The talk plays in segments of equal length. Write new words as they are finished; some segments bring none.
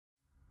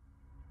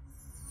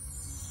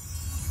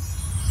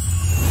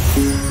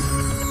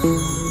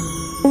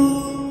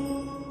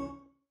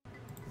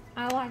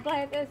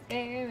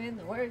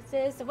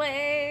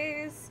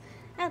sideways.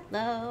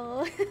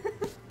 Hello.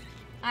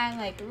 I'm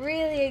like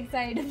really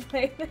excited to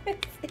play this,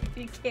 if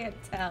you can't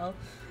tell.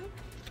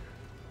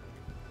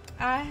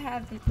 I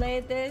haven't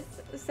played this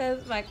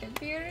since my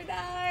computer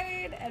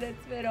died, and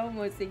it's been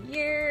almost a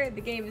year, and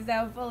the game is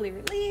now fully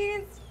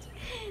released.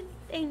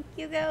 Thank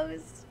you,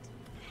 Ghost.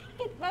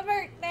 It's my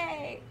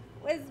birthday.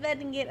 We're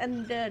spending it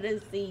under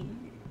the sea.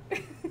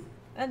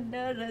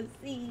 Under the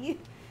sea.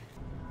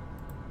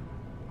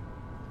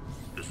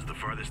 This is the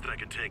farthest that I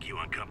can take you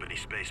on company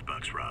space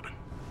bucks, Robin.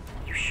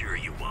 You sure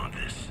you want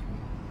this?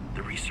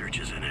 The research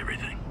is in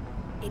everything.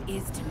 It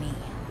is to me.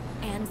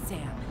 And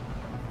Sam.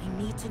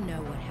 I need to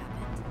know what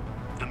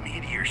happened. The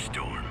meteor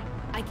storm.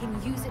 I can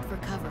use it for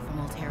cover from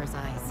Altera's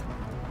eyes.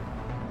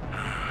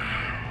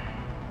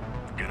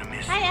 Gonna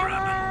miss Hi, you, Ella.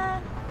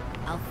 Robin.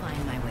 I'll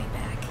find my way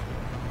back.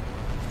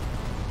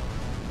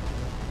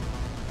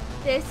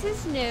 This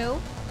is new.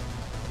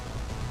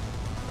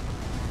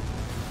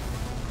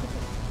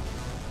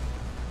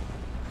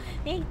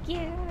 Thank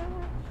you.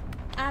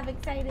 I'm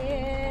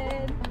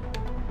excited.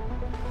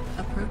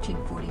 Approaching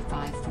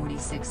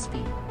 45-46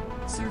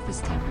 feet.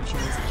 Surface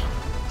temperatures.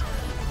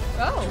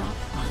 Oh. Drop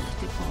pod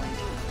deployed.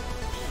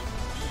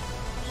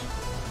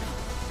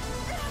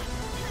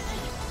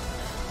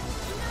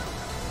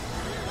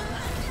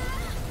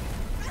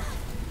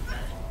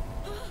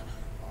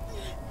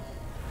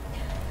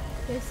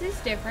 This is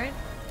different.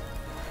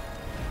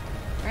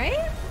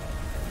 Right?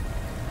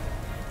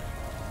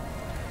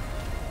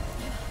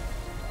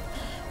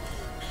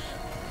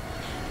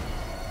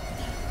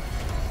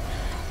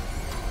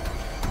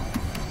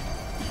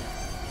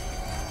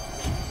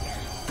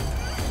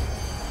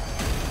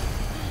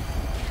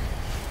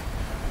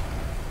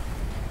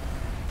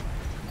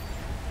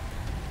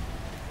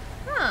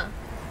 Huh.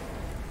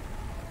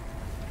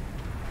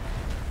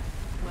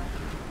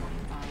 Welcome to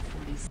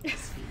 45-46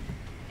 feet.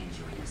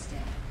 Enjoy your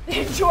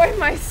stay. Enjoy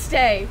my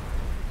stay.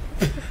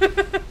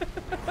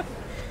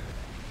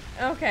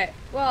 Okay.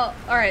 Well,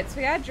 all right. So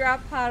we got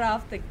drop pod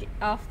off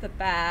the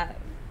bat.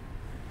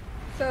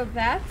 So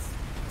that's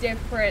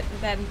different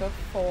than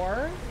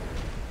before.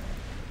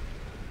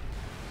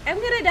 I'm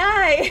gonna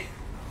die.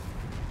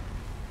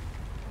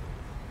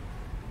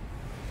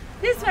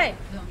 This way.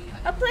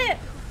 A plant.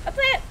 A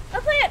plant.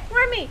 A plant.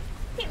 Warm me.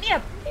 Heat me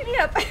up. Heat me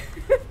up.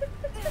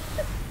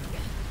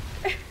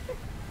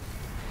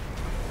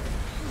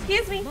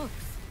 Excuse me.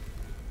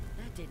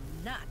 That did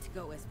not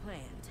go as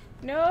planned.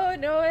 No,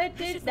 no, it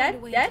did.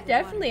 That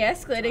definitely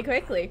escalated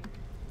quickly.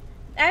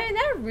 I mean,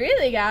 that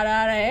really got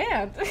out of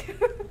hand.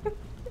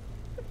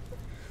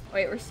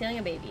 Wait, we're stealing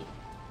a baby.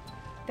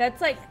 That's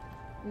like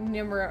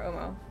numero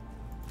uno.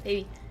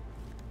 Baby.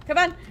 Come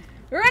on.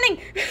 We're running.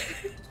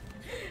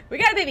 We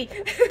got a baby.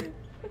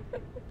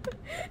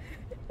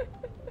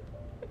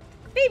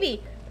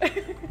 Baby. Look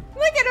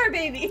at our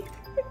baby.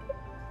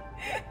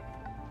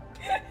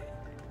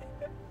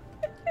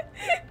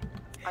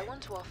 I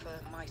want to offer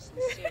my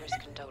sincerest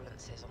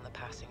condolences on the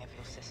passing of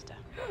your sister.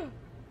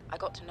 I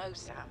got to know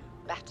Sam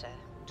better.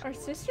 Our towards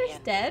sister's the end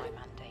of dead? my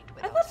mandate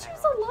with I thought she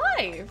was Altera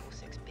on alive.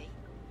 46B,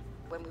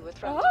 when we were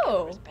thrown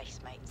Oh. together as base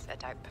mates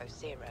at Outpost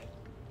Zero.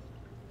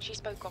 She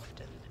spoke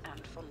often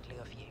and fondly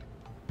of you.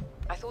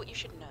 I thought you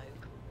should know,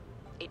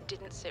 it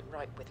didn't sit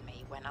right with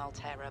me when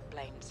Altera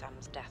blamed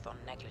Sam's death on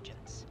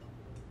negligence.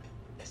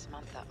 The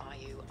Samantha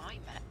Ayu I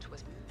met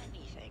was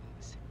many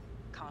things.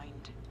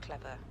 Kind,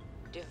 clever,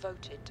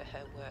 devoted to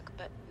her work,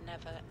 but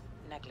never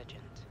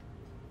negligent.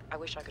 I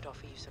wish I could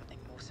offer you something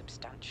more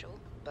substantial,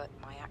 but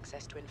my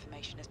access to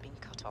information has been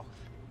cut off.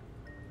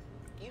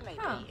 You may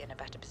be in a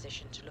better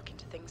position to look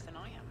into things than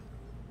I am.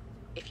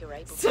 If you're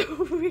able So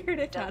to. weird it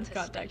had Delta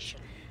contact. Station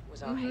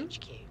was our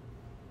HQ.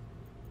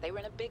 They were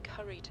in a big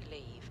hurry to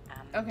leave,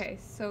 and Okay,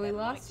 so we there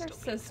lost might our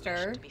still be sister.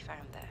 information to be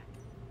found there.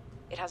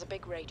 It has a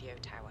big radio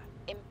tower,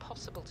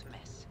 impossible to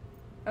miss.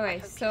 Okay,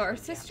 hope so you our find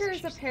the sister is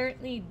answers.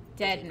 apparently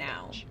dead Within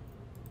now. reach.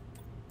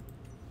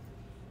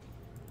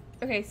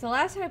 Okay, so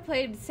last time I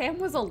played, Sam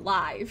was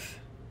alive.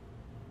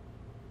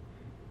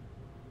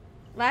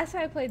 Last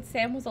time I played,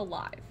 Sam was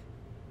alive.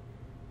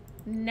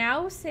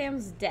 Now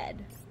Sam's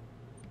dead.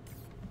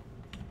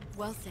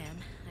 Well, Sam,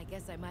 I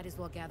guess I might as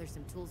well gather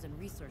some tools and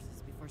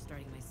resources before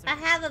starting my search. I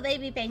have a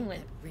baby penguin.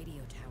 That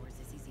radio tower's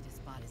as easy to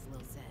spot as Lil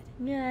said.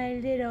 My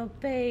little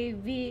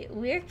baby.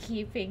 We're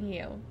keeping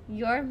you.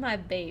 You're my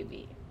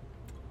baby.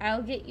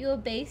 I'll get you a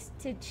base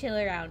to chill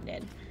around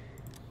in.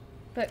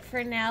 But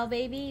for now,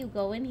 baby, you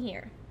go in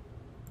here.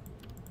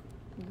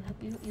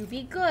 You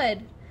be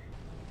good.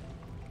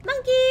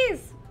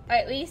 Monkeys!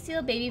 Alright, we steal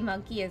a baby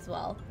monkey as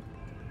well.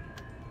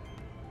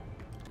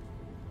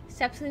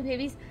 Stop stealing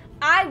babies.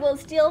 I will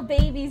steal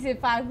babies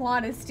if I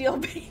want to steal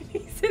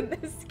babies in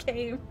this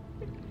game.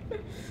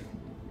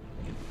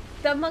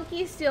 The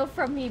monkeys steal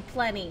from me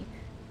plenty.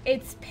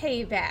 It's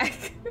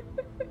payback.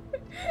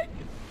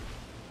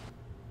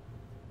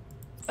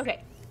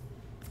 Okay.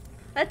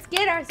 Let's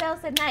get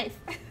ourselves a knife.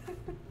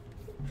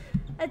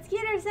 Let's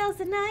get ourselves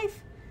a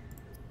knife.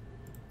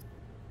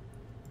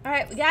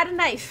 Alright, we got a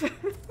knife.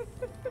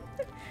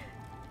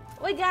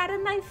 We got a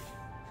knife.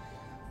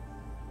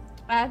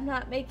 I'm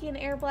not making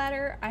air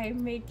bladder,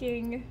 I'm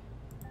making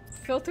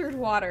filtered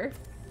water.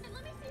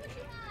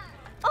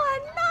 Oh,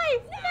 a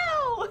knife!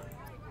 No!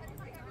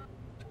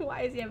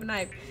 Why does he have a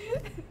knife?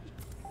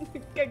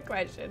 Good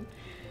question.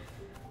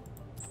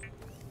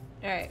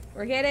 Alright,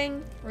 we're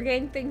getting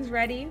things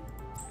ready.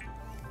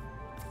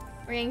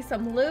 We're getting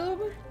some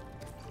lube.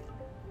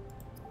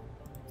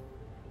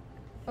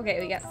 Okay,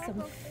 we got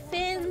some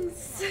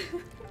fins.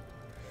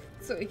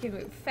 So we can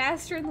move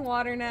faster in the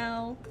water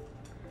now.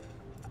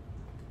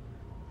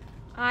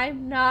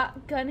 I'm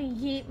not gonna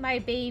yeet my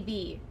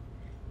baby.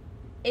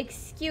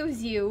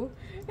 Excuse you.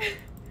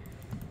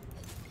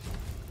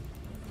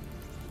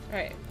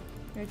 Alright.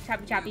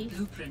 Choppy choppy.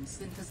 Blueprint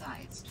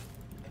synthesized.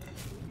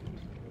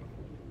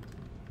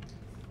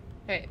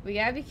 Alright, we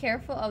gotta be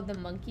careful of the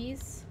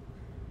monkeys.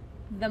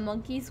 The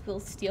monkeys will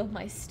steal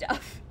my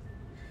stuff.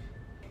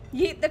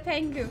 Yeet the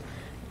pengu.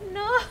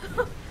 No!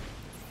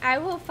 I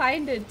will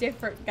find a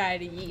different guy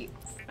to yeet.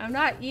 I'm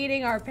not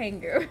eating our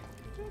pengu.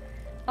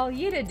 I'll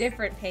eat a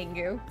different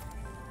pengu.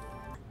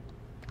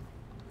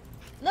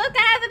 Look,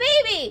 I have a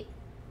baby!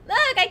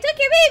 Look, I took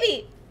your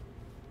baby!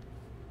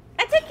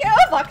 I took your—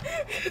 oh fuck!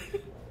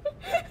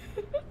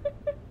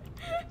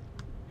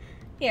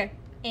 Here.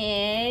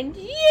 And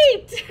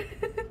yeet!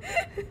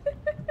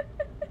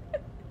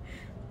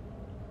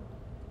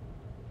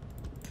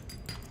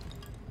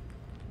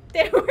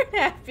 They weren't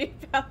happy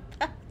about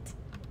that.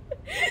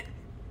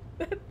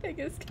 That thing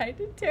is kind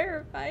of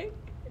terrifying.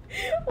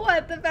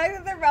 What? The fact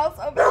that their mouth's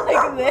open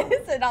like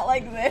this and not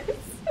like this?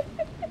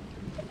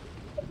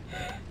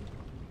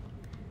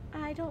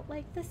 I don't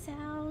like the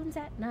sounds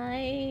at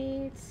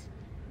night.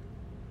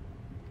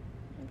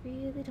 I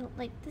really don't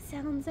like the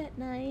sounds at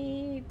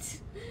night.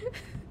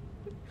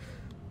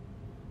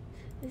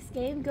 This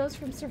game goes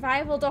from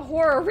survival to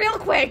horror real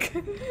quick.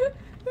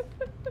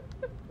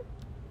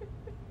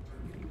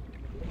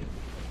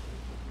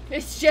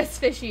 It's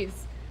just fishies.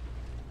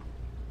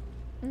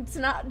 It's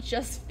not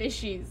just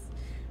fishies.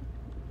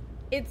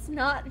 It's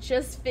not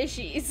just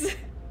fishies.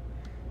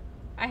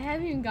 I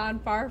haven't even gone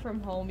far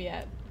from home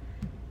yet.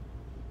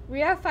 We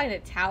gotta find a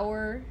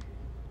tower.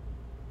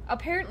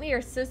 Apparently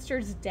our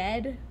sister's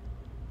dead.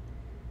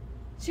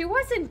 She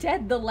wasn't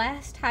dead the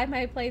last time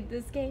I played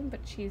this game,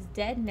 but she's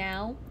dead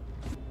now.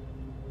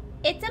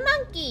 It's a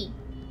monkey!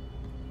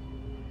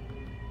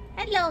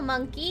 Hello,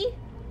 monkey!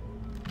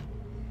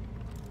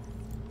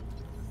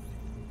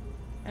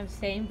 I'm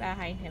staying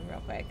behind him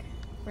real quick.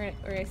 We're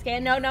gonna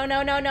scan. No, no,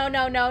 no, no, no,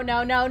 no, no,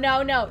 no, no,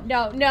 no, no,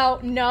 no, no,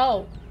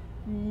 no.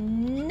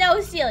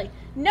 No stealing.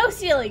 No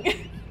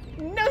stealing.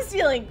 No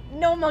stealing.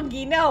 No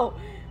monkey, no.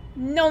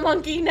 No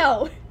monkey,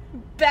 no.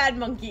 Bad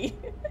monkey.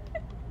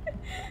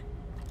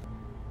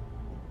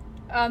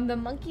 The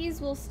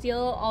monkeys will steal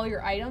all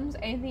your items.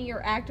 Anything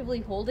you're actively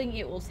holding,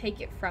 it will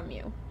take it from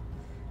you.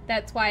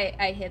 That's why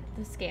I hid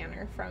the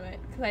scanner from it,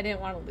 because I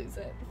didn't want to lose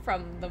it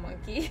from the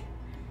monkey.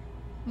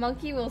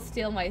 Monkey will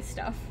steal my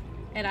stuff,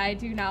 and I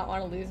do not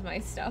want to lose my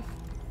stuff.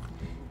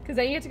 Because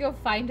then you have to go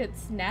find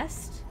its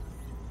nest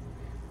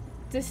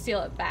to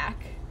steal it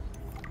back.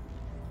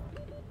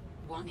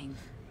 Warning.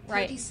 30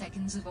 Right.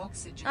 seconds of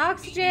oxygen.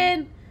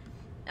 Oxygen!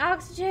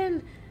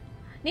 Oxygen!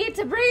 Need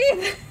to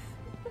breathe!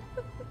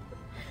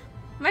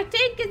 My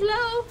tank is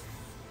low!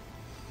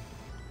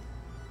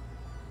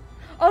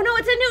 Oh no,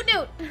 it's a newt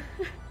newt!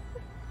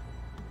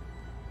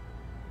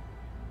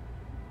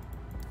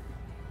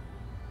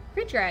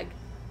 Creature egg.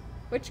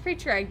 Which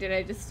creature egg did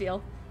I just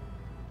steal?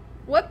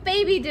 What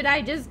baby did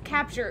I just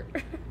capture?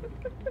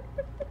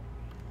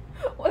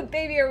 What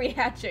baby are we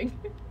hatching?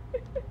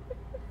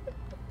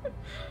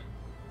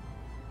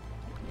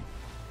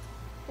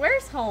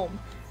 Where's home?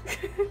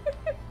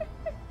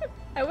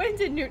 I went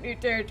into Newt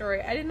Newt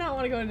territory. I did not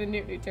want to go into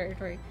Newt Newt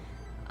territory.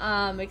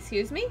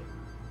 Excuse me?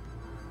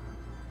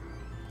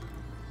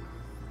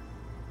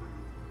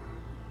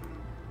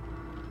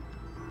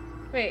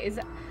 Wait, is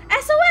that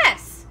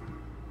SOS?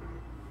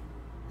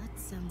 That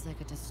sounds like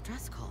a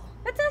distress call.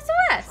 That's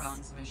SOS.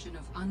 Transmission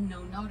of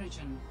unknown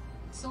origin.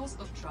 Source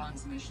of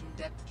transmission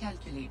depth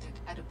calculated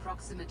at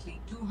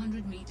approximately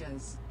 200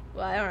 meters.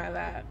 Well, I don't know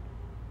that.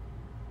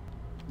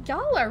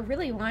 Y'all are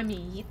really wanting me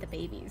to eat the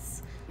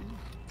babies.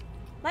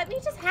 Let me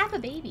just have a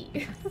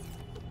baby.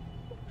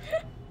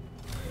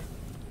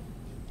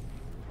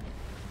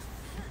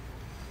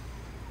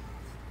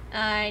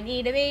 I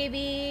need a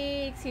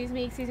baby. Excuse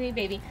me,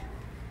 baby.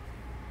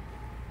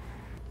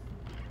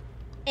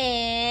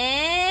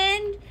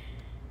 And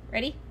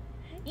ready?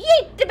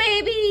 Yeet the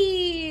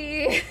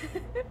baby!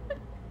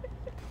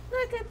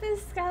 Look at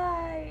this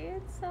sky.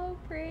 It's so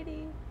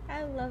pretty.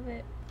 I love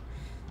it.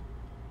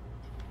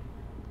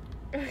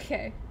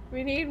 Okay,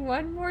 we need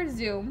one more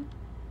zoom.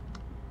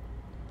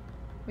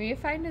 We need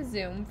to find a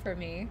zoom for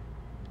me.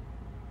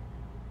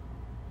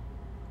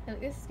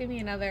 This give me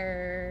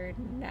another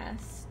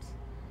nest.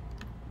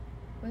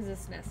 What does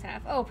this nest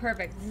have? Oh,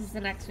 perfect. This is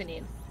the next we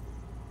need.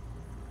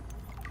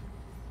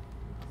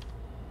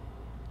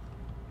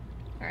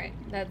 Alright,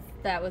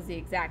 that was the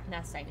exact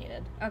nest I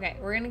needed. Okay,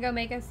 we're gonna go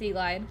make a sea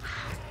glide.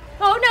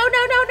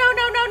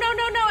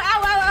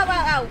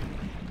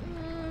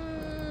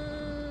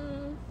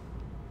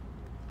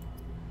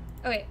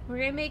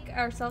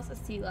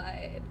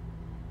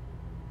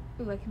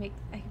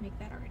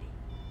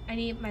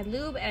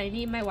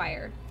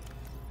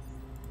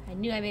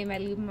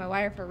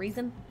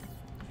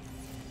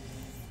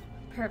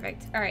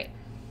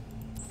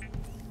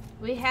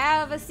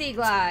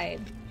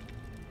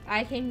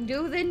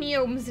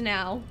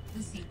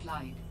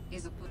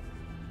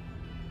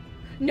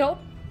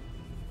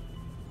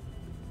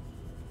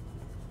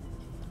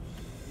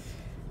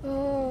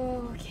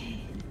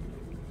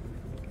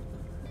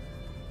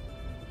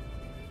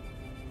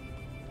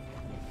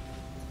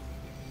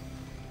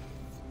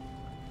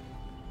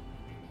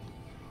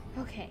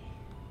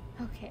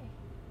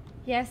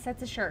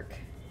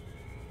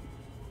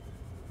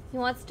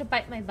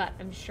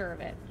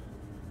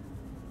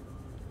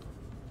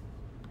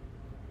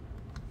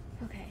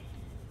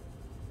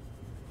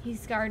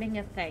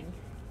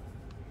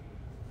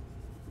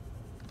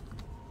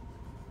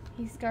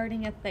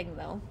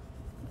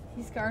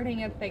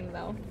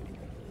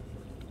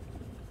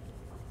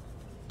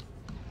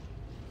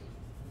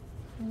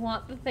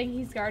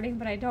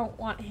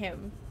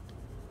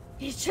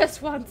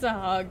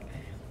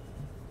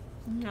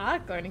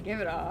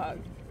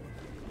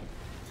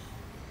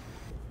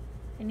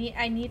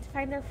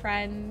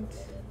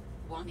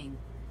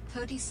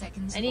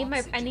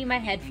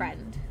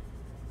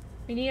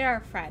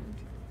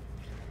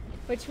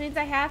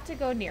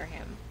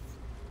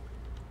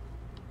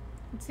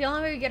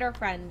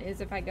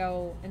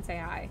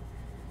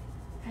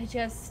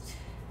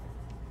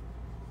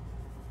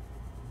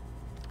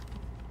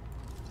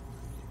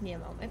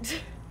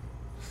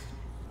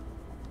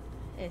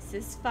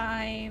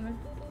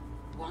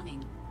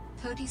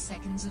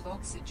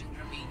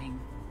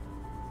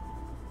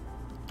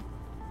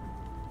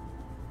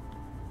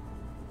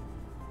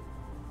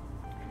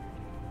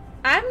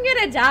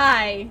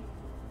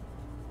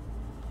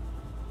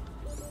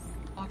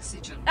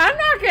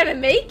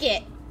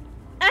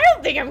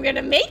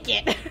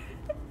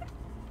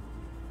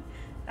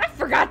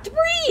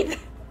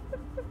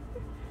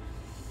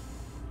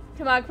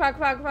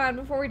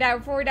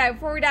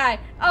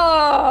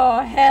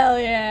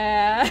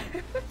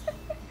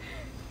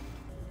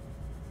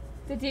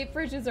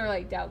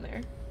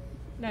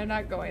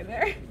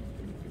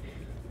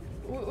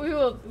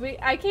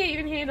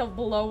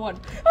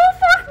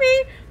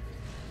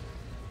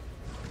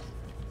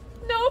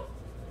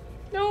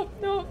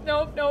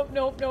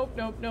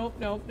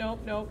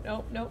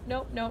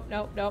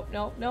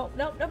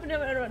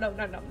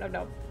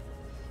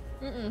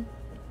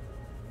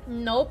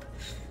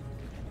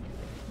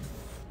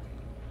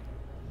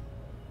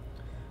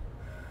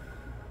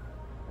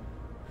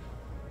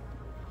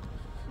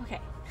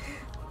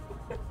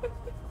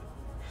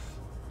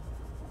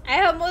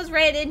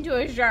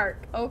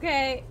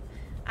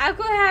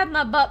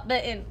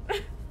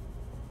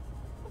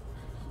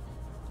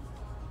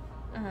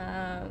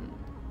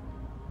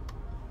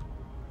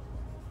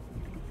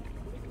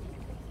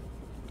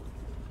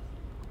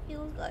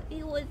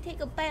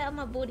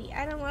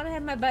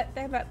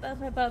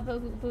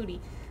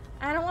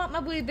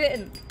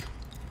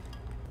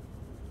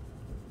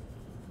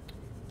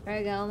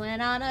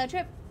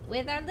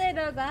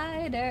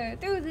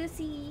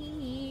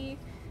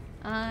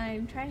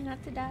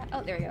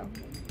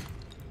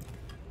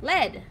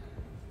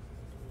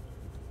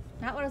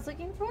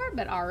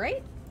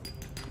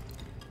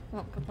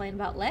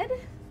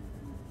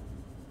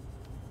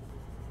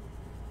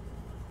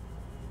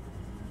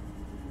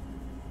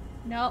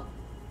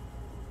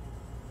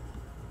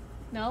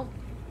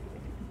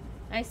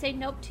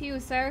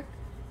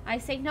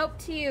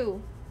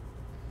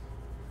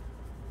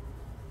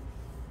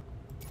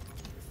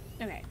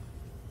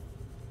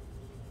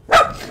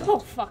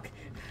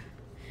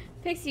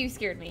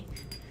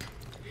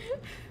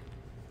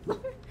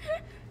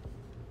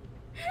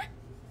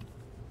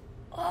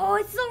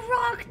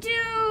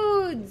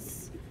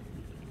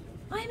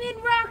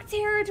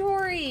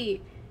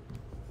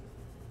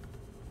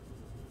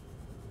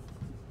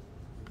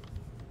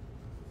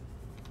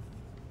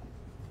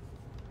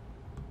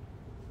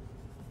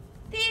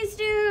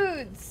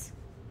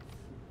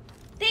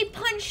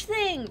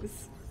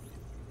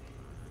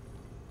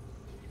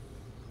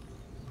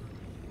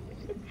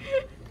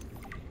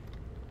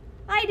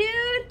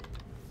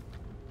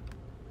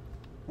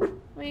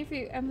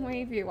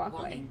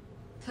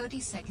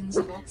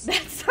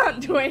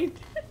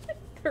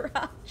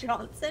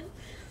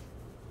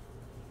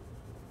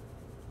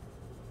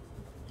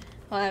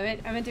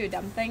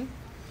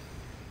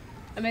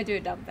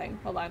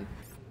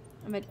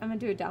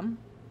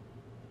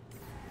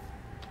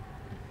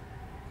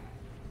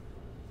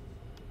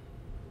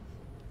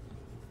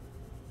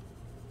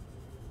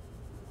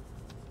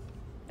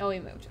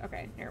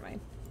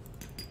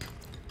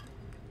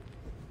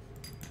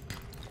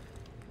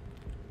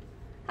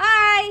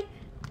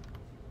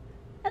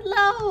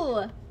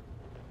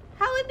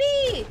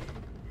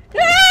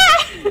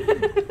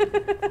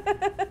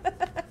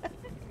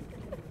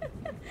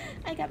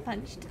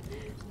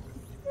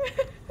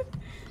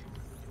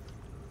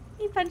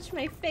 He punched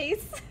my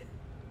face.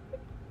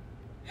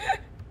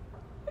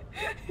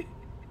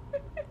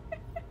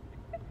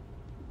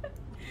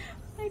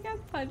 I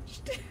got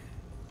punched.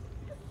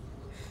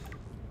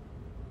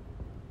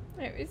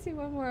 Alright, we see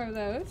one more of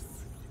those.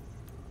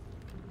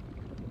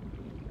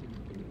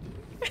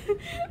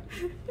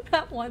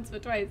 Not once,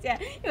 but twice. Yeah,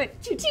 he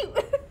went choo choo.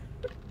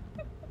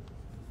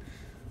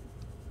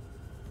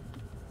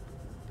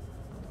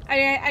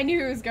 I knew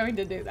he was going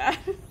to do that.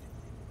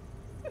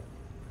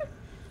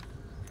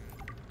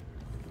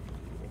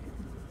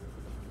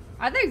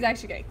 I thought he was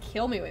actually gonna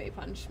kill me when he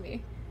punched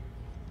me.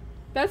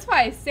 That's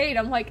why I stayed.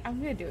 I'm like, I'm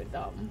gonna do it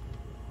dumb.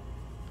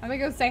 I'm gonna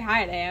go say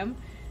hi to him.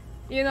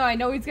 Even though I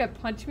know he's gonna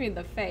punch me in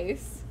the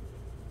face.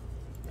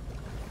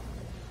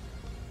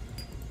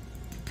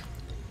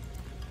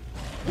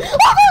 Oh,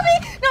 me!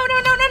 No, no,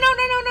 no, no, no,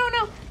 no, no,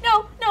 no,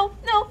 no, no,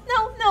 no,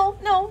 no, no,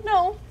 no,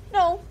 no,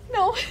 no,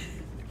 no.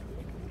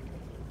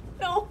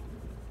 No.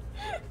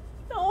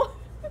 No.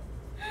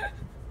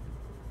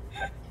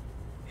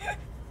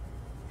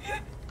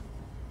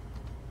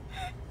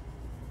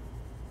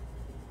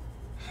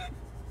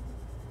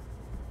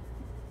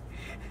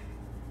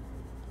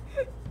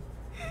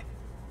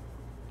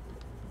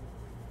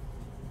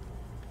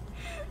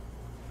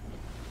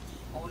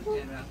 All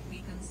Terra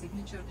beacon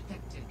signature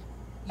detected.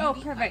 Oh,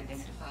 Unique perfect.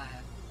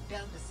 Identifier.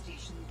 Delta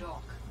Station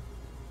dock.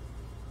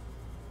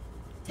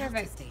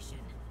 Perfect. Station.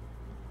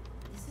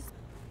 This is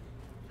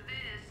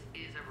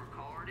This is a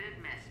recorded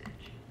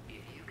message.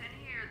 If you can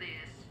hear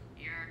this,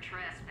 you're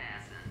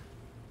trespassing.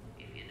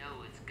 If you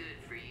know it's good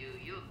for you,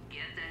 you'll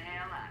get the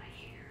hell out of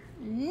here.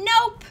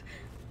 Nope.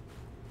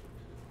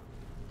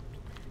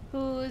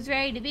 Who's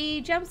ready to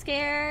be jump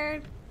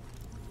scared?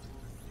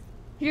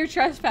 You're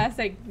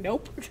trespassing.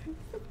 Nope.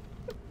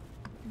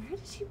 Where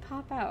did she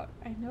pop out?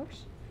 I know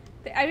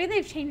I mean,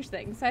 they've changed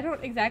things, so I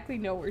don't exactly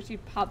know where she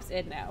pops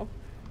in now.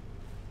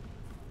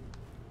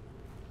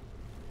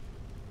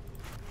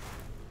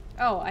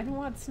 Oh, I don't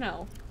want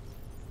snow.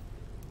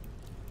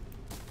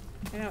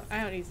 I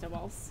don't need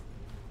snowballs.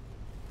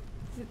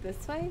 Is it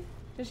this way?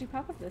 Does she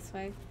pop up this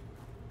way?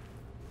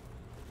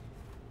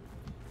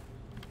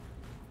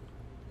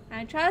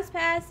 I'm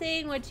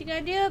trespassing. What you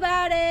gonna do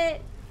about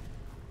it?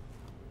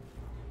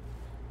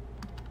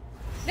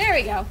 There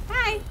we go.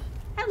 Hi.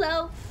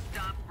 Hello.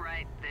 Stop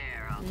right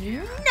there,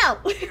 Altera. No.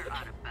 You're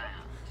out of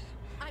bounds.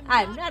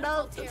 I'm not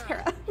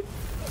Altera.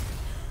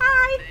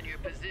 Hi. Then your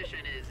position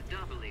is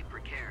doubly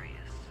precarious.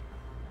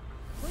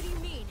 What do you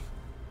mean?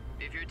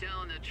 If you're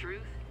telling the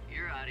truth,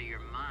 you're out of your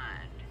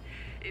mind.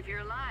 If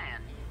you're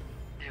lying,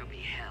 there'll be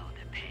hell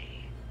to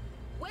pay.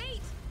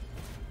 Wait!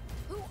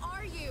 Who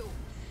are you?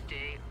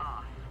 Stay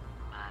off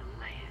my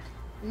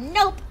land.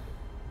 Nope.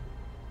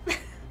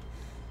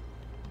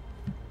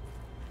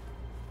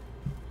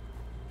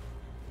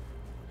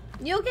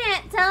 You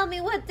can't tell me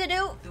what to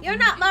do. The You're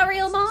not my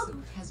real exosuit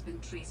mom. has been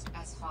traced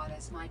as far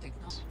as my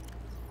technology.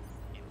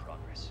 In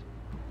progress.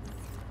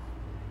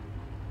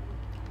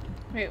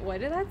 Wait, what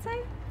did that say?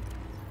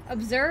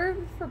 Observe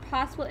for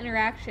possible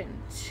interaction.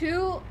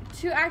 Two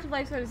active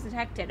life sources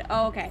detected.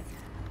 Oh, okay.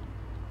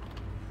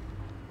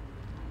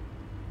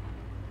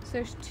 So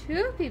there's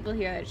two people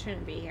here that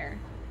shouldn't be here.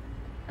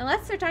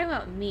 Unless they're talking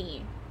about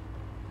me.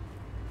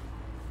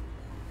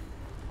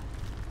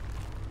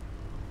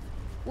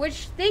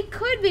 Which they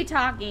could be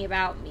talking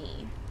about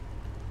me.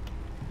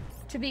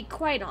 To be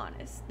quite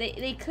honest.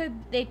 They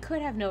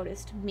could have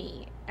noticed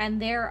me.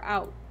 And they're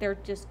out. They're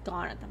just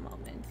gone at the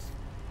moment.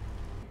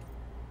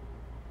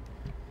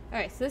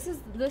 Alright, so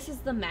this is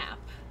the map.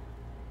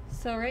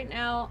 So right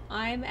now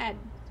I'm at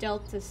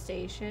Delta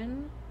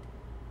Station,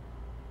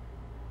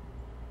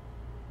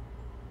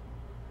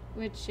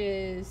 which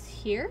is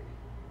here.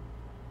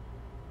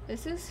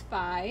 This is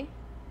Phi.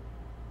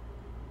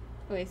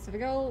 Okay, so if I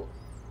go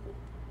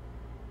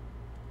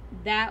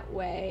that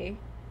way,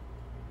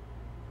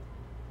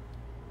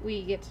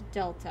 we get to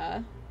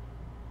Delta.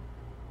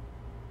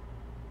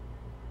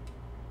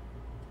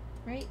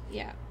 Right?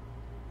 Yeah.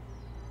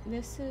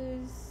 This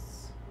is...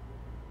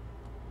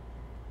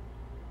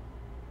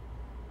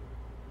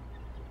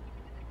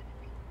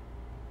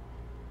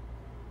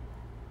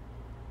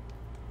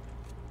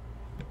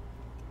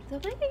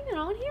 Is the light even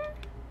on here?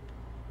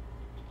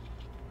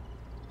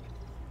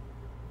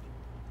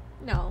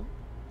 No.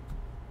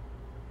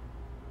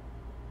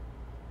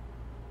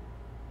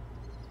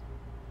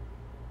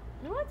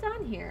 No, what's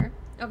on here?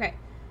 Okay.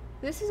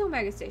 This is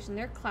Omega Station.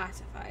 They're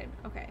classified.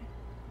 Okay.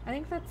 I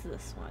think that's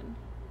this one.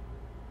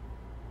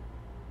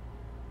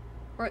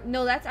 Or,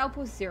 no, that's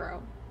Outpost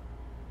 0.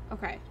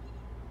 Okay.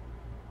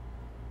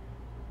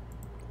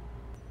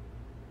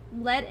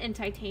 Lead and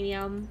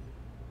titanium.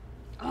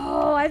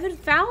 Oh, I haven't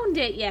found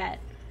it yet.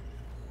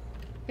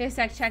 Okay,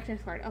 check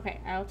Discord.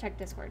 Okay, I'll check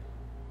Discord.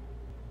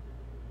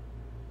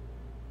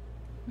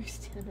 We're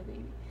still a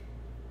baby.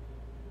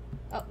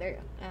 Oh, there you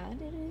go.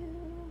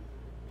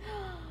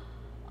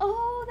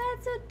 Oh,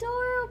 that's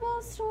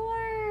adorable,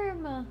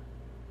 Storm.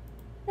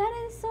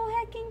 That is so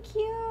heckin'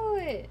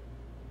 cute.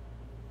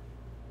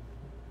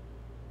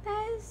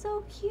 That is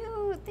so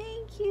cute.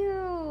 Thank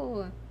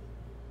you.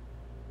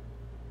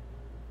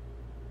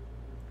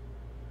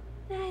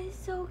 That is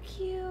so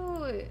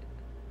cute.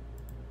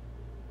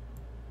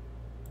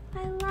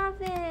 I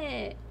love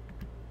it.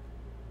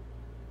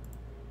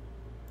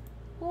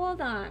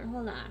 Hold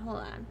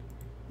on.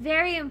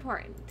 Very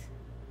important.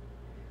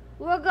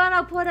 We're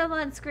gonna put him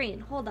on screen.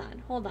 Hold on.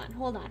 He's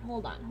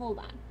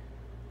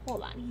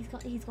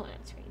going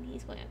on screen.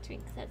 He's going on screen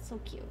because that's so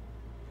cute.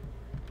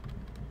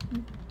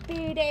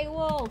 B-Day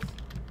Wolf.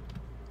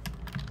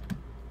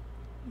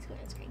 He's going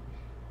on screen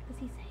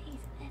because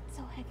that's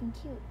so heckin'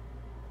 cute.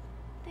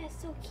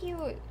 That's so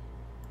cute.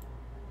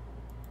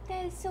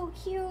 That is so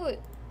cute.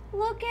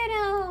 Look at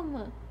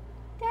him.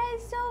 That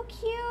is so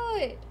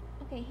cute.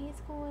 Okay,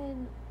 he's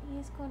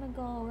gonna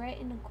go right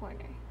in the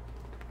corner.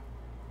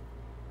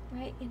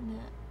 Right in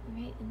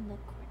the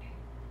corner.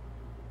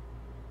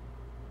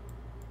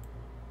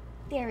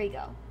 There we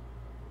go.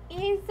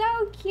 He's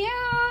so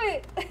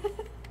cute.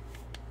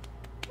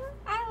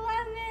 I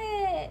love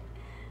it.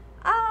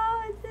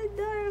 Oh, it's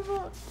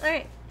adorable.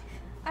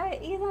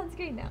 Alright, he's on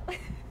screen now.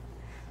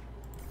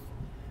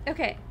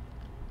 Okay.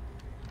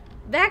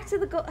 Back to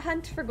the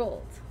hunt for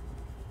gold.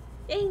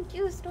 Thank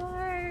you,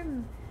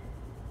 Storm.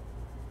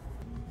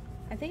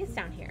 I think it's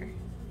down here.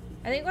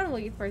 I think what I'm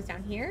looking for is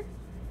down here.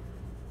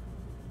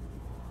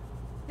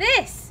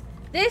 This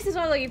is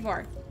what I'm looking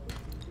for.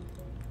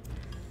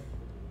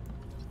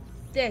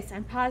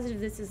 I'm positive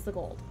this is the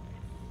gold.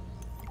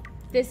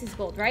 This is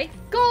gold, right?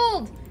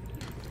 Gold!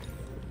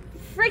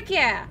 Frick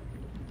yeah!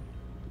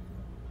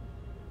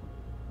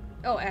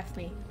 Oh, F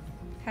me.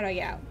 How do I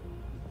get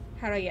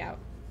out?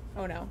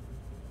 Oh no.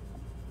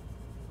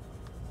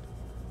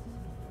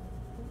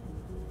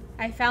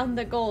 I found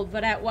the gold,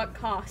 but at what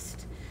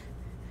cost?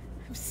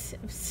 I'm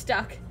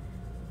stuck.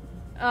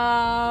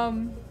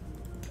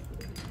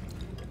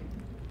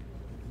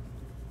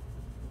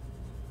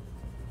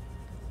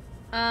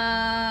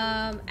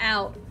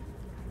 Out.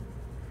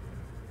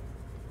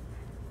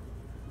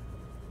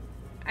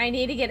 I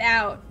need to get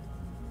out.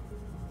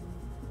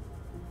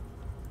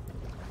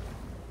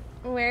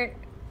 Where?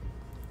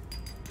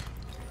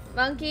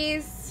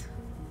 Monkeys.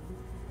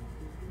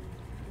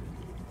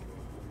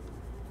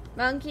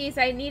 Monkeys,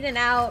 I need an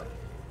out.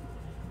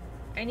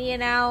 There we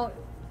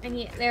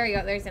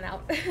go, there's an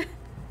out.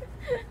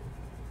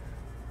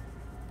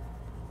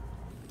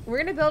 We're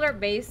gonna build our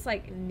base,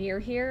 like, near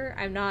here.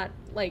 I'm not,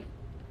 like,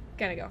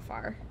 gonna go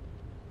far.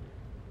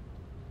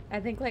 I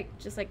think, like,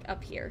 just, like,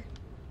 up here.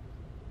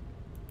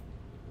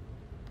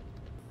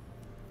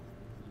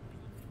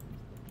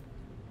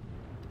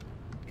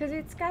 Because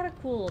it's got a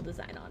cool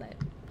design on it.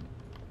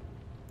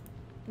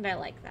 And I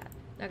like that.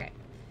 Okay.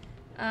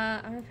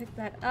 I'm gonna pick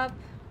that up.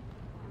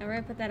 And we're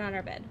gonna put that on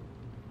our bed.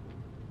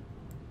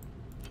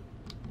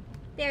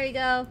 There we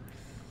go.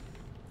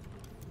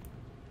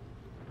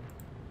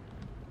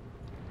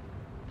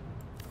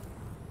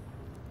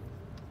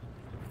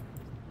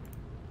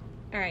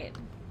 All right.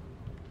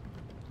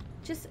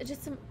 Just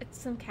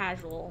some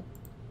casual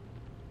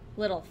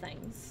little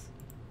things.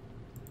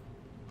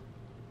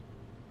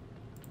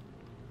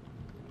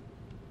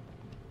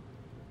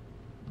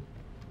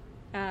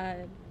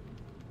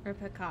 We're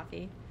gonna put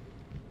coffee.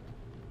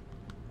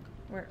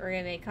 We're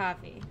gonna make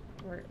coffee.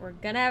 We're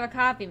gonna have a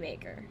coffee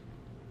maker.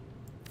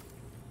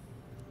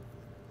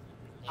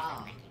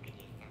 Ah,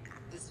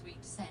 the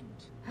sweet scent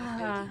of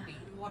dirty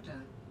bean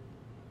water.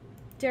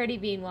 Dirty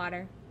bean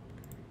water.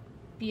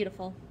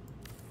 Beautiful.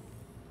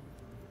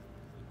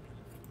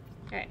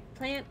 Alright,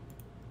 plant.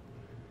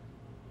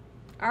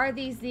 Are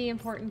these the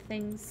important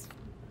things?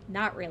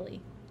 Not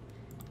really.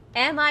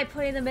 Am I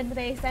putting them in the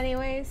base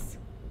anyways?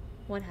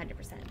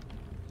 100%.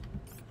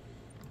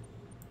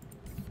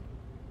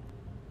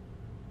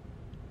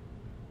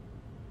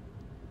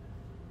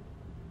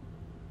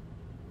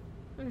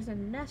 There's a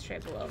nest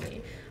right below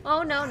me.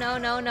 Oh no.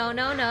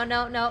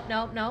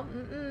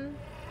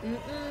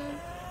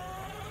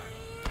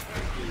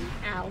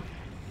 Ow.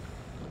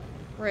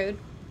 Rude.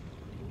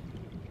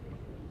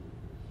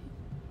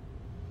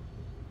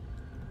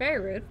 Very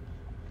rude.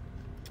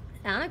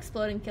 I don't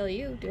explode and kill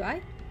you, do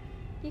I?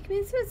 You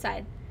committed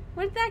suicide.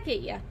 What did that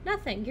get you?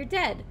 Nothing. You're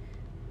dead.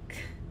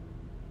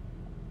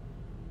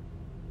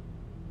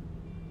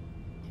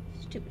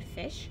 Stupid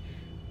fish.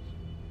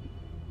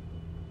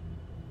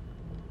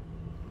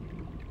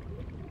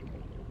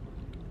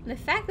 The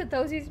fact that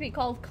those used to be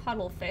called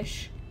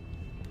cuttlefish.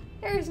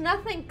 There's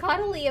nothing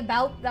cuddly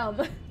about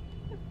them.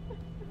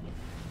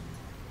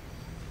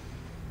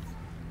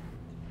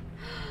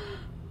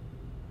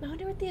 I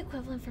wonder what the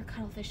equivalent for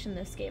cuttlefish in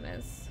this game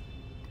is.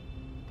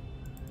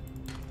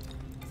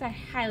 Because I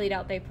highly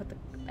doubt they put the...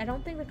 I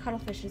don't think the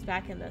cuttlefish is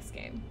back in this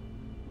game.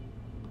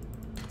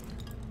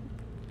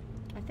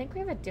 I think we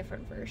have a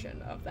different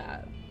version of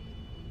that.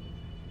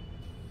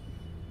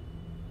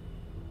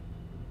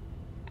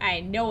 I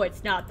know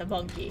it's not the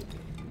monkey.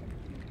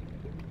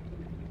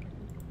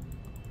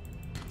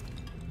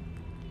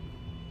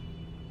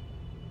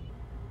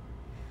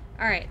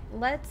 Alright,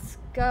 let's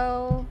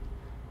go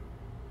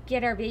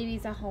get our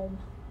babies a home.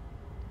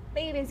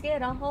 Babies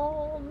get a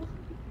home.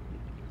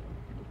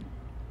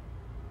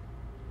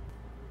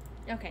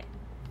 Okay.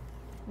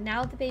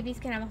 Now the babies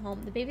can have a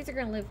home. The babies are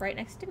gonna live right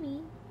next to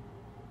me.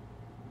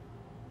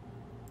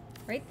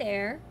 Right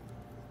there.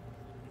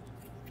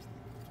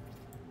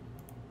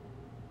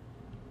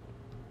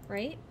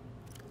 Right?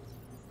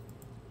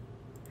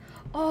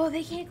 Oh,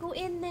 they can't go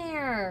in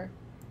there.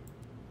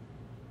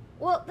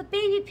 Well, the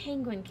baby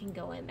penguin can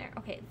go in there.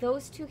 Okay,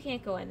 those two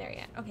can't go in there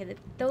yet. Okay,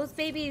 those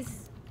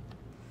babies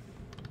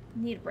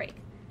need a break.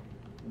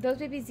 Those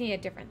babies need a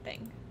different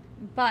thing.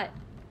 But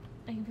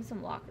I can put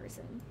some lockers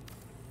in.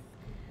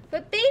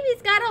 But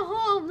baby's got a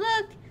home.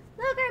 Look.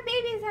 Look, our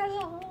baby's has a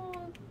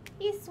home.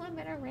 He's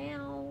swimming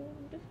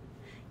around.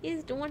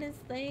 He's doing his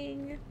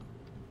thing.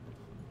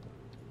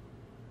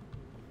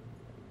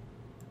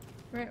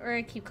 We're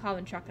gonna keep calm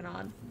and trucking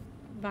on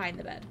behind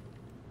the bed.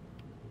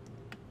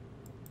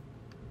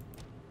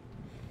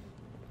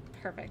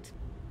 Perfect.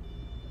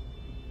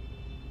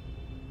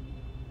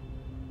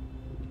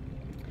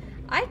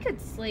 I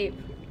could sleep.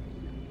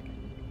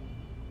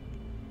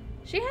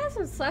 She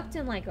hasn't slept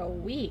in like a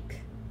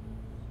week.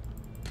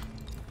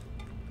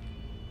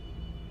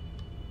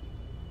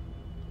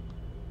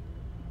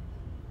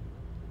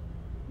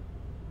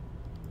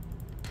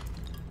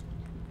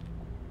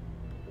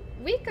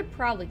 We could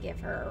probably give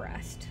her a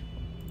rest.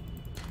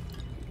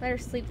 Let her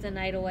sleep the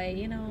night away,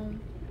 you know.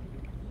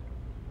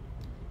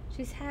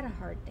 She's had a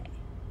hard day.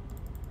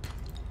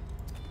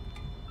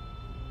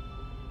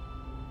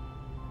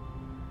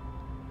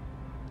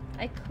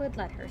 I could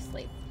let her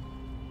sleep.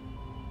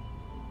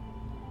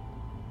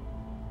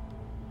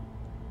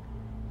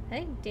 I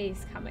think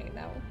day's coming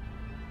though.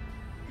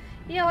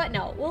 You know what?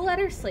 No, we'll let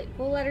her sleep.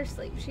 We'll let her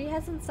sleep. She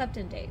hasn't slept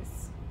in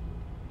days.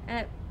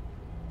 And it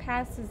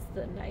passes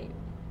the night.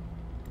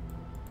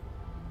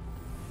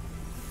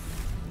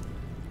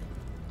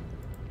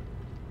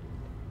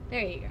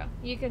 There you go.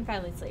 You can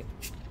finally sleep.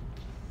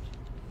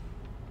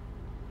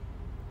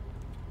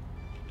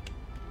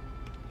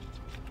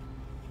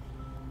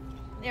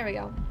 There we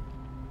go.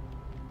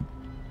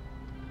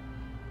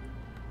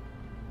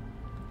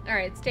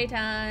 Alright, it's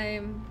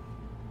daytime.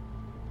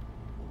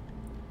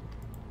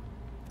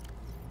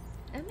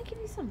 I'm gonna give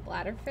you some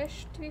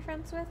bladderfish to be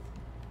friends with.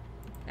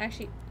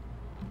 Actually,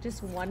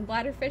 just one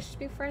bladderfish to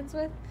be friends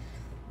with.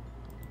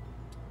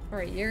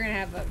 Or you're gonna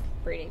have a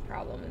breeding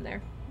problem in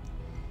there.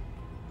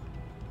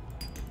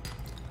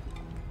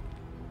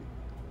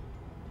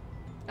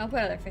 I'll put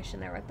other fish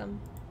in there with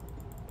them.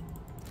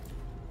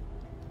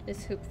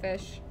 This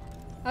hoopfish.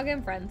 I'll give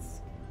him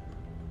friends.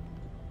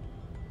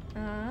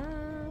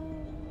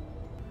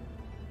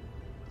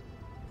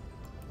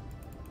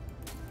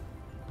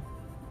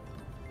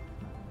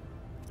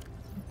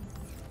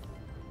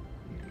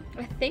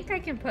 I think I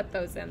can put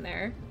those in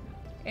there.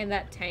 In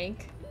that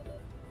tank.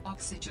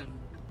 Oxygen.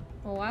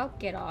 Oh, I'll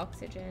get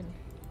oxygen.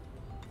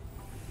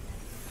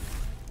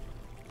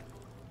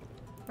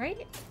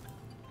 Right?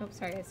 Oh,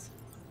 sorry guys.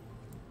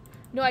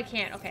 No, I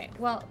can't. Okay.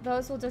 Well,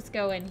 those will just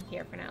go in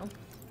here for now.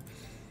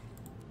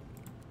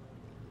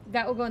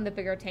 That will go in the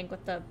bigger tank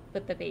with the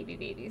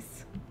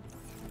babies.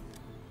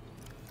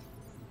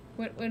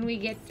 When we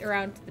get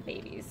around to the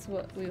babies,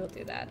 we will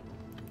do that.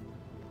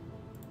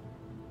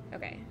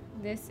 Okay.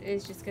 This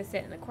is just gonna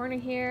sit in the corner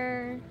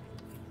here.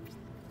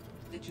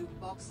 The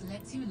jukebox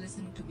lets you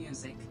listen to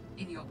music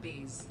in your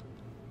base.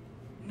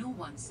 No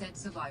one said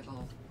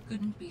survival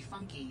couldn't be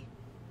funky.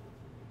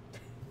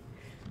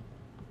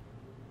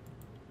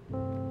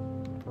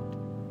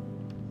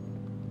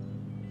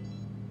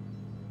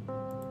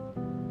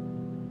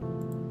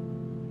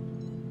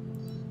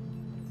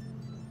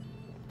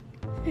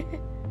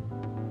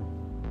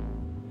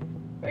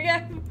 we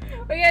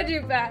gotta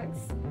do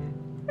facts.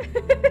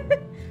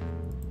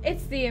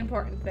 It's the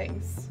important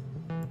things.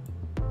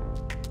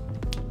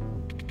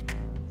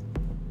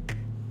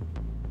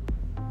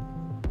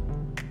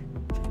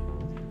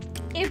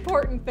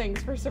 Important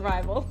things for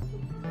survival.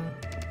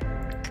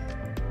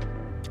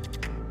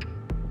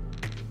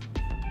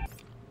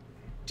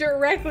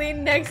 Directly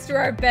next to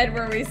our bed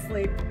where we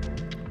sleep.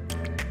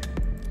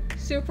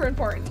 Super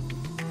important.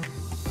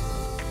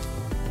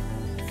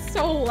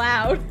 So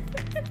loud.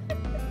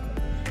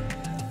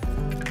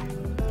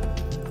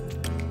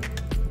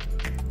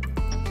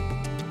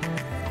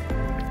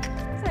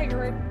 It's like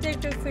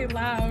ridiculously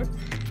loud.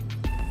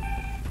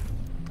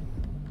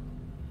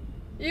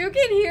 You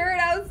can hear it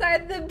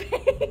outside the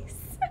base.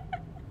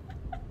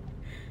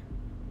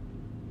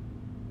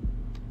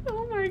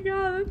 Oh my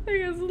god, that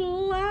thing is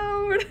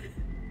loud.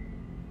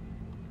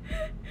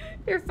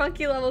 Your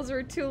funky levels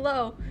were too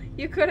low.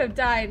 You could have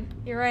died.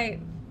 You're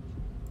right.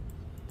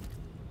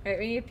 Alright,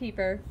 we need a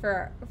peeper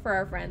for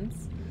our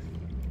friends.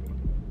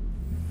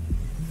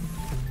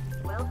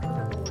 Welcome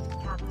aboard,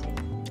 Captain.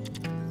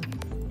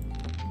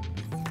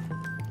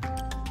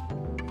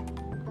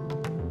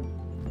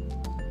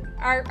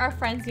 Our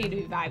friends need to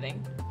be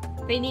vibing.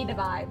 They need to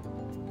vibe.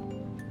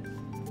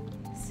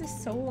 This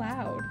is so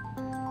loud.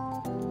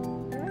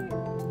 Alright.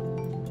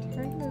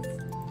 Turn this.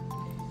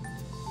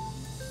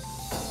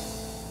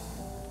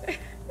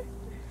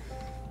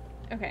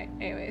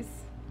 Anyways.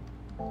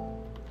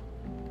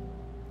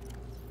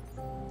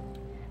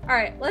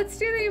 Alright, let's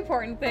do the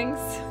important things.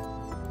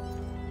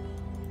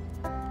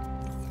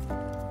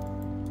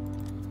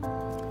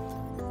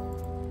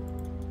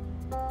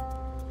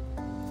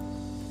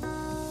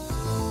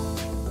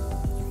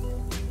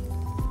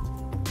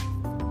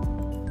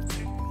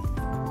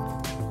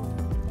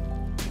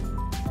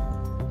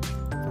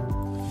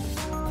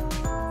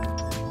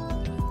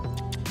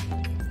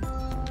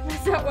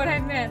 That's not what I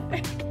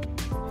meant.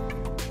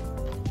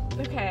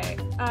 Okay,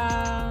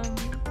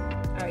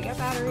 alright, we got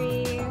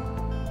battery.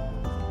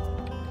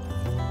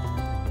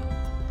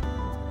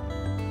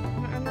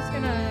 I'm just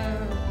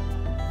gonna...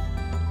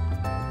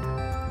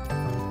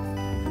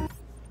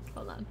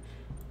 Hold on.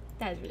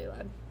 That is really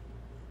loud.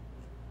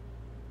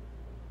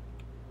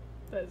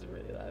 That is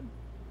really loud.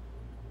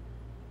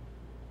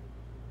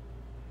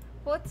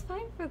 Well, it's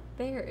fine for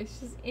there. It's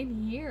just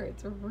in here.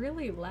 It's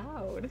really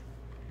loud.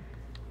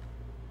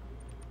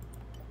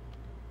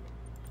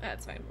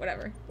 That's fine.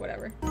 Whatever.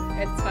 Whatever.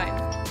 It's fine.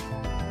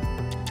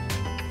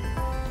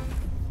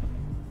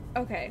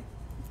 Okay.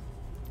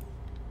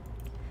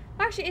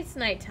 Actually, it's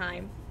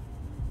nighttime.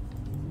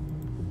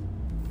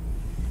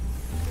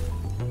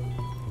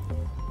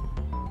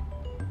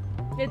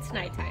 It's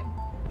nighttime.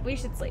 We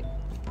should sleep.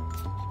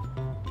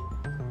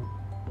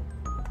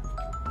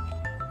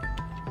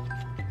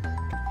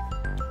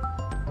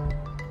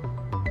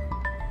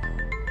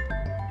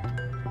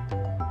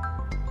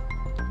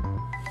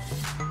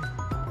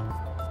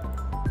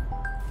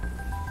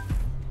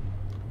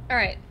 All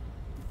right.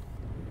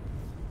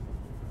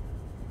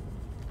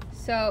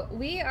 So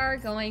we are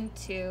going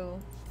to,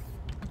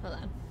 hold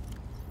on.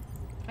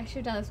 I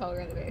should have done this while we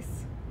were in the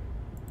base.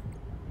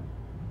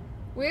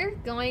 We're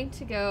going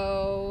to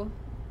go,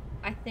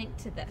 I think,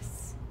 to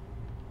this.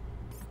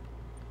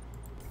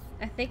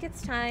 I think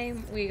it's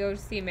time we go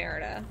see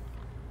Merida.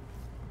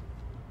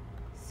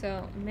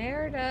 So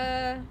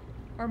Merida,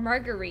 or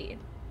Marguerite.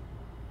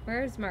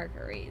 Where's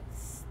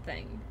Marguerite's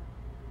thing?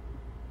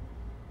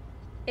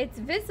 It's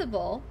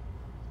visible.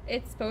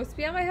 It's supposed to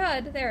be on my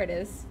HUD. There it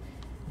is.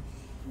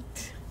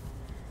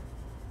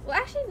 Well,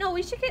 actually, no,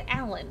 we should get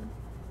Alan.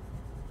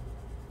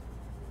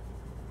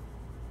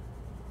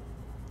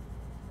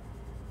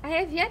 I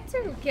have yet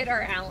to get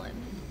our Alan.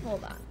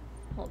 Hold on.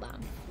 Hold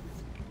on.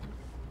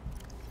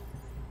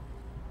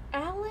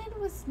 Alan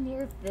was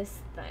near this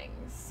thing.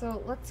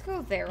 So let's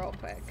go there real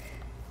quick.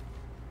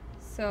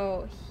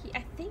 So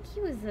I think he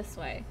was this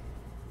way.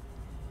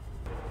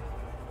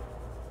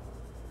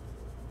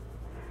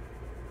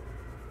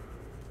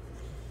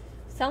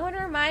 Someone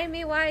remind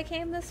me why I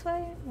came this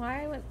way?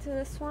 Why I went to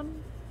this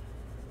one?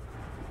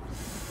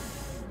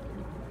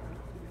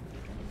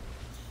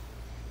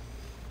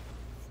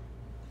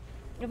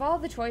 Of all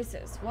the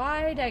choices,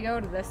 why did I go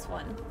to this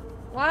one?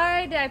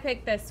 Why did I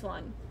pick this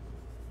one?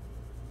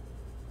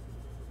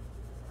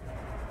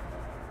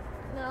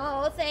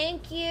 No,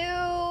 thank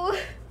you.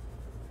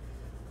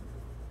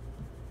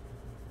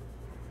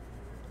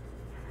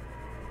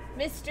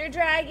 Mr.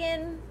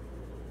 Dragon.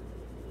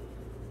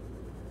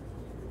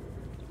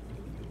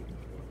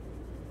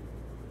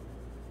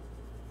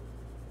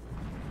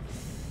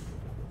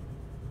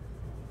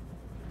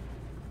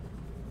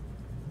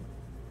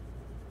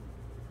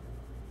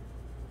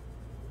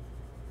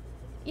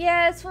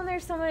 Yeah, it's when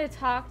there's someone to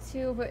talk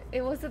to, but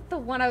it wasn't the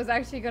one I was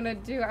actually gonna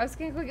do. I was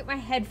gonna go get my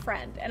head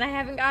friend, and I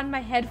haven't gotten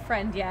my head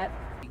friend yet.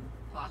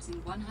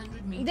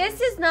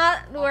 This is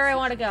not where I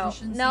want to go.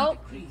 Nope.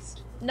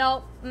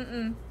 Nope.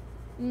 Mm-mm.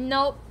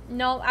 Nope.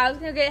 Nope. I was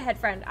gonna get head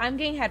friend. I'm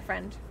getting head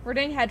friend. We're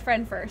doing head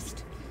friend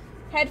first.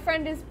 Head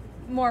friend is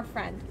more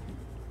friend.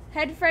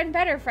 Head friend,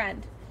 better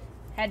friend.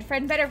 Head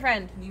friend, better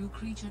friend. New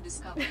creature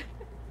discovered.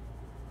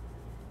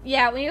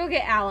 Yeah, we need to go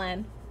get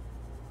Alan.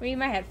 We need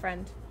my head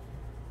friend.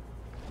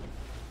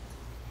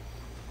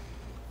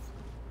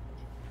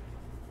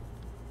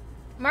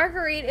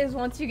 Marguerite is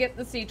once you get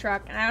the sea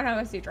truck, and I don't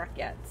have a sea truck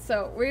yet,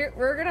 so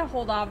we're gonna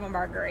hold off on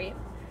Marguerite.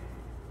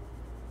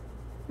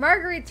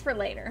 Marguerite's for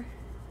later.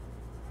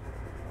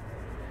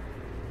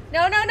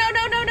 No, no, no,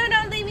 no, no, no,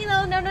 no, leave me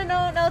alone. No, no,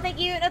 no, no, thank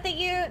you, no, thank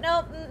you,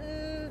 no,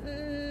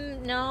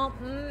 no,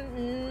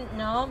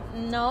 no,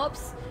 nope,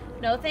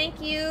 no, thank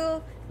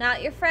you,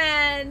 not your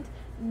friend.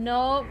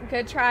 Nope,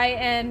 go try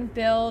and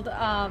build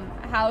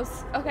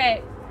house.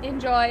 Okay,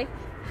 enjoy.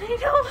 I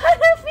don't want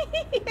to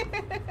be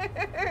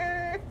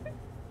here.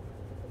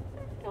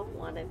 I don't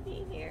want to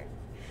be here.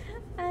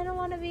 I don't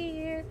want to be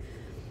here.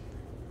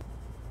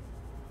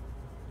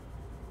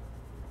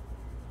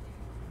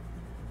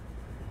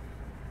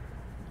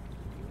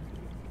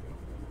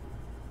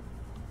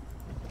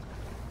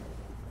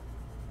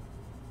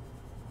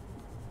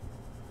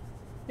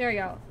 There we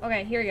go.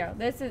 Okay, here we go.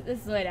 This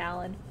is it,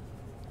 Alan.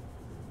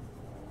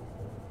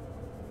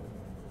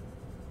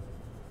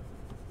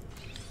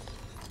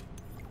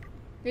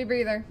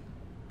 Rebreather.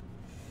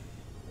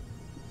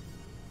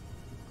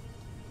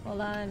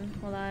 Hold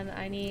on,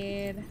 I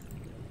need...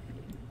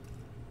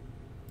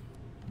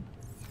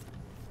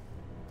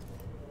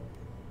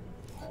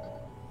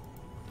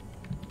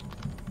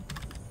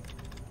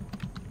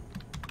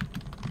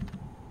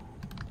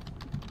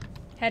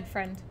 Head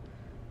friend.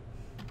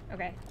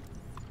 Okay.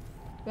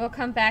 We'll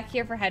come back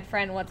here for head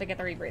friend once I get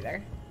the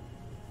rebreather.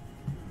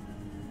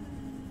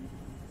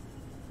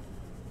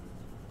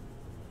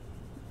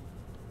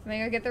 I'm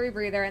gonna go get the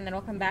rebreather and then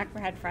we'll come back for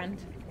head friend.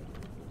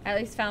 I at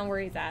least found where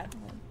he's at.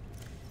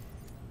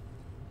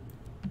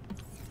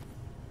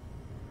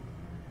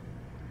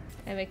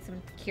 And make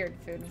some cured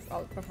food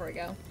before we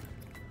go.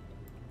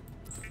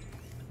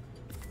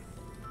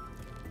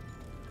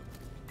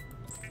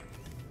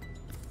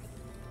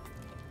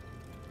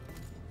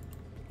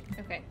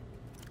 Okay.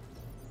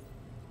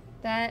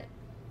 That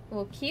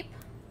will keep.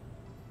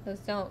 Those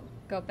don't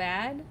go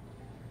bad.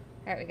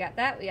 Alright, we got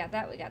that, we got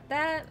that, we got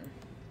that.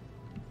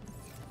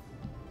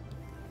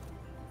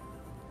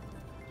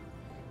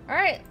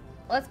 Alright,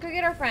 let's go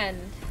get our friend.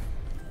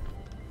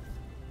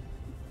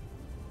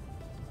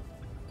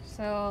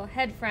 So,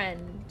 head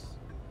friend.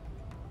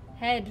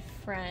 Head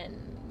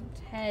friend.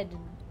 Head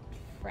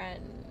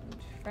friend.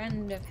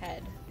 Friend of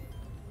head.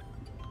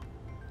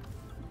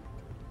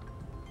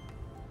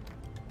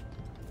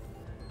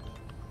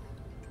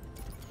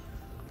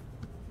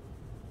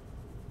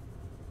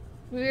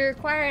 We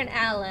require an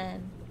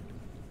Alan.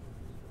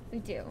 We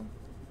do.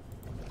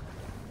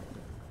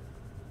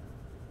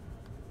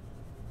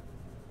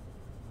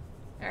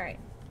 Alright.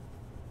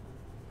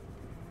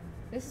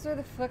 This is where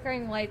the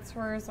flickering lights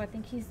were, so I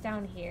think he's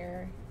down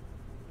here.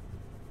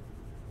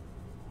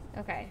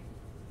 Okay.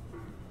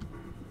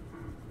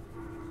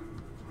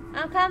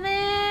 I'm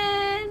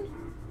coming!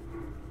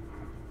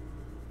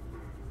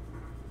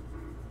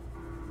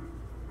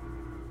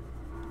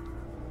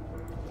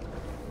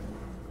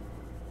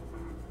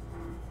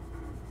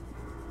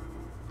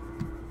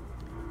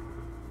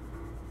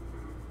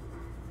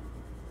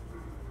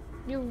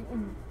 You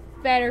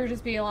better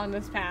just be along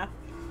this path.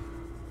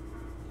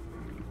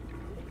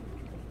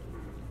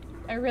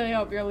 I really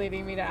hope you're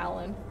leading me to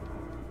Alan.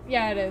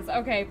 Yeah, it is.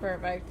 Okay,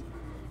 perfect.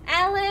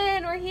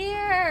 Alan, we're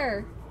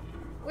here!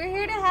 We're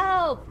here to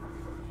help!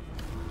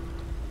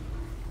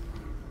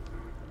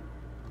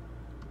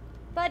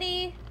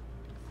 Buddy!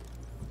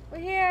 We're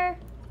here!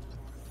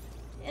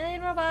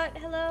 Alien robot,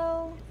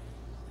 hello!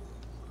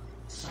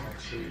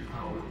 Sanctuary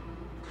power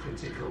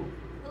critical.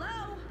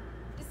 Hello?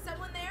 Is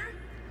someone there?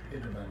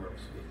 In a manner of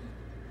speaking.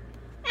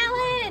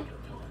 Alan!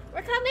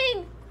 We're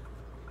coming!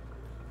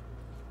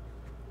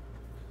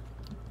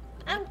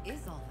 What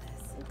is all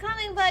this? I'm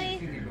coming, buddy!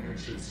 Seeking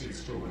emergency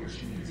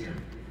storage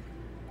medium.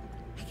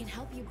 I can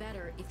help you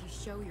better if you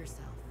show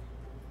yourself.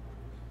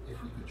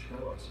 If we could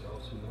show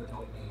ourselves, we would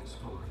not need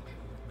storage.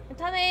 I'm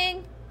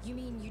coming! You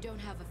mean you don't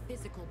have a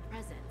physical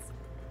presence?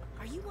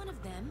 Are you one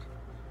of them?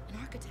 An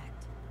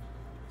architect?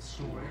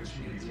 Storage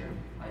medium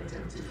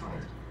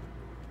identified.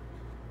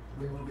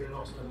 We will be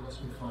lost unless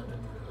we find any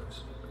of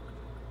those.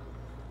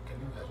 Can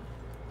you help?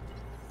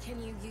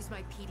 Can you use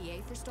my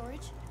PDA for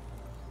storage?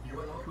 You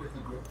are not with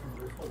the group from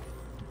before.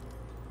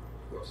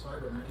 Your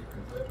cybernetic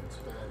components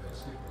bear their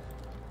signal.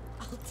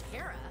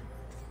 Altera?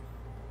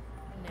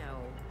 No,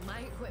 my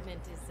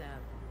equipment is,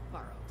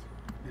 borrowed.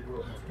 It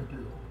will have to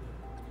do.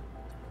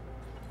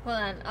 Hold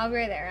on, I'll be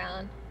right there,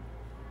 Alan.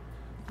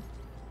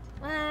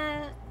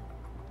 What?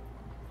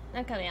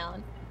 I'm coming,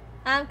 Alan.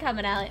 I'm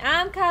coming, Alan.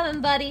 I'm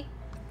coming, buddy.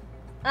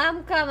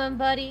 I'm coming,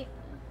 buddy.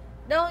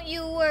 Don't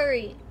you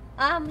worry.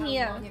 I'm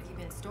here. How long have you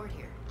been stored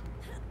here?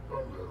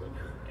 Longer than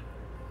that.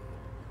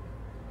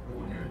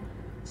 Warning.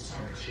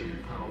 Sanctuary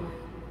power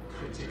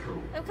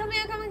critical. I'm coming,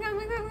 I'm coming,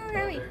 coming, coming, Our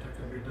coming. data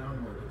can be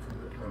downloaded from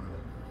the terminal.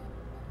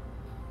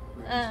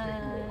 We will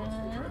speak more once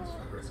the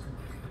transfer is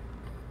complete.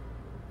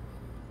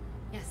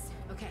 Yes,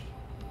 okay.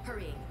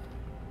 Hurrying.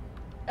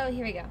 Oh,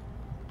 here we go.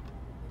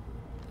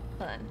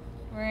 Hold on.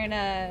 We're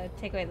gonna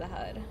take away the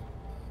HUD.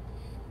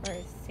 Or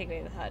take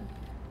away the HUD.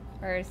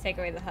 Or take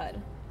away the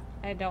HUD.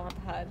 I don't want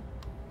the HUD.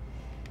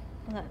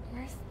 Hold on.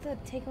 Where's the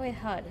take away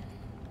HUD?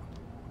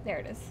 There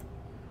it is.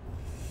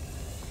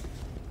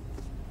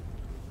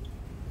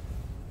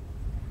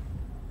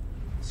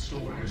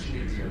 Storage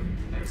medium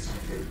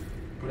accepted.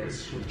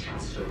 Brace for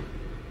transfer.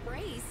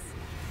 Brace?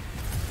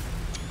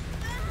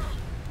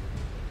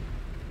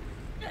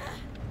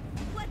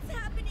 What's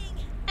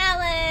happening?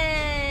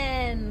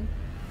 Alan!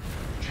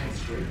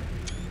 Transfer.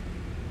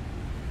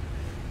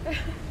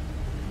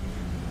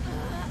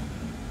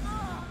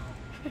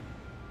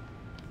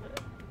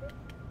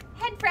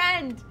 Head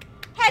friend!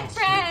 Head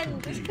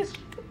friend! Complete.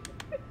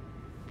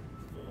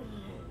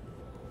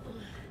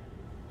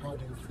 How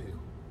do you feel?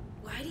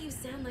 Why do you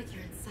sound like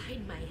you're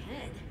inside my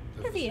head?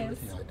 The 'Cause he is.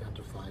 facility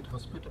identified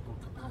hospitable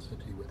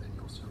capacity within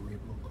your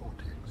cerebral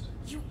cortex.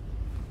 You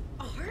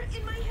are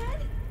in my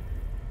head?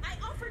 I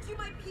offered you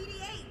my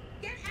PDA!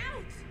 Get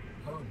out!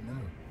 Oh no.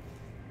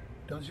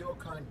 Does your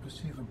kind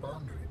perceive a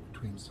boundary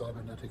between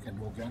cybernetic and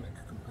organic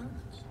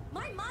components?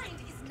 My mind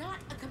is not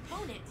a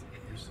component.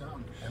 You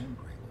sound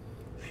angry.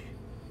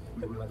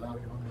 We will allow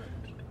you a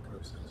moment to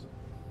process.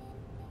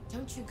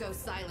 Don't you go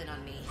silent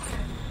on me.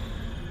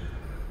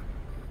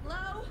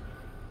 Hello?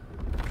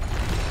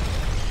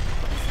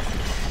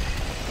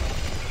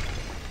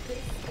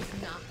 This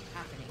is not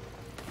happening.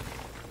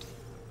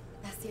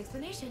 That's the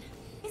explanation.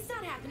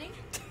 happening?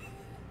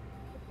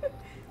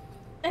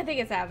 I think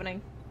it's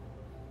happening.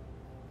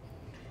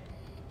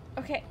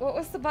 Okay, what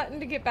was the button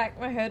to get back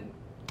my HUD?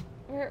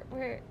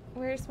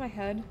 Where's my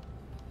HUD?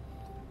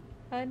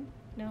 HUD?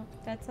 No,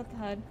 that's not the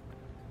HUD.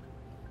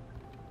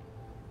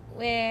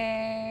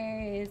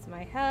 Where is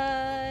my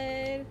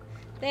HUD?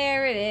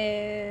 There it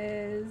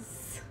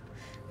is.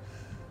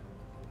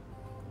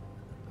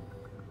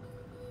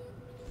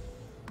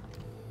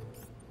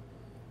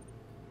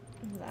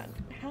 Hold on.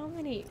 How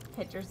many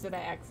pictures did I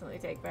accidentally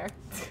take there?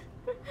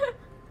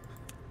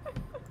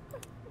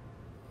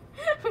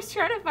 I was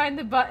trying to find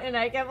the button.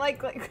 I kept like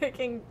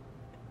clicking.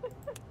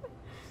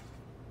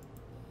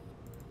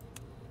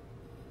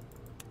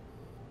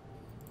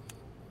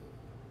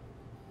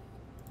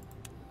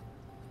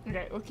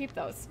 Okay, we'll keep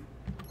those.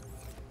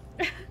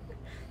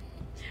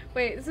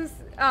 Wait, is this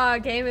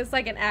game is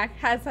like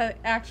has an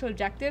actual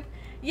objective?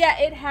 Yeah,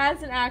 it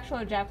has an actual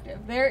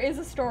objective. There is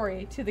a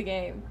story to the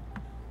game.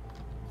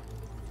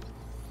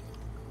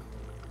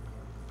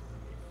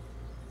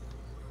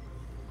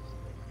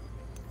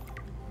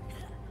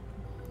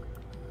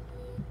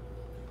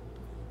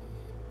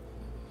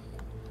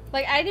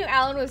 Like, I knew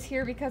Alan was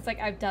here because, like,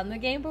 I've done the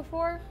game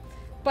before.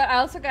 But I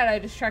also got a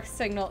distress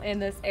signal in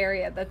this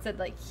area that said,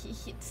 like,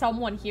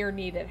 someone here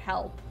needed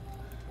help.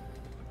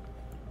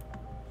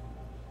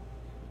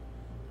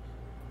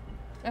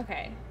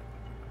 Okay.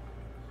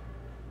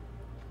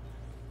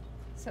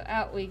 So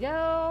out we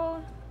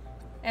go.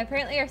 And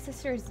apparently our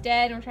sister is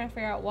dead, and we're trying to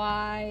figure out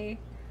why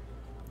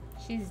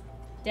she's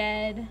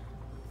dead.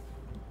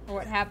 Or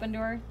what happened to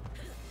her.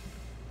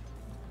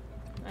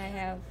 I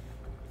have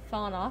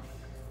fallen off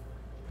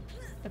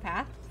the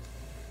path.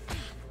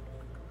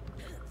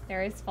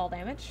 There is fall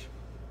damage.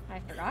 I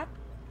forgot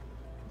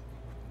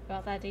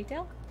about that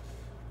detail.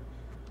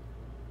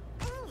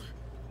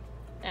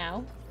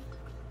 Ow.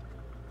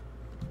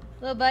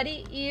 Little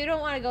buddy, you don't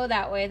want to go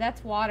that way.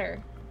 That's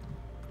water.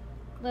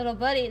 Little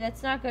buddy,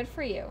 that's not good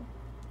for you.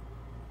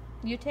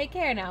 You take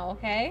care now,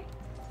 okay?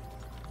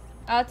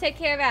 I'll take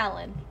care of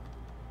Alan.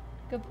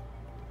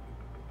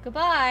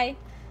 Goodbye.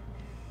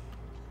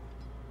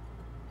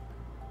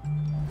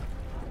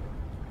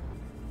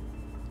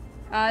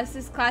 This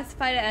is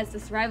classified as a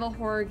survival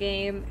horror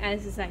game, and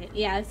it's the second.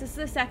 Yeah, this is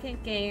the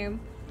second game.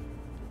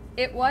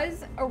 It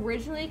was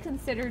originally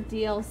considered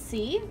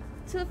DLC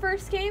to the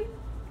first game,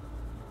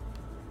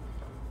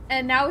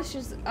 and now it's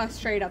just a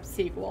straight up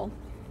sequel.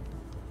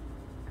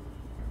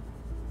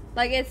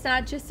 Like, it's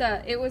not just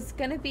a, it was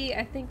gonna be,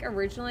 I think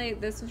originally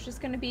this was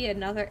just gonna be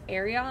another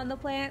area on the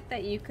planet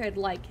that you could,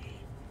 like,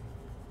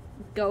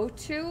 go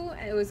to.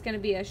 It was gonna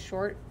be a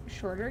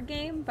shorter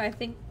game, but I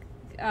think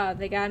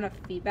they got enough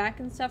feedback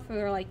and stuff where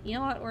they're like, you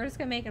know what, we're just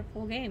gonna make it a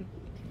full game.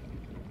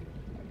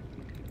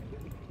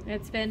 And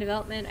it's been in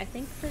development, I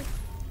think, for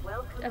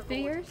a few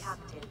years.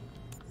 Captain.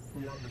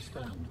 We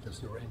understand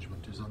this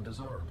arrangement is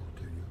undesirable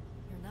to you.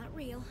 You're not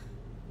real.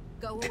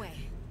 Go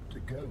away. To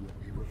go,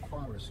 we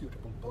require a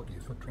suitable body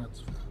for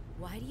transfer.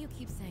 Why do you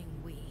keep saying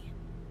we?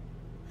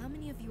 How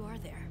many of you are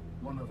there?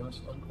 One of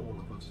us and all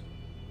of us.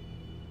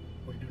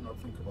 We do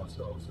not think of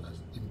ourselves as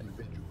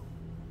individual,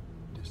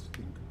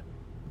 distinct.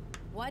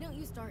 Why don't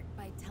you start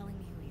by telling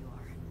me who you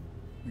are?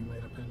 You may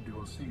append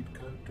your seed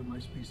code to my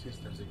species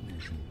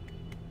designation.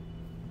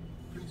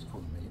 Please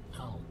call me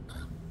Howl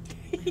Pack.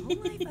 My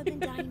whole life I've been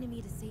dying to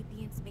meet a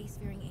sapient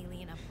spacefaring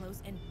alien up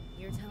close, and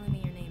you're telling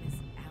me your name is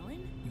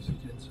Alan? Is it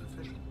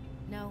insufficient?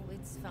 No,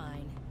 it's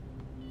fine.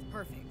 It's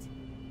perfect.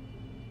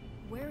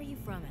 Where are you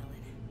from,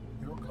 Alan?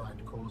 Your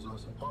kind calls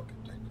us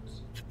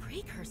architects. The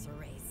precursor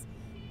race.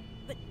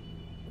 But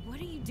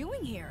what are you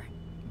doing here?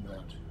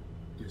 That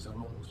is a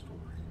long story.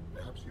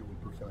 Perhaps you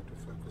will prefer to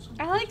focus on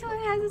I liked how it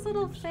has his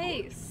little the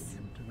storage face.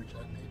 medium to which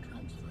I may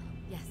transfer.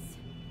 Yes.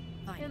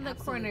 Fine. In the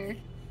absolutely. corner.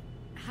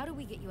 How do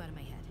we get you out of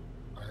my head?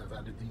 I have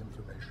added the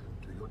information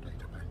to your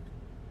data bank.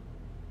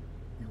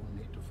 You will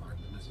need to find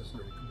the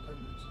necessary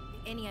components.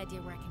 Any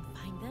idea where I can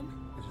find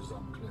them? It is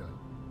unclear.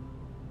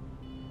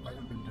 I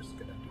have been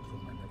disconnected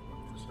from my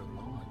network for so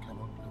long I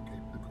cannot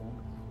locate the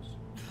coordinates.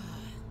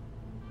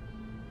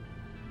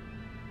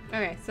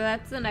 Okay, so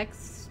that's the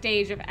next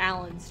stage of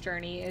Alan's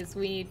journey, is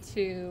we need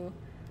to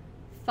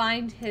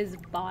find his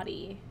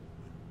body.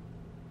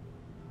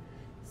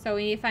 So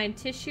we need to find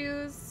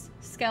tissues,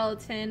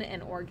 skeleton,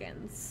 and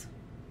organs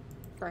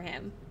for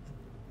him.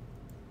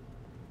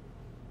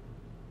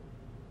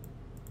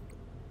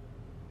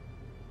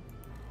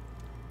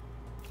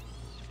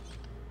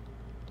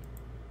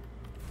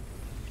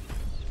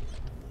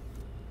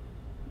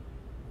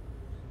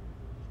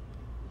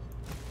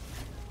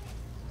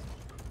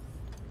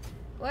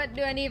 What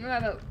do I need for my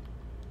boat?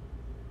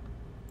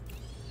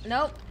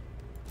 Nope.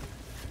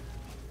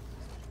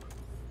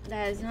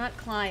 That is not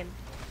climb.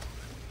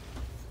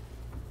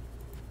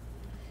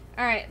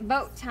 Alright,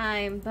 boat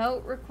time.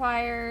 Boat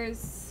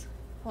requires...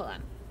 Hold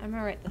on. I'm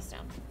gonna write this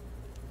down.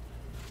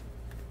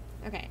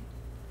 Okay.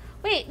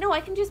 Wait, no,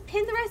 I can just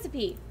pin the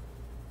recipe.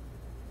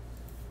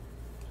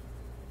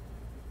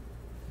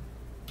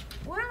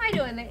 What am I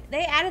doing?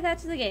 They added that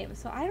to the game,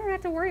 so I don't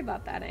have to worry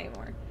about that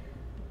anymore.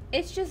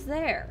 It's just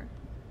there.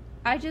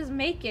 I just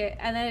make it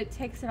and then it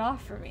takes it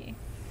off for me.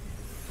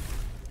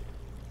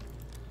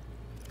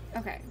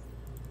 Okay.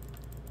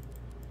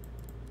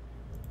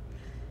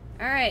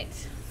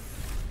 Alright.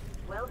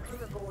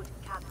 Welcome aboard,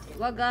 Captain.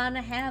 We're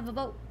gonna have a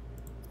boat.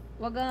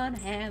 We're gonna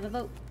have a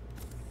boat.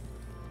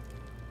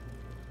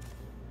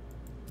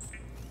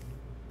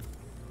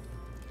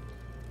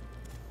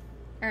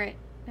 Alright.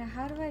 Now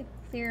how do I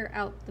clear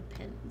out the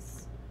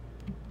pins?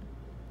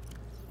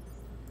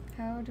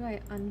 How do I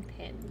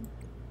unpin?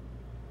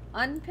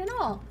 Unpin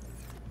all.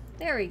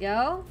 There we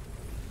go.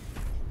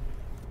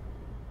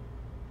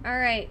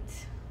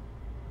 Alright.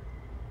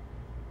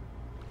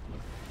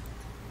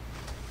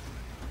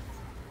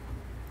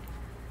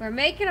 We're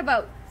making a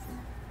boat.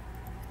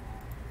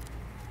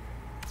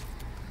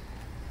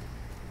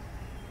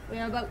 We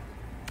have a boat.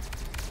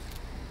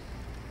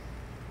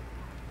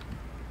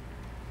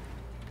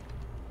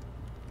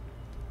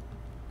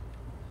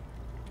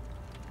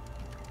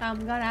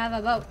 I'm gonna have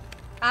a boat.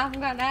 I'm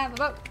gonna have a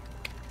boat.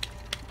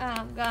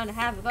 I'm gonna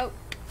have a boat.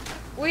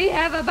 We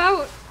have a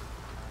boat.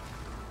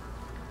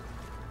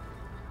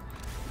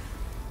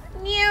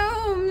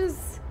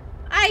 Gnomes.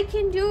 I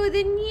can do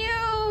the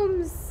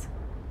gnomes.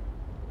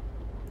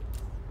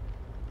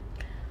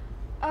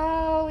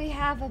 Oh, we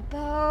have a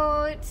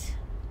boat.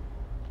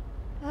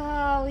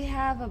 Oh, we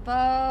have a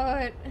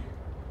boat.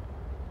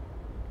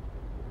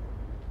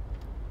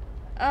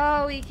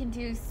 Oh, we can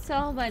do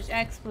so much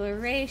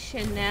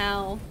exploration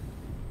now.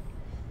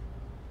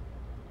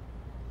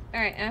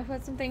 Alright, I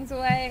put some things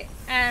away.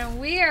 And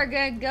we are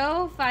gonna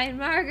go find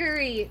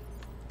Marguerite.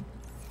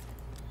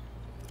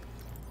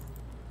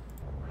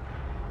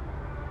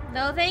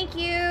 No, thank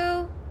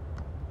you.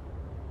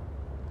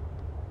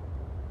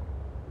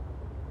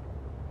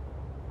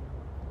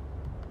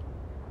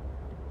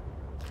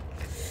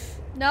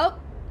 Nope.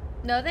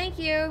 No, thank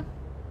you.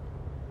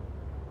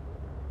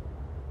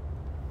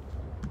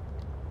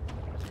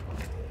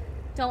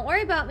 Don't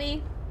worry about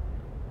me.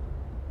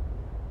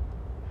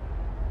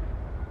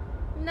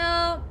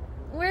 No,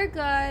 we're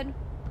good.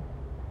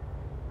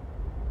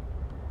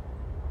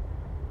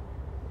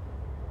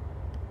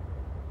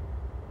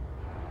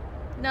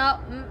 No,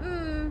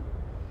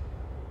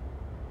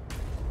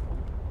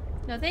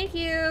 No, thank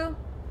you.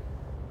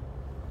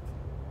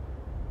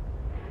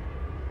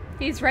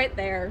 He's right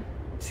there.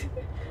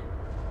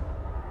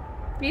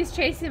 He's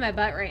chasing my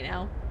butt right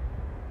now.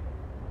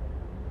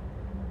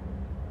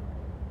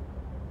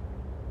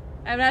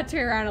 I'm not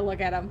turning around to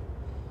look at him.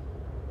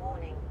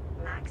 Warning,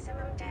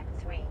 maximum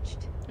depth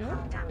reached.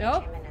 Hull damage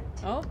Nope. imminent.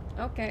 Oh,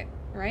 okay.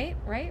 Right.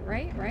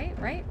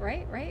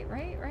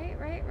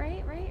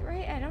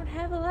 I don't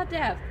have a lot of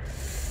depth.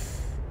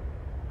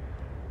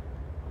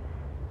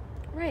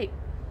 Right.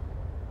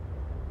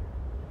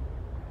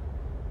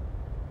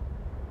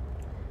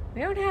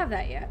 We don't have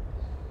that yet.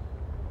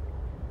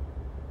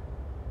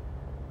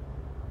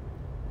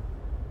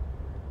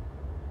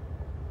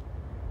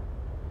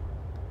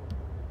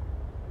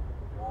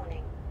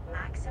 Warning,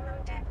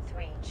 maximum depth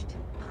reached.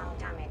 Hull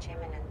damage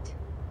imminent.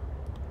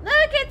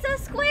 Look, it's a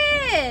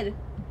squid!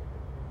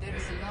 There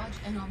is a large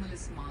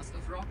anomalous mass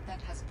of rock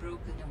that has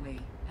broken away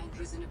and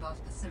risen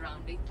above the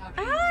surrounding terrain.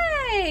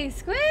 Hi,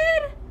 squid!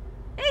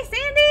 Hey,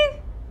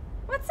 Sandy!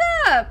 What's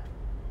up?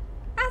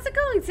 How's it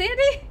going,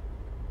 Sandy?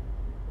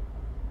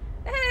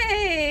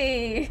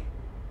 Hey!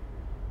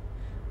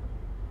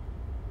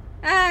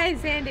 Hi,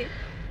 Sandy.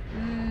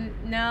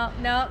 No,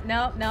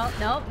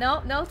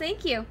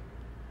 thank you.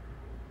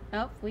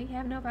 Oh, we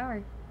have no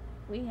power.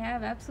 We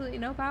have absolutely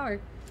no power.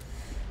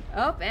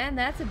 Oh, and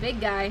that's a big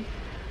guy.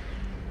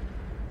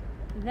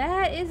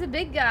 That is a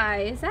big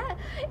guy. Is that?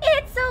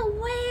 It's a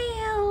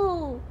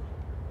whale!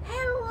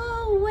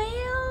 Hello,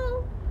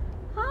 whale!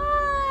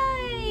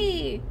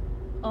 Hi!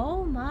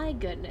 Oh my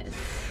goodness.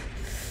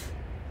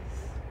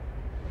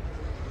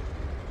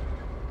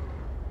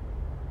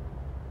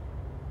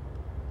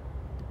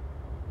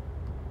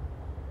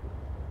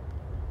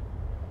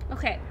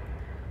 Okay.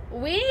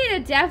 We need a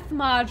depth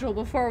module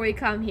before we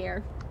come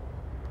here.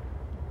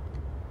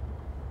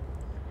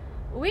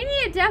 We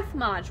need a depth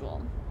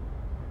module.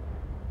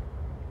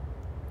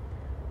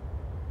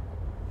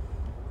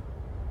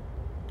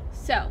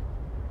 So.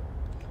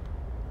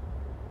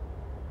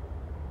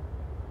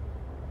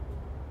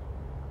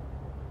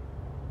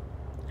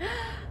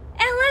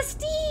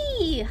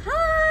 LSD!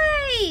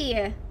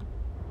 Hi!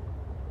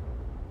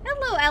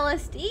 Hello,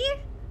 LSD.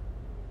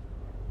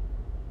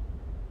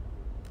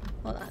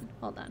 Hold on.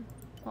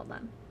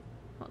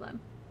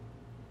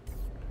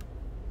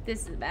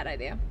 This is a bad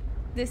idea.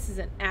 This is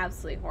an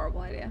absolutely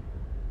horrible idea.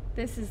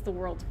 This is the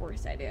world's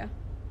worst idea.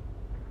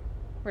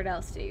 Where'd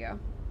LSD go?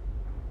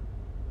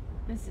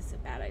 This is a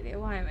bad idea.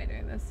 Why am I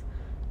doing this?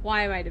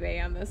 Why am I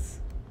debating on this?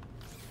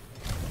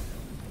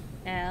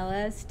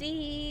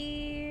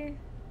 LSD.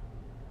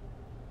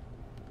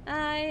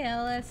 Hi,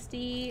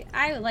 LSD.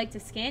 I would like to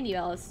scan you,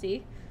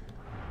 LSD.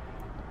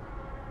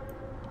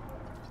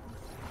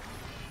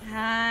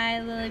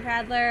 Hi, Lily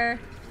Prattler.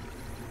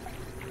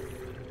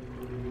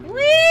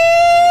 Whee!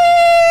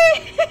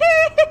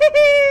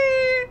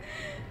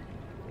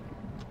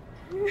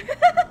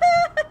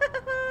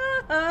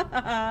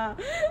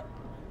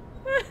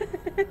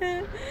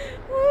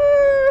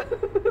 Woo!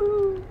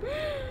 Woo!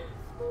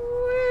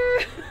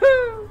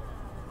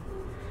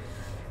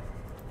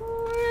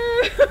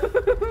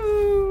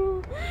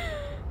 Woo!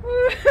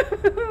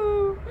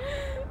 Woo!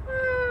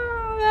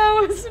 Oh, that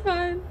was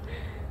fun.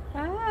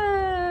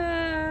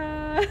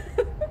 Ah.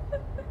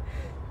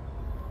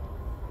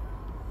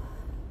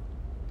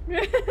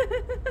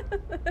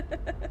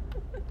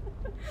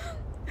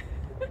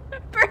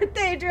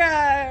 Birthday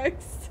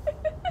drugs.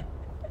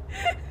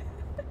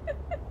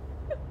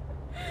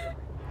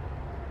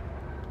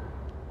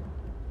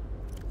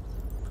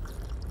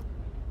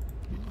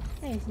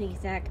 Hey, sneaky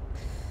snack.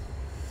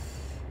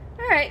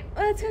 Alright,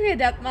 let's go get a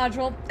depth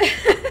module.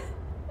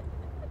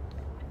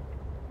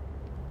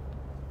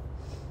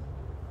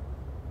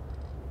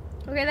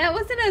 Okay, that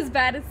wasn't as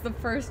bad as the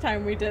first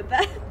time we did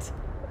that.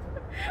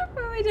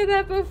 When we did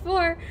that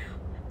before,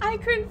 I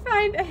couldn't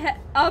find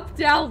up,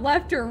 down,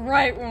 left, or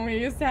right when we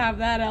used to have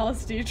that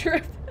LSD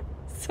trip.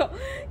 So,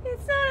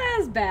 it's not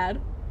as bad.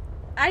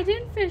 I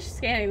didn't finish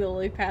scanning the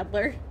Lily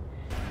Paddler.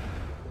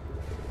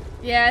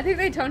 Yeah, I think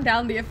they toned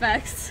down the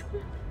effects.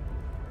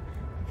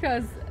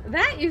 Because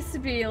that used to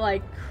be,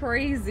 like,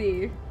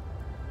 crazy.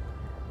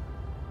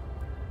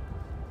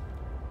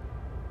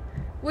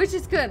 Which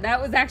is good.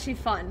 That was actually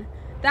fun.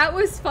 That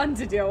was fun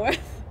to deal with.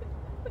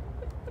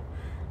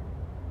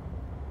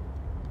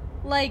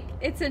 Like,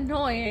 it's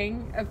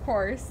annoying, of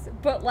course,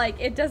 but, like,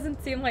 it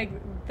doesn't seem like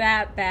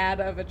that bad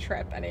of a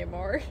trip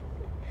anymore.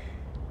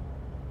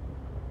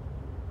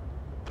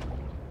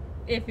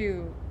 If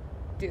you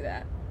do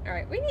that.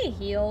 Alright, we need to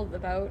heal the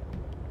boat.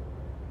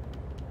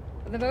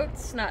 The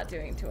boat's not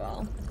doing too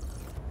well.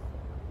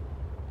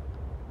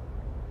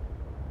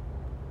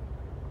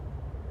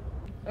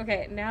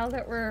 Okay, now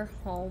that we're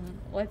home,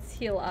 let's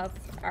heal up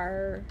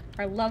our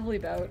lovely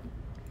boat.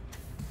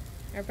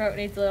 Our boat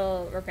needs a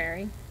little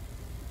repairing.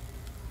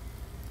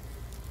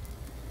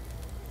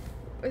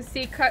 Let's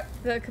see, cut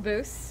the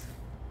caboose.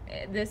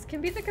 This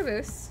can be the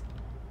caboose.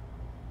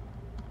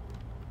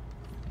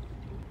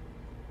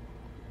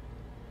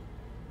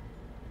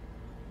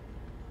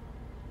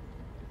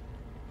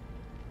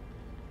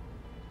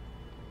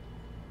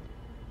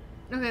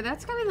 Okay,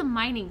 that's gonna be the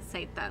mining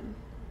site then.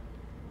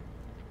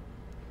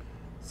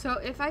 So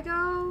if I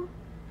go,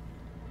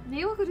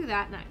 maybe we'll go do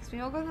that next.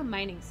 Maybe we'll go to the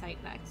mining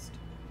site next.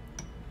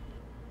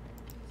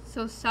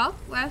 So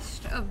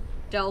southwest of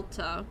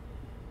Delta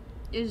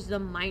is the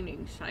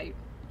mining site.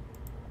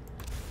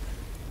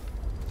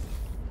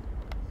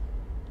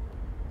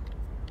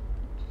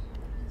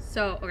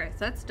 So, okay,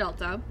 so that's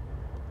Delta.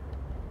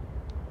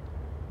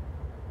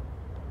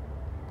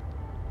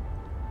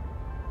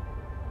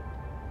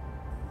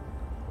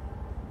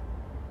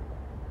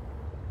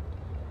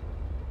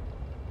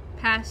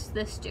 Past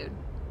this dude.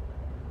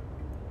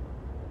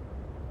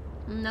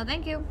 No,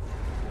 thank you.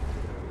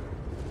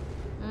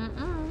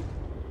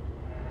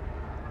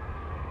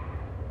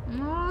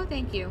 No,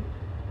 thank you.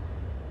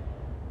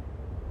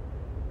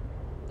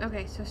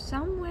 Okay, so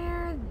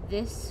somewhere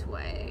this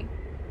way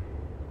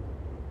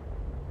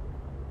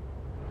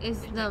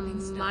is the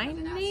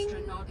mining. An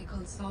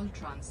astronautical salt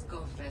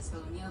transco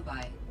vessel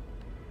nearby.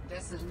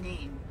 Vessel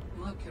name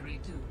Mercury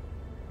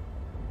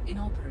 2.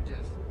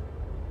 Inoperative.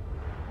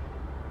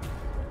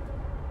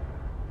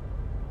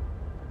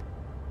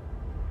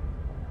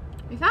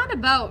 We found a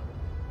boat.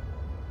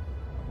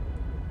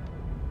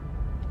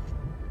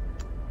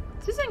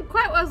 This isn't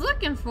quite what I was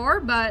looking for,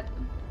 but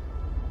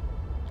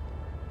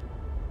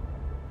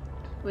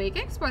we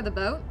can explore the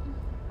boat.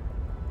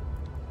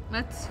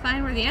 Let's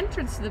find where the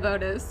entrance to the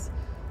boat is.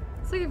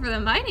 It's looking for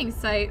the mining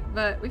site,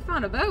 but we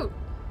found a boat.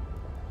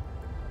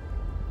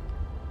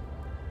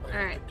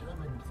 Alright.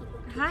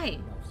 Hi.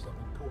 Some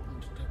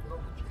important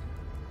technology.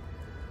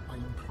 I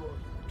implore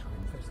you to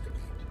investigate.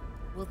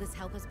 Will this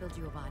help us build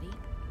you a body?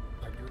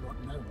 I do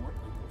not know what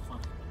we will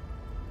find.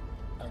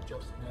 I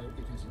just know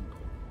it is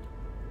important.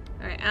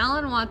 Alright,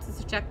 Alan wants us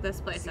to check this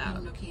place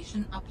out.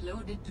 Location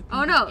uploaded to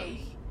Oh no! PA.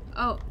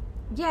 Oh,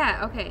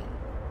 yeah, okay.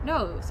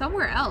 No,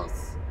 somewhere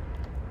else.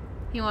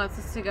 He wants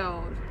us to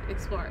go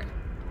explore.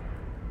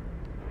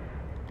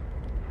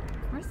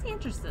 Where's the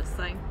entrance to this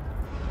thing?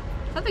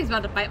 Something's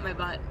about to bite my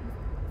butt.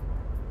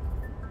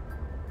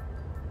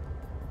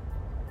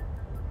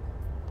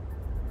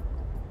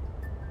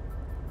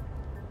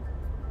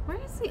 Where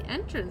is the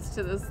entrance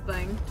to this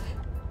thing?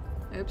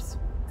 Oops.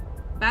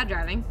 Bad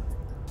driving.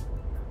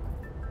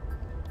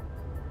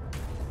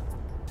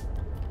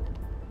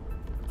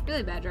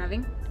 Really bad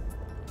driving.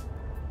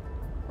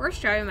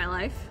 Worst driving in my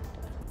life.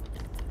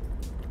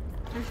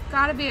 There's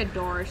gotta be a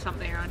door or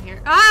something around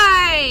here.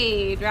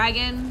 Hi,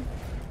 dragon!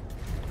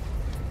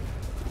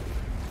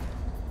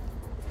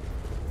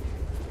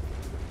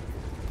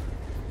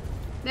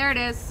 There it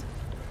is.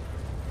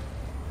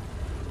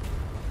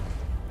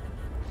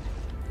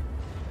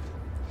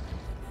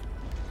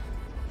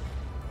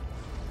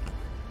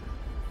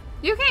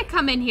 You can't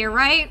come in here,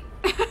 right?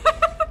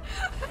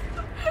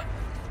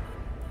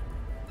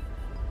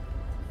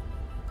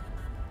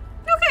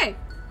 Okay.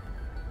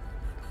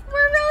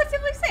 We're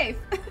relatively safe.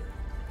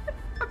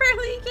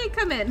 apparently you can't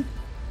come in.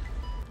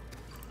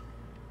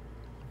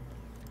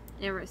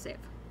 Never save.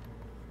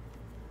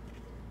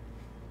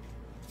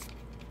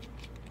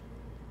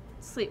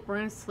 Sleep. We're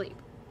gonna sleep.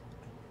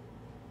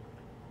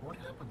 What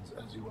happens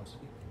as you are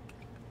sleeping?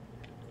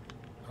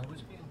 I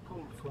was being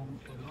pulled from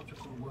a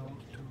logical world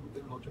to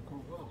a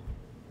logical world,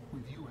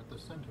 with you at the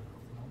center of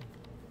them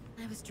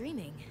all. I was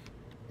dreaming.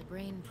 The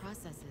brain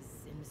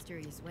processes in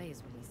mysterious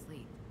ways when we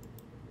sleep.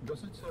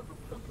 Does it serve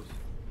a purpose?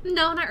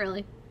 No, not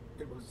really.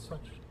 It was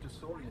such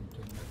disorienting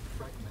and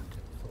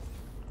fragmented thought.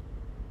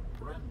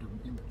 Random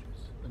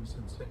images and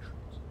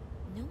sensations.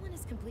 No one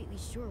is completely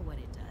sure what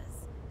it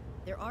does.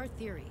 There are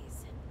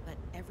theories, but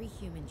every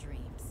human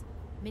dreams.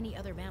 Many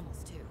other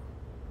mammals too.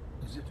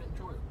 Is it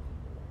enjoyable?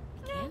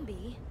 It can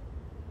be.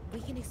 We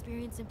can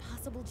experience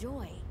impossible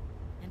joy,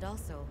 and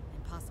also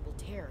impossible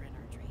terror in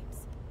our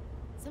dreams.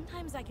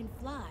 Sometimes I can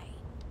fly.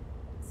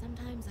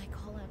 Sometimes I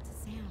call out to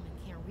Sam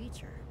and can't reach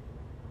her.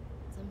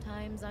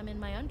 Sometimes I'm in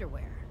my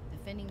underwear,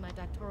 defending my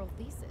doctoral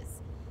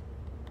thesis.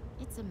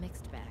 It's a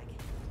mixed bag.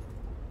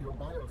 Your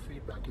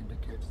biofeedback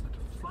indicates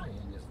that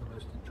flying is the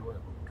most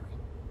enjoyable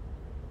dream.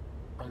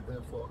 I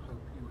therefore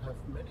hope you have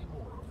many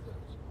more of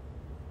those.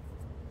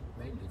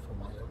 Mainly for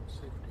my own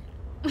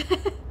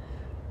safety.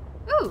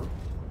 Ooh.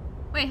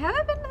 Wait, have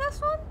I been to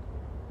this one?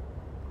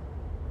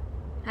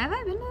 Have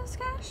I been to this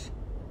cache?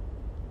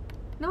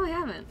 No, I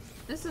haven't.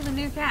 This is a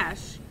new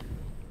cache.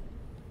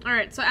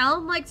 Alright, so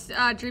Alan likes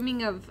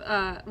dreaming of,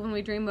 when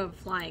we dream of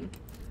flying,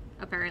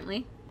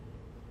 apparently.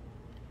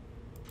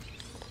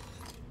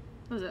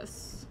 What's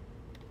this?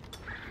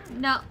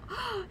 No.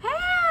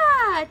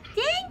 Ah,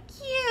 thank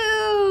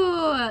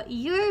you!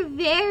 You're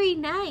very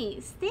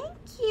nice. Thank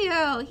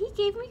you. He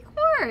gave me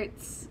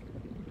quartz.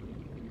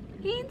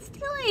 He didn't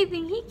steal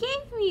anything. He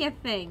gave me a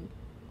thing.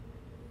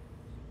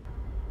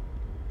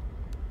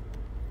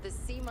 The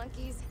sea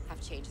monkeys have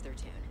changed their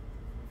tune.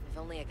 If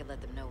only I could let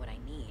them know what I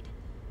need.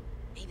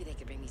 Maybe they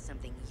could bring me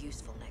something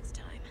useful next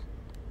time.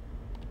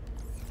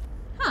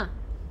 Huh.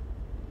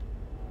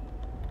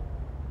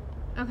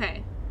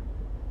 Okay.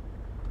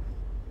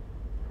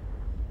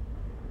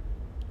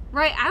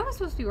 Right, I was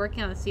supposed to be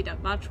working on the sea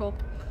dump module.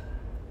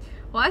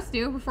 Well, that's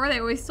new. Before they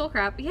always stole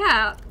crap.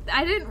 Yeah,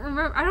 I didn't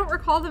remember. I don't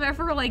recall them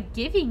ever, like,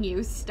 giving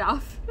you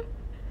stuff.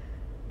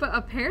 But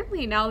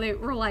apparently now they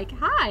were like,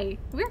 hi,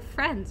 we're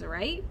friends,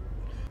 right?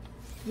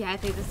 Yeah, I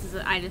think this is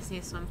I just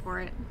need to swim for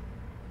it.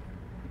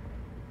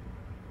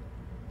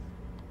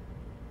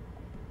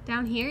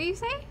 Down here, you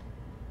say?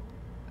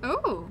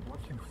 Oh. What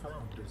you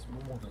found is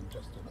more than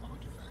just an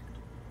artifact.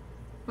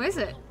 What is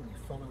it? Help me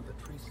follow the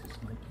traces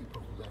my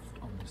people left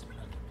on this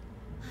planet.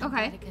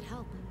 Okay. It could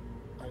help.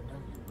 I know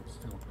you would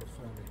still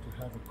prefer me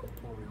to have a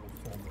corporeal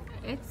form of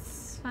life.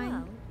 It's fine.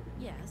 Well,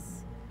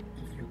 yes.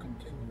 If you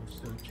continue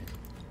searching,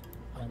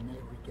 I may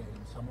regain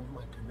some of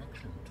my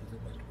connection to the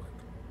network,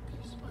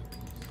 piece by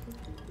piece.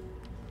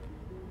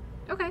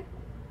 Okay.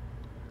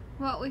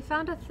 Well, we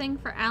found a thing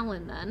for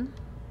Alan then.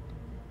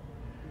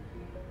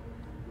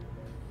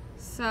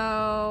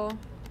 So,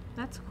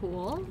 that's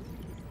cool.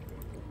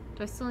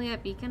 Do I still need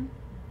that beacon?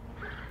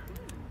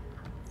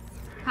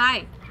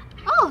 Hi.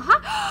 Oh,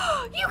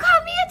 hi. You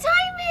got me a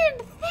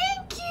diamond!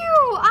 Thank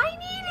you! I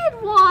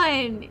needed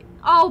one!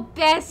 Oh,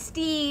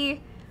 bestie.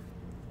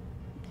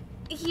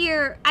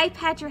 Here, I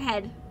pat your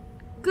head.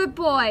 Good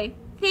boy.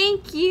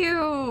 Thank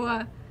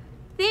you.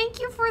 Thank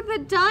you for the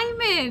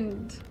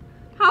diamond.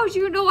 How'd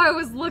you know I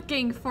was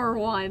looking for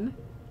one?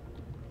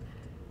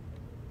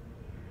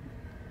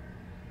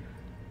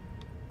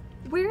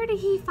 Where did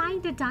he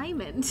find a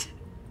diamond?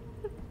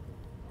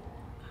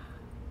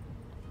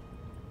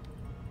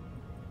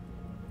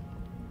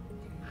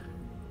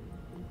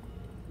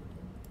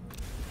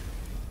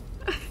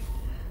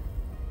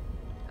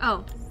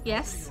 Oh,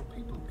 yes? How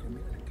do your people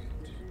communicate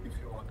if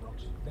you are not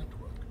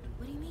networked?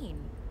 What do you mean?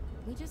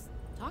 We just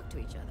talk to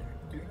each other.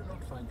 Do you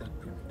not find that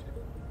primitive?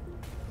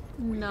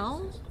 No.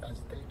 We exist as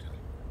data.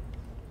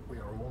 We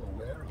are all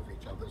aware of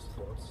each other's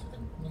thoughts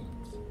and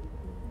needs.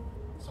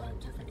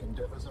 Scientific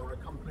endeavors are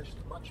accomplished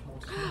much more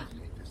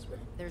smoothly this way.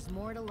 There's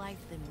more to life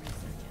than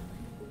research,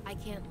 Ellen. I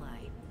can't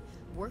lie.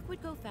 Work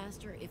would go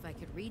faster if I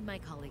could read my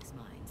colleagues'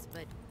 minds,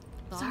 but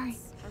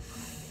thoughts are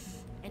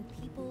private,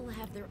 and people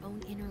have their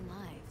own inner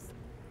lives.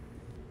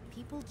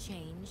 People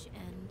change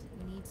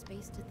and need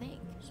space to think.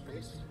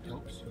 Space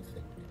helps you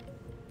think.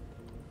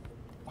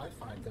 I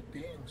find that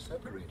being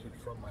separated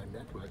from my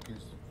network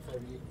is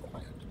very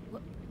quiet.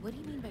 What do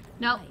you mean by quiet?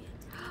 No.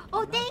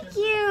 Oh, thank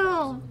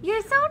you.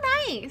 You're so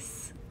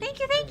nice. Thank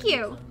you, thank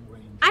you.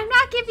 I'm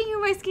not giving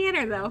you my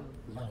scanner, though.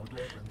 Louder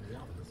than the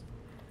others.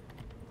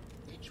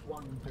 Each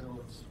one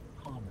builds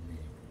harmony,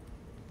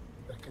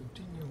 a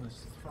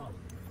continuous thrum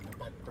in the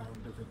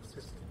background of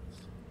existence.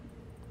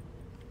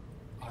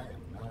 I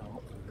am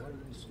now a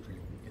lone stream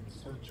in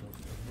search of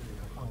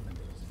familiar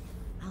harmonies.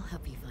 I'll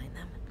help you find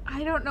them.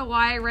 I don't know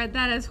why I read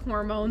that as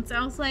hormones.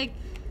 I was like,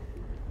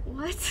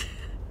 what?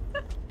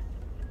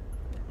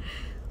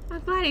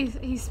 I'm glad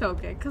he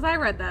spoke it, because I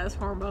read that as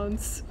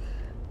hormones.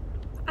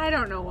 I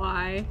don't know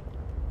why.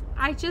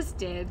 I just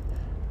did.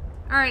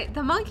 Alright,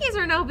 the monkeys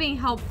are now being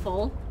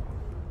helpful,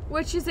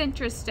 which is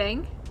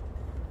interesting.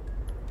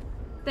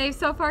 They've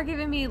so far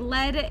given me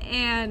lead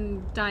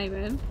and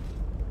diamond.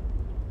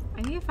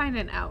 I need to find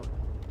an out.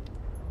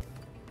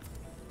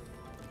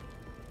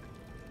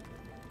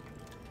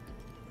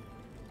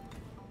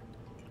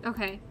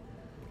 Okay.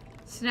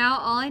 So now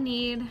all I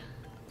need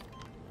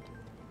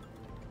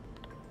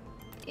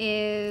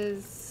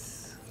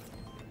is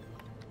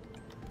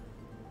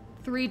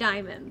 3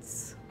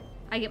 diamonds.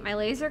 I get my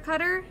laser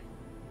cutter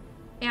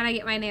and I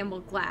get my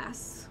enameled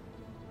glass.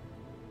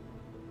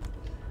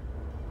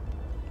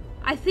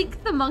 I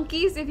think the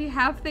monkeys, if you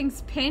have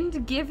things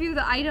pinned, give you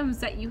the items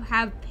that you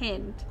have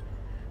pinned.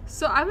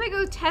 So I'm gonna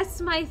go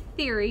test my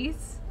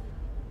theories.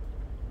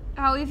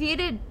 Oh, we've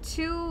eaten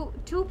two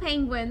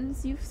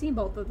penguins. You've seen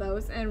both of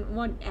those, and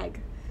 1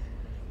 egg.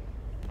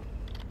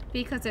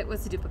 Because it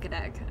was a duplicate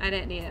egg. I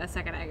didn't need a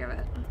second egg of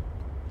it.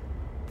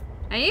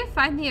 I need to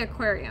find the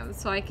aquarium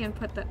so I can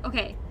put the...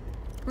 Okay,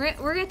 we're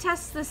gonna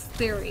test this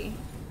theory.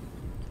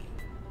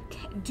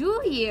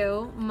 Do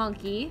you,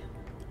 monkey...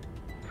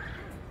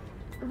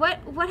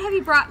 What have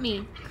you brought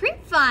me?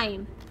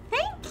 Creepvine!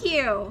 Thank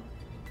you!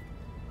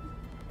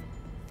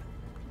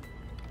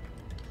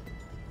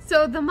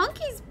 So the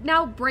monkeys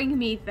now bring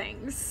me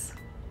things.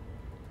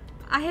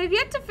 I have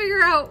yet to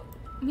figure out...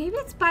 Maybe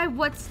it's by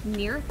what's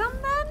near them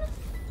then?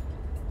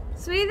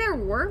 So maybe there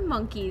were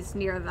monkeys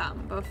near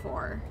them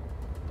before.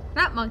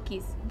 Not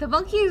monkeys. The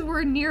monkeys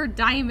were near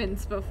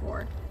diamonds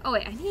before. Oh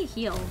wait, I need to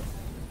heal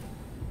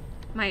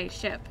my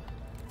ship.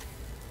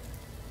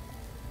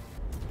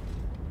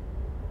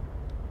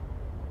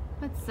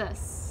 What's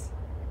this?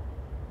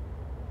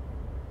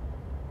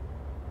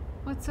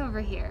 What's over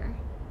here?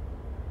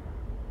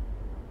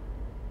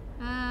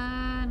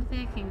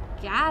 Nothing I can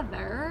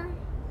gather.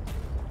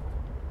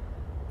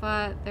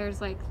 But there's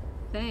like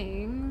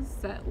things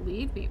that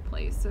lead me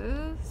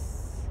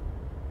places.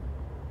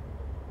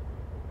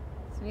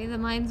 So maybe the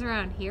mine's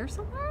around here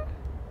somewhere?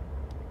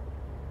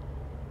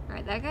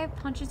 Alright, that guy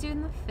punches you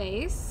in the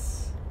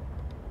face.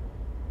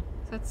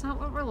 So that's not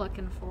what we're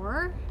looking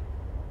for.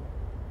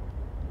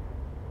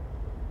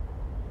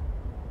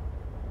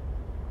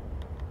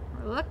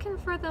 We're looking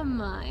for the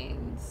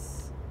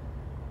mines.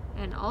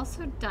 And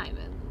also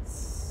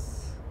diamonds.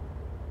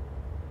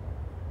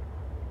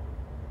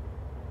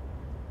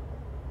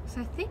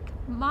 So I think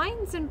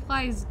mines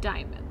implies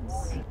diamonds.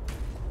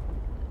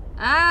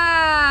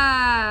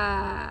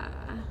 Ah!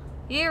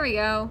 Here we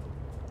go.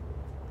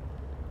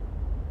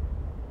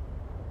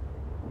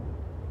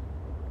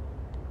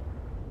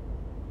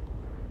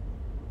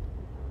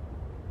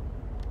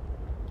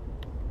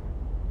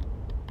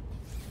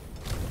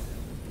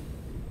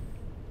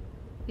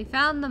 We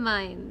found the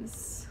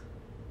mines.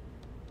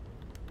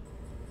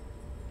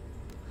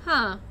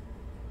 Huh.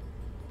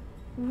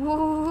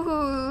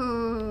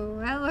 Whoa,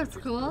 that looks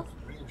cool.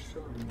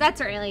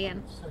 That's our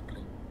alien.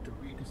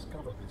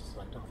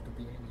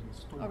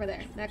 Over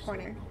there, that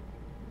corner.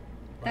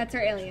 That's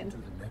our alien.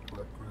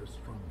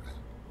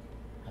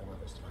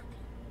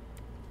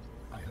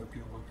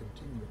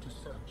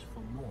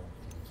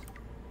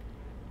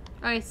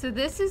 Alright, so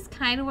this is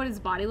kind of what his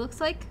body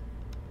looks like.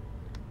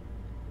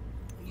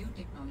 New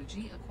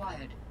technology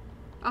acquired.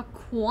 A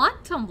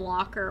quantum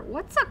locker?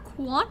 What's a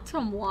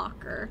quantum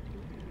locker?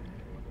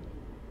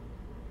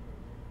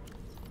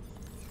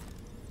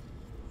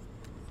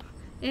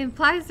 It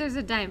implies there's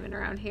a diamond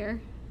around here.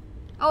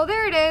 Oh,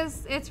 there it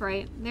is. It's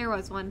right. There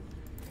was one.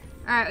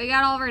 Alright, we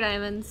got all of our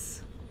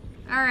diamonds.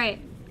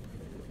 Alright.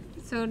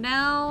 So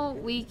now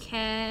we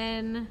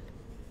can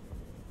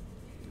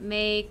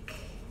make...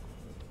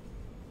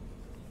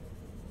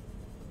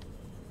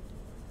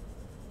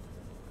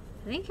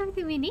 I think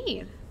everything we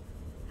need.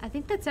 I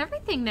think that's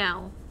everything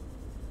now.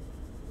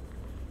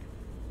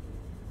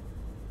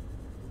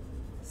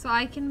 So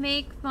I can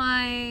make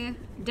my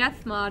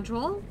death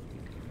module.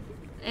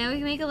 And we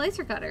can make a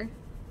laser cutter.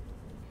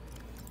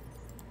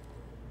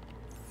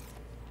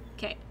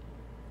 Okay.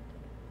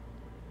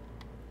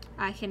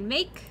 I can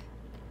make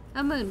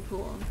a moon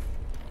pool.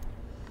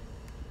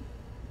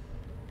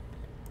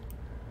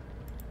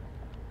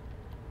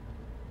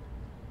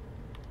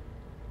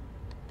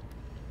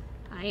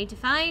 I need to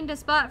find a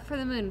spot for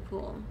the moon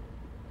pool.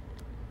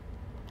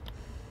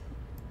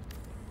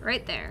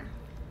 Right there.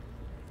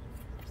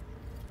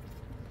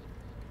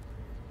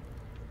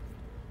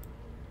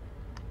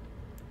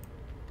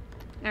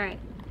 Alright.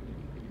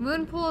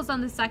 Moon pool is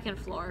on the 2nd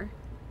floor.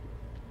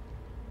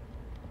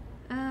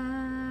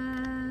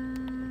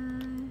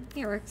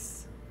 Here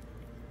works.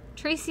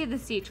 Tracy the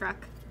sea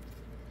truck.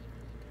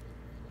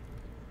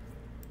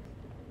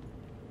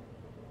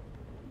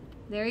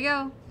 There you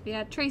go. We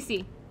got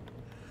Tracy.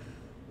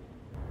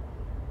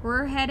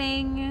 We're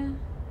heading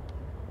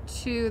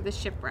to the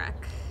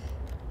shipwreck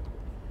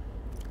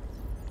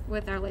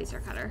with our laser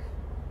cutter.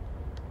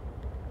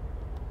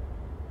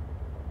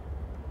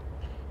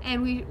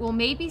 And we will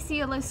maybe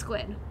see a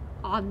squid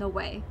on the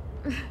way.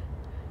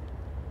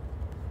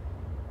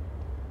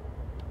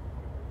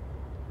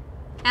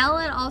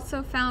 Ellen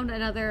also found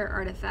another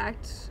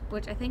artifact,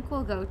 which I think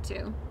we'll go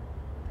to.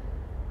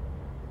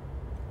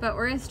 But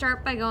we're gonna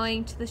start by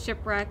going to the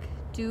shipwreck,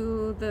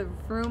 do the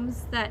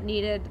rooms that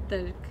needed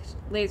the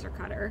laser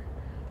cutter.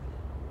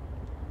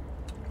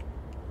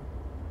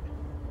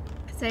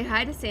 Say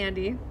hi to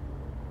Sandy.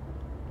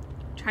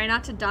 Try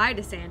not to die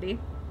to Sandy.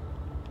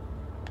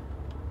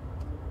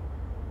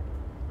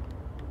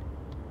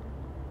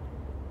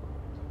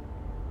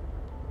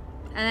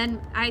 And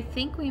then I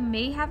think we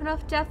may have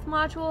enough death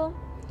module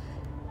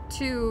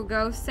to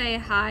go say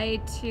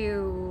hi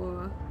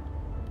to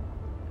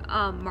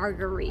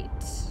Marguerite.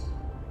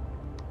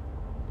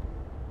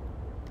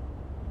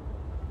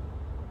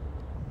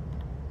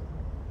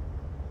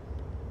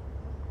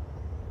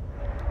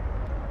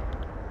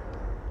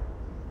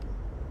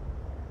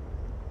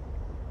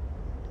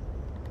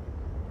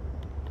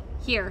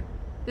 Here.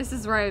 This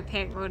is where I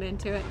panic mode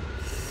into it.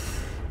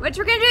 Which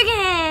we're gonna do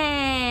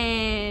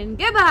again!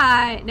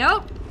 Goodbye!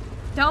 Nope.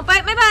 Don't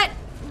bite my butt!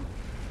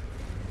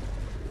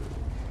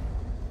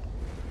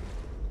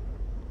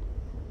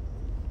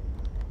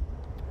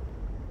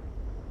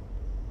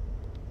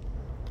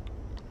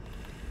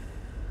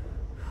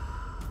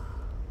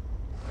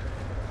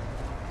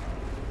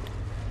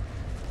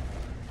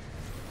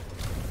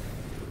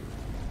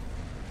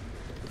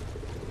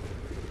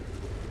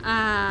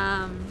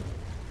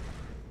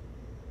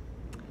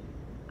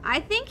 I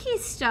think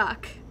he's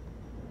stuck.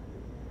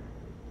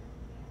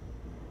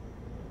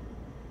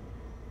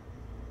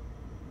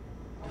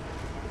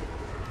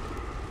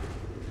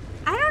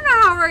 I don't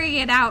know how we're gonna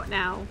get out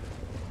now.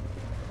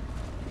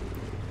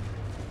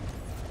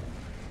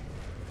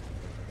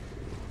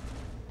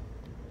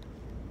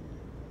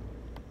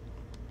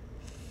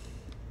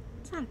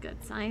 It's not a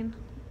good sign.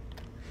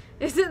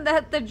 Isn't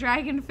that the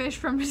dragonfish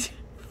from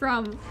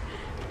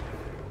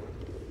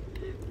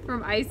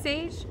Ice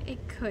Age?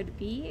 It could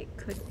be. It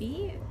could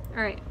be.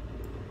 All right.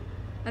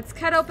 Let's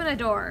cut open a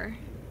door.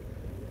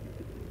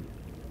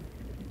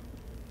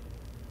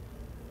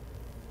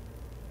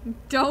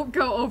 Don't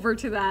go over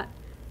to that.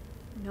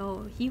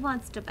 No, he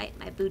wants to bite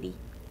my booty.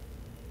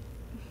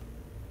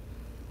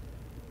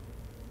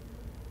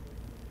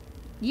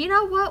 You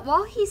know what?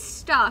 While he's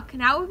stuck,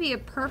 now would be a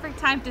perfect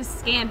time to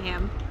scan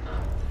him.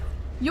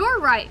 You're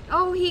right.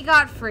 Oh, he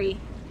got free.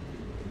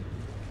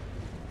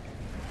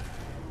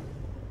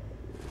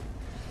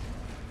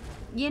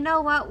 You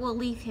know what? We'll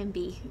leave him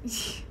be.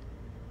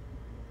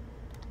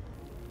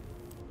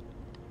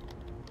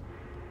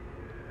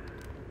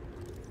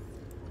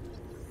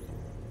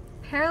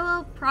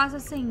 Parallel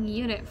processing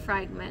unit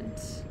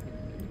fragment.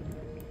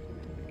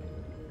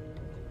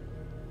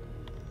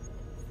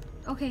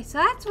 Okay, so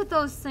that's what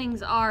those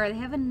things are. They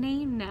have a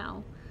name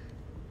now.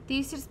 They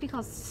used to just be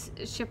called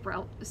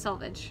shipwreck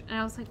salvage. And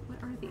I was like, what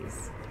are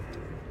these?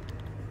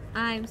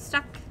 I'm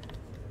stuck.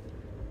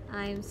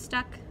 I'm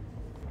stuck.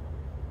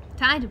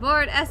 Time to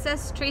board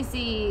SS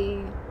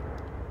Tracy.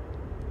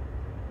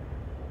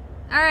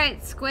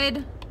 Alright,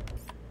 squid.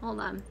 Hold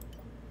on.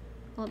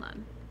 Hold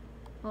on.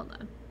 Hold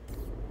on.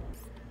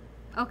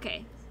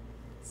 Okay.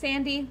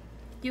 Sandy,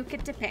 you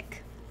get to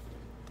pick.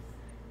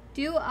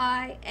 Do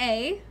I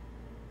A,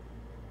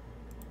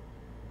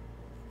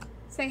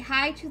 say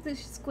hi to the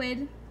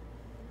squid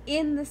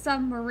in the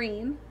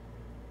submarine,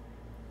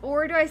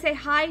 or do I say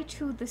hi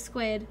to the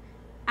squid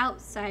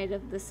outside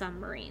of the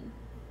submarine?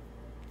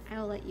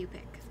 I'll let you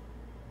pick.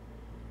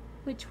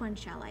 Which one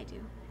shall I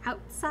do?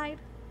 Outside?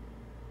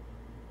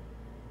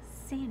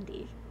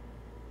 Sandy.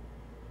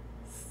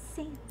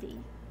 Sandy.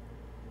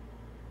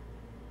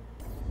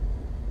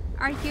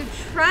 Are you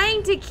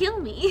trying to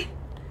kill me?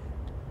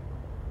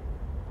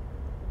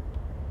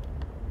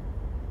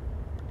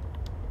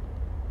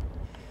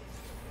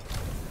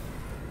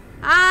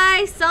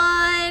 Hi,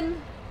 son.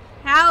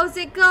 How's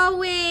it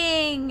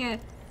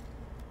going?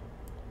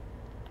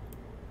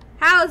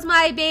 How's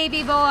my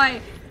baby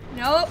boy?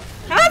 Nope.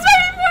 How's my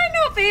baby boy?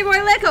 No, baby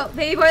boy, let go.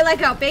 Baby boy, let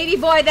go. Baby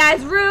boy, that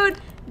is rude.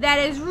 That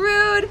is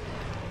rude.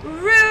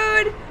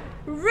 Rude.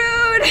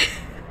 Rude.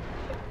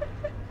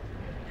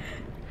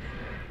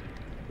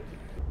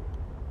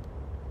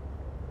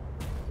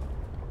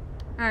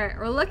 Alright,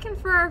 we're looking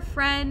for our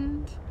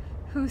friend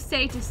who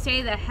say to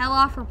stay the hell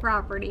off her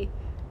property.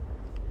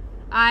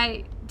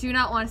 I do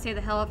not want to stay the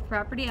hell off her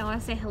property. I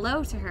want to say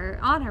hello to her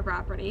on her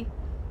property.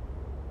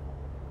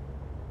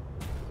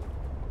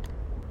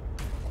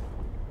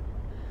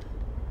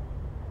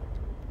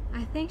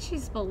 I think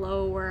she's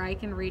below where I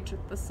can reach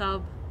with the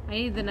sub. I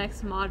need the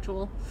next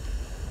module.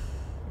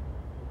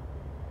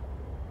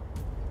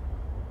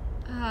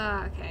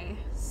 Okay,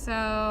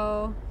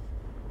 so...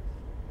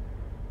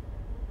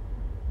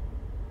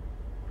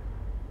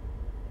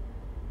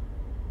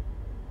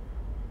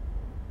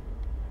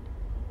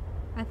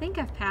 I think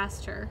I've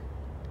passed her.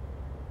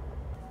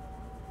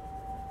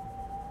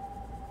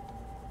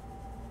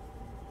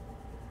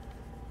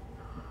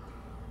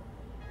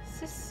 Is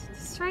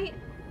this right?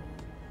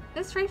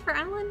 Is this right for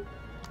Alan?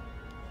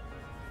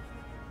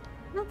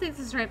 I don't think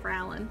this is right for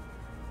Alan.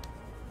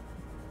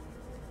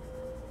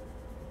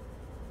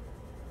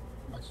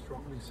 I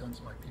strongly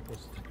sense my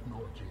people's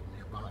technology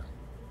nearby.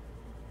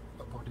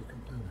 A body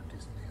component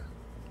is near.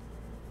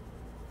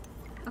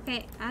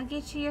 Okay, I'll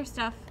get you your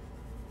stuff.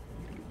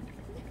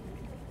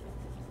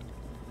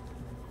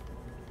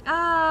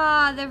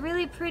 Ah, the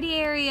really pretty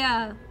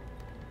area.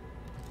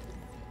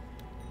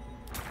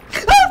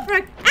 Oh,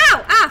 frick!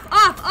 Ow! Off!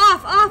 Off!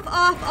 Off! Off!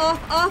 Off!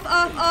 Off! Off!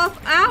 Off!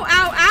 Off! Ow!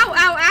 Ow! Ow!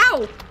 Ow!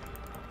 Ow!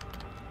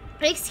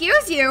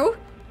 Excuse you?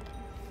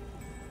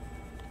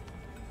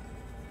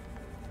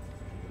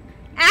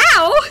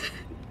 Ow!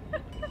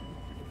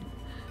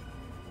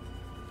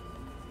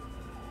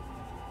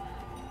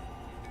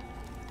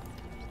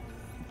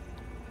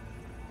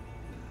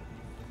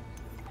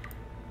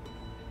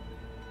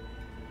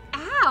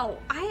 Ow!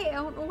 I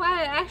don't know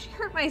why I actually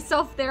hurt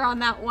myself there on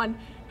that one.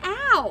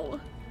 Ow!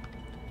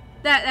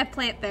 That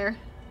plant there.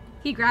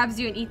 He grabs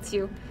you and eats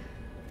you.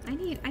 I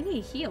need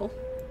a heal.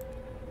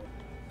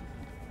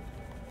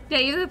 Yeah,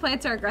 even the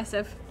plants are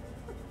aggressive.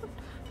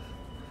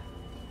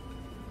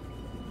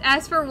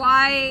 As for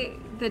why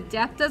the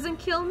depth doesn't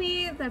kill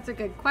me, that's a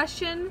good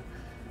question.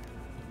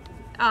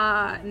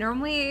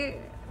 Normally you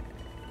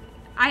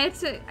have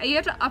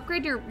to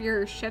upgrade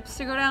your ships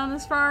to go down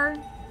this far.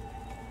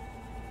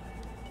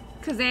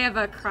 Because they have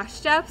a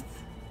crush depth.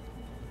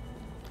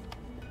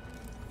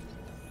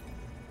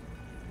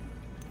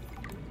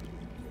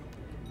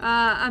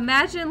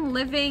 Imagine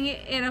living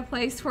in a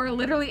place where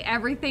literally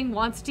everything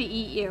wants to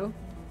eat you.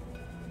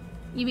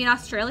 You mean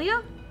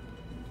Australia?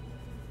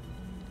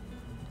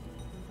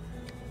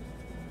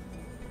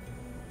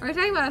 Are we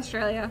talking about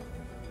Australia?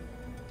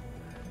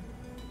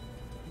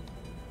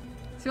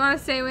 So you want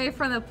to stay away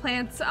from the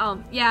plants?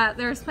 Yeah,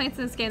 there's plants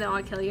in this game that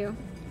want to kill you.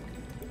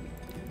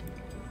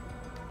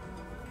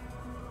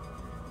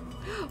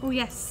 Oh,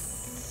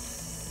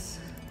 yes.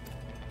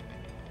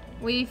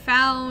 We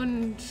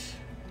found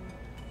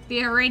the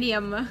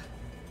uranium.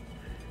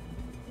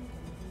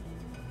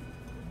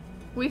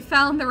 We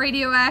found the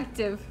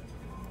radioactive.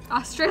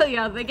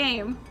 Australia, the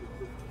game.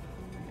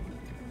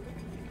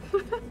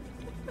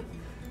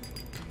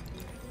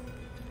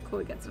 Cool,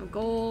 we got some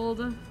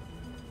gold.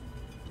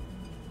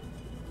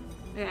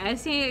 Yeah, I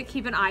just need to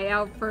keep an eye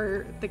out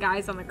for the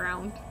guys on the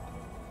ground.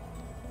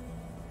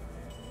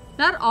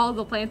 Not all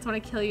the plants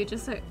want to kill you,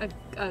 just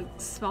a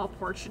small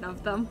portion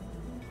of them.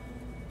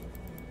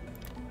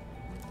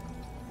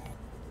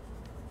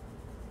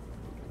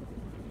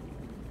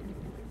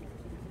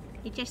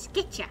 It just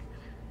gets ya.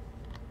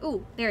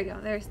 Ooh, there we go.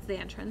 There's the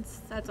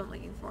entrance. That's what I'm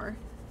looking for.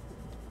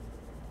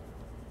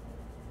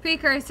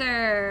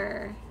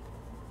 Precursor.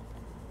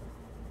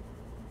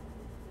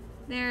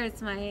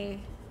 There's my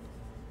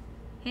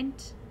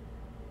hint.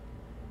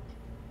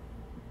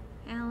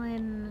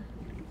 Alan.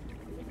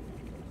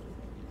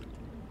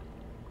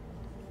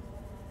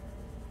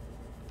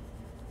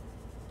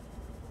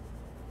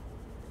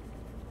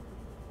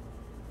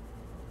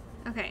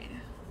 Okay.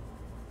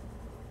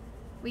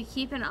 We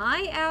keep an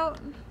eye out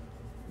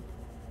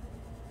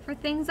for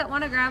things that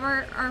want to grab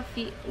our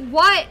feet.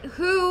 What?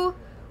 Who?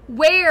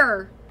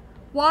 Where?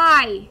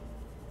 Why?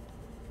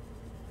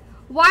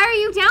 Why are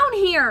you down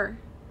here?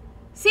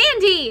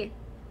 Sandy!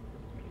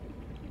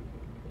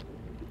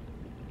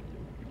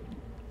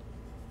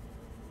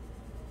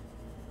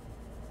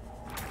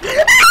 No.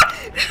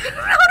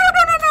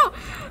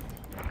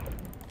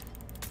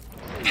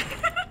 I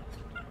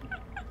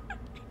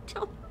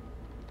don't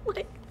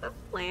like the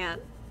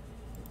plant.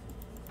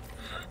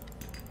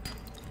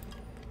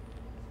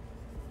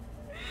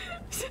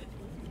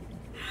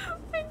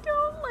 I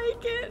don't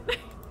like it. I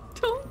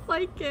don't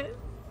like it.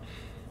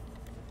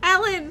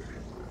 Alan!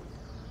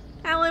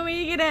 Alan, when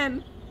you get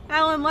in.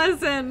 Alan,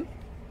 listen.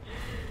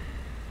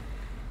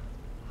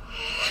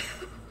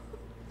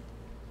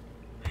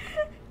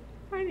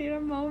 I need a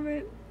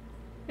moment.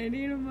 I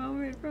need a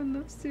moment from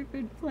the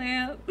stupid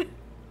plant.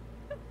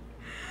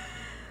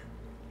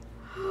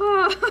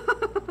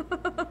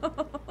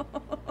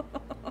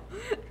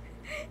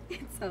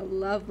 It's a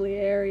lovely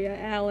area,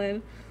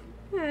 Alan.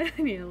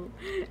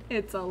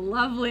 It's a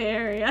lovely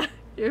area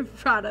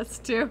you've brought us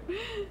to.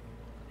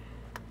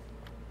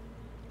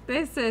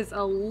 This is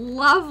a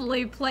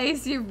lovely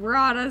place you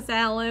brought us,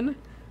 Alan.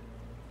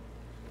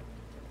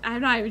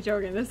 I'm not even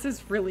joking. This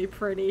is really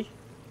pretty.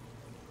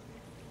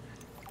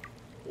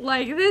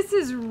 Like, this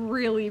is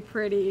really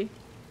pretty.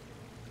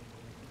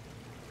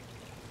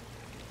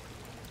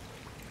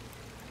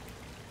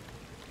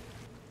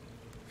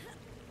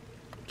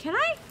 Can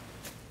I?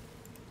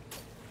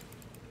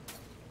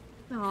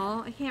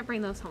 Oh, I can't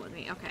bring those home with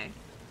me. Okay.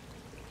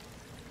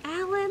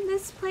 Alan,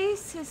 this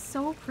place is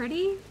so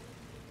pretty.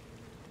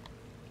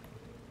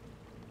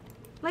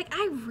 Like,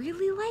 I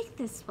really like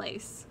this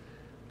place.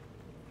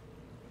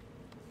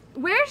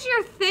 Where's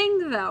your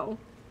thing, though?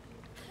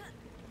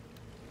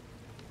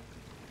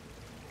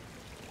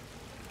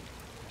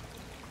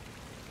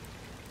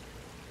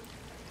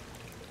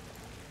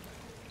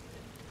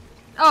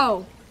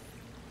 Oh.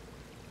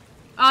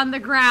 On the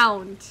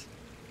ground.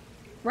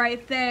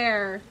 Right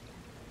there.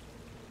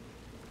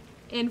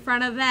 In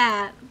front of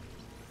that.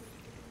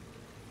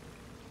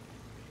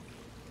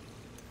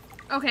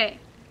 Okay.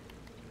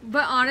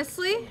 But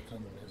honestly... The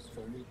tunnel is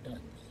very dense,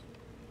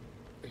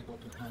 able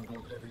to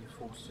handle heavy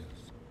forces.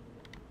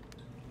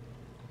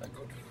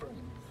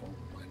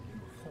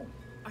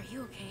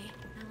 you okay,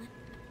 Alan?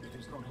 It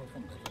is not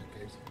often that I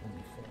gaze upon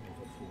the form of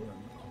a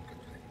fallen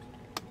architect.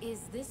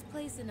 Is this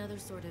place another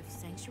sort of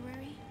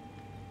sanctuary?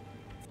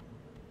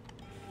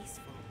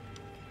 Peaceful.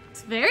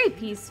 It's very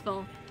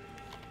peaceful.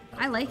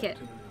 I like it.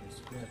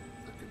 Spread,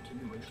 the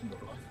continuation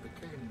of life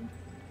became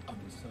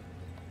uncertain.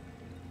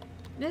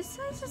 This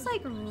place is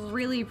like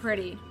really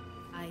pretty.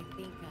 I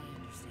think I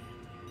understand.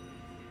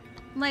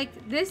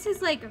 Like, this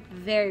is like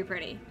very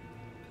pretty.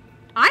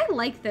 I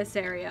like this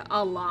area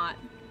a lot.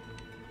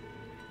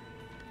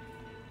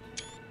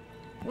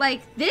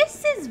 Like,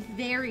 this is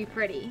very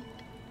pretty.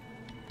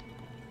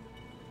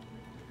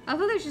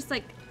 Although there's just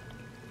like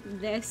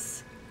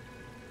this.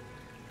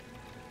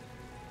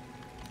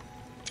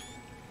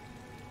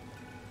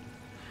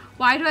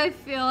 Why do I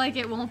feel like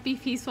it won't be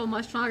peaceful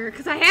much longer?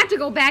 Because I have to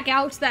go back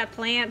out to that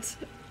plant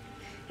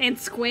and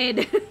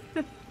squid.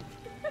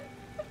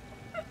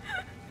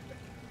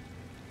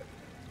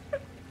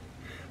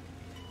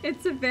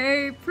 It's a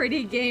very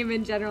pretty game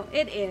in general.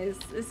 It is.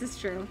 This is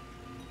true.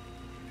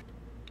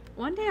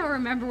 One day I'll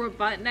remember what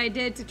button I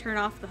did to turn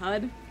off the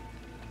HUD.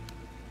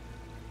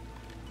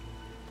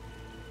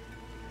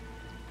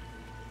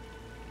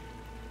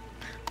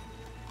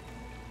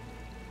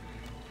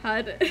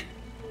 HUD.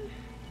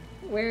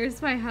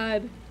 Where's my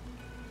HUD?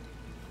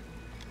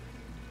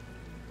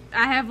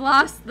 I have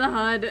lost the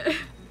HUD.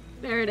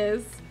 There it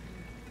is.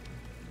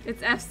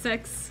 It's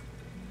F6.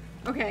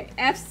 Okay,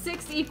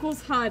 F6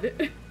 equals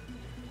HUD.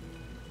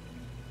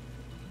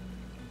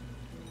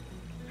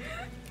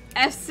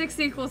 F6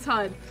 equals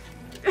HUD.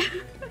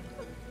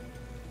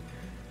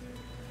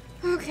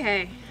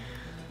 Okay.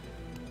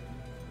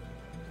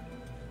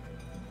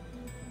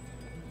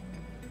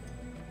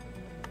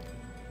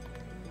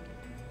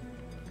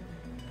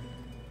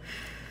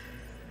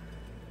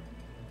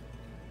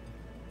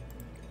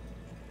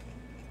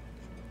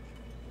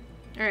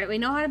 Alright, we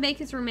know how to make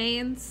his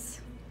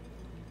remains.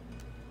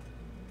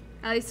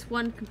 At least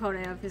one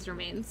component of his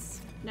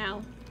remains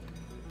now.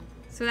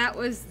 So that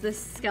was the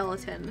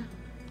skeleton.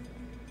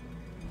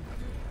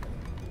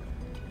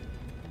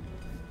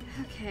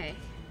 Okay.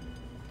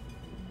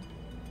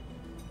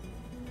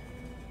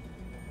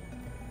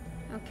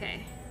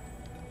 Okay.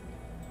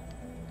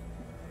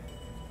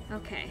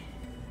 Okay.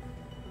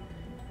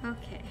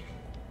 Okay.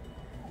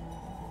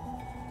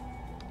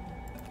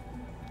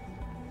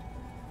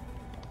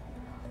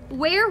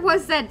 Where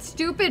was that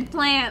stupid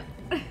plant?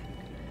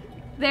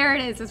 There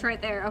it is. It's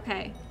right there.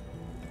 Okay.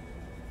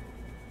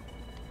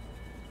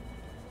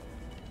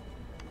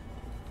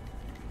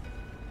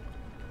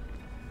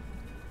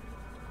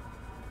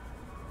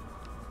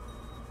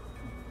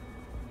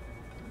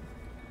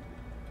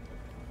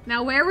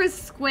 Now, where was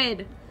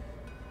Squid?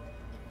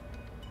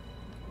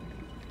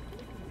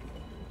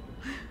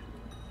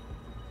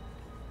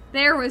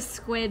 There was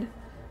Squid.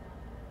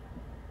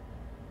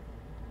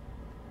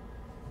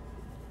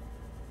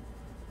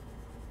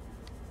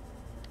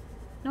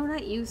 No,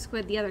 not you,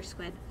 Squid. The other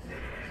Squid.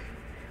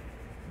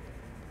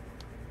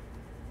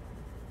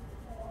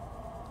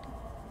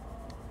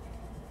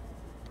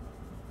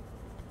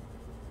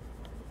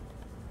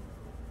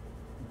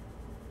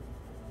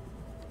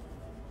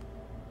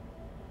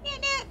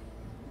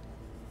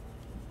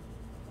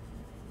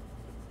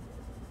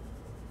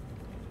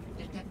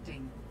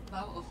 Detecting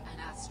bow of an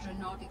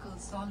astronautical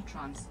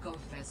Soltrans Gulf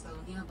vessel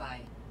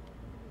nearby.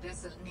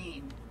 Vessel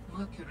name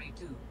Mercury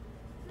 2.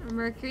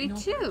 Mercury No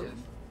 2.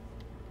 motive.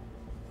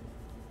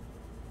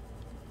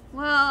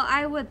 Well,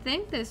 I would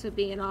think this would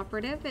be an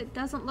operative. It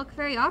doesn't look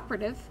very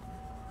operative.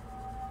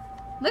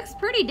 Looks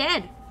pretty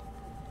dead.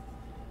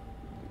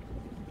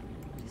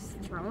 Just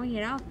throwing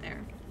it out there.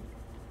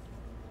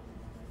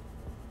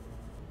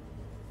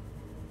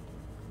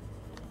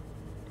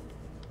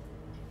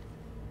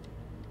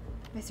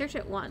 I search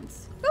it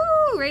once.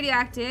 Ooh,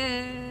 radioactive.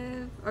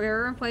 Okay,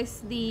 we're gonna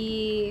replace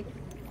the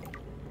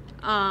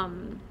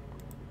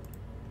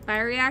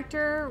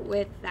bioreactor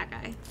with that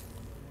guy.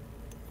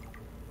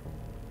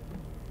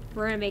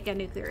 We're gonna make a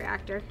nuclear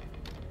reactor.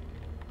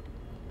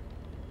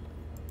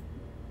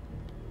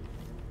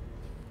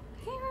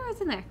 Hey, what's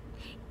in there?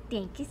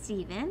 Thank you,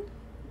 Steven.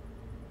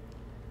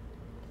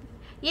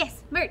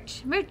 Yes,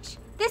 merch, merch.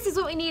 This is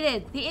what we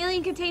needed. The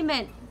alien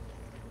containment.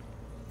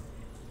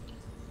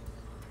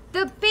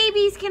 The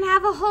babies can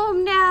have a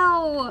home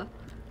now.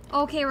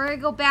 Okay, we're gonna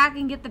go back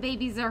and get the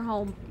babies their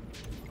home.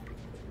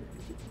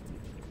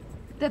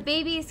 The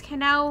babies can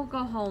now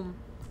go home.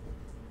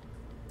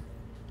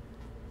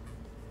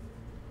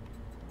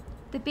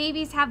 The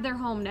babies have their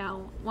home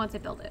now, once I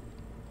build it.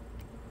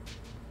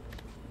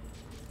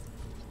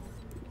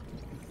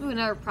 Ooh,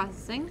 another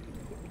processing.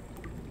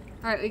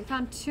 Alright, we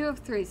found 2 of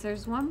 3, so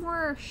there's one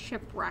more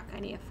shipwreck I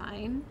need to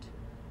find.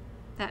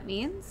 That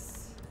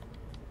means...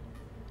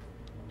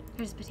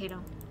 Here's a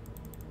potato.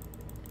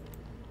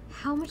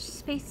 How much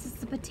space does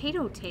the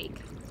potato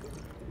take?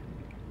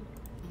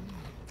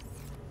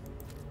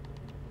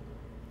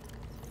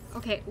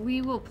 Okay,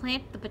 we will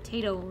plant the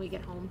potato when we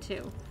get home,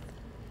 too.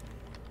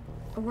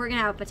 We're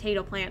gonna have a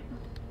potato plant.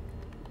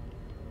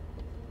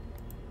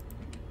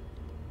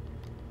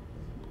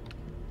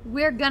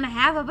 we're gonna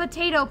have a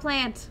potato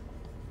plant.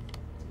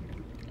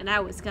 And I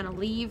was gonna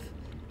leave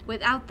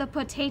without the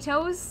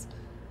potatoes.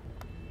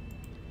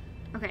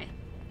 Okay.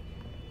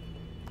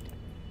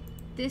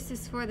 This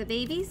is for the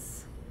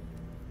babies.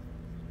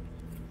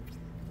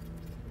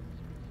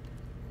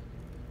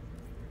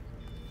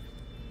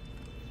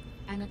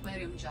 An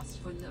aquarium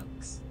just for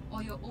looks,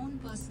 or your own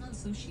personal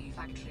sushi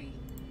factory.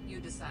 You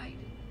decide.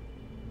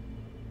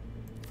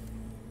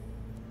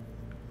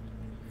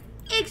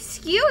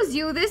 Excuse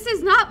you, this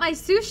is not my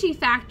sushi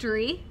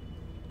factory.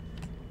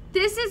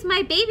 This is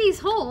my baby's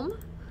home.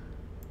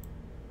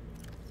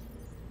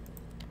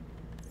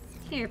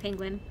 Here,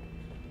 penguin.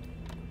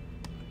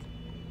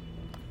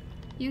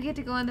 You get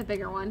to go in the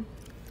bigger one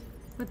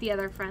with the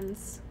other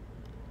friends.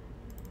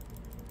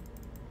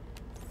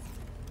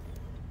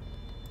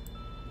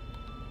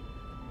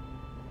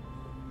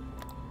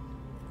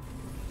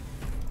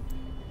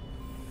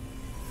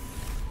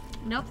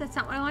 Nope, that's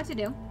not what I want to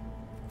do.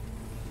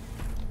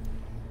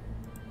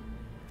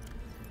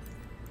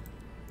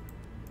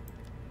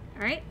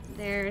 Alright,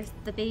 there's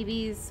the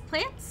baby's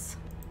plants.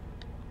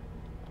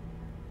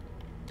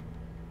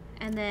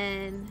 And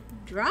then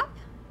drop,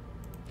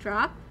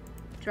 drop,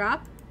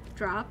 drop,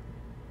 drop.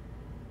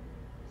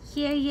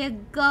 Here you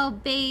go,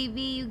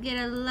 baby. You get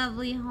a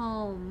lovely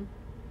home.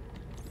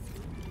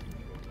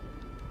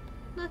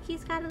 Look,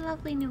 he's got a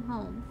lovely new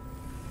home.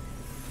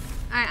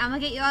 Alright, I'm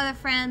gonna get you other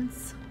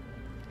friends.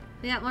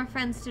 We got more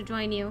friends to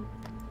join you.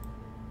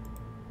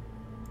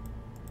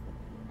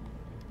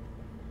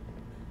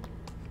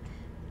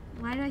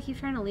 Why do I keep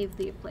trying to leave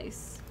the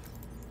place?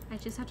 I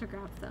just have to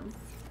grab them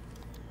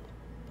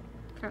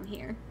from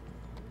here.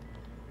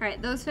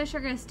 Alright, those fish are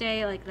gonna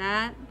stay like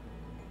that.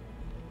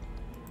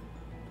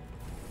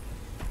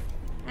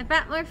 I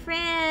brought more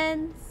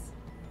friends.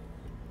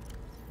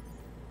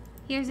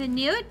 Here's a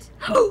newt.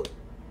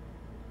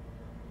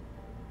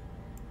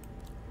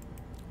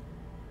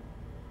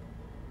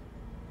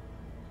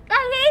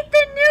 I ate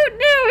the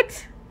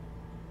newt!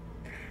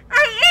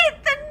 I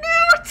ate the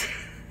newt!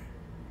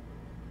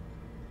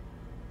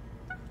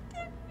 I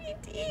didn't mean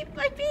to eat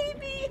my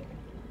baby.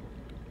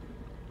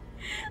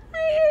 I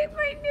ate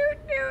my newt.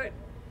 I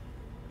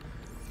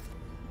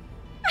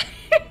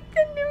ate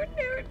the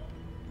newt.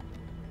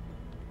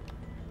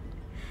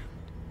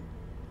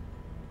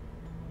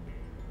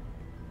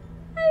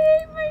 I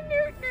ate my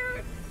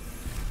newt.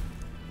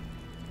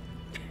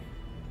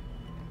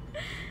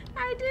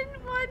 I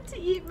didn't want to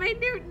eat my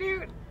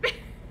newt.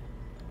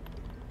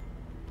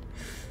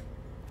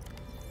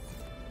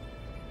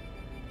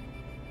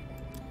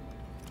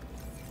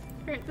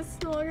 Alright, this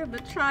is no longer the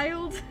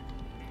child.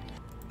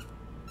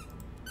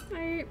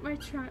 I ate my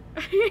I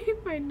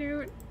ate my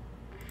newt.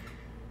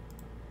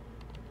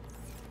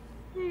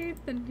 I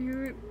ate the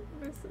newt.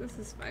 This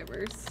is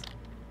fibers.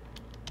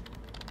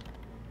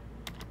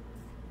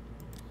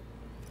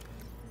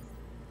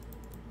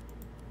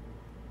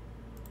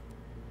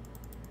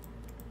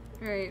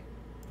 Alright.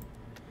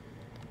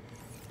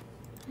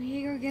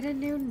 We go get a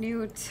new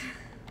newt.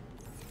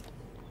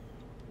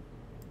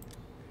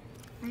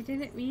 I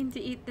didn't mean to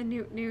eat the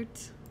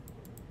newt.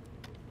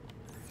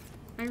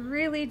 I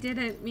really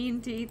didn't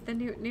mean to eat the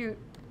newt.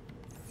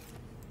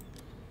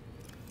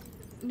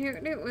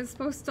 Newt was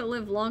supposed to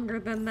live longer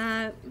than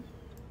that.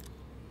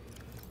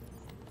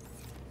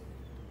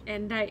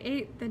 And I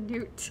ate the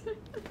newt.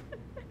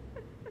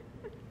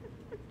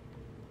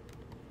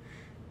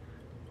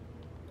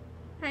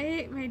 I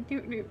ate my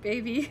newt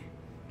baby.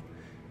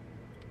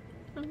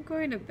 I'm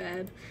going to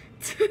bed.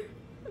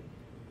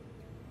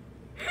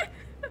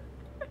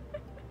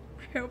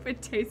 I hope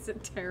it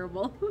tasted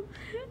terrible.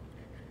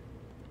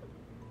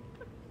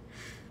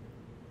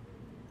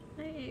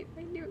 I ate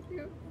my newt.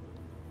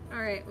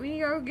 Alright, we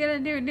go get a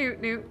new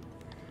newt.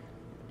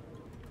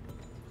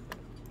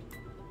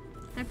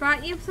 I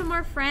brought you some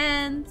more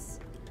friends.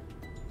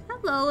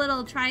 Hello,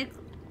 little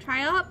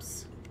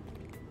triops.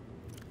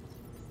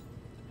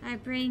 I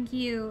bring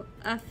you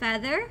a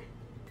feather,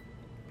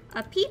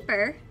 a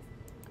peeper,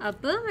 a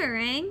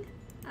boomerang,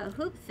 a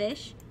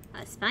hoopfish, a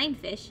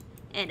spinefish,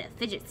 and a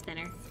fidget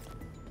spinner.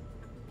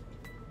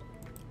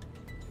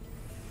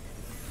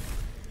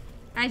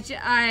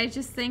 I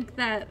just think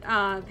that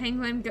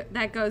penguin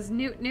that goes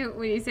newt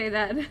when you say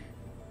that.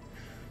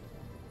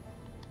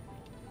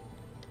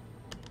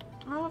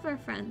 All of our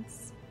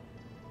friends.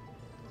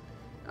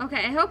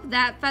 Okay, I hope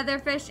that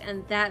featherfish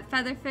and that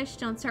featherfish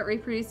don't start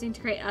reproducing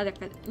to create other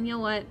feathers. You know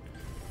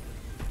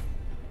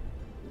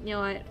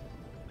what?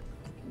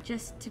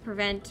 Just to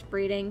prevent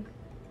breeding.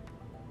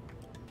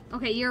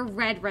 Okay, you're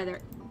red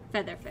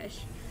featherfish.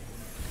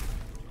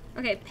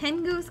 Okay,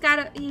 Pengu's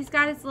he's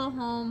got his little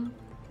home.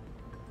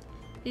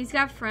 He's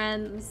got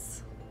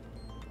friends.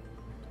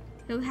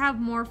 He'll have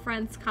more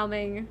friends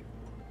coming.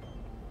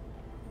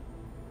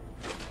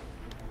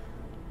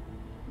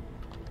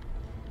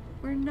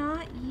 We're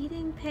not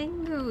eating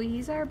Pengu.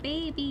 He's our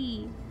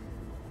baby.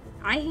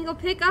 I can go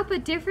pick up a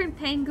different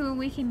Pengu and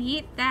we can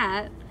eat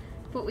that.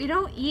 But we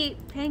don't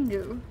eat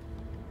Pengu.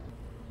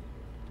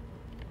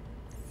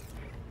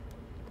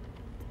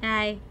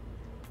 Hi.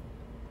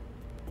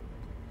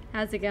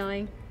 How's it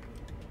going?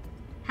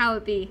 How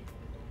it be?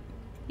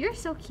 You're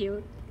so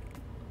cute.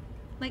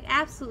 Like,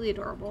 absolutely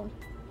adorable.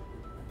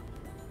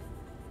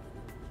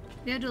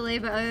 No delay,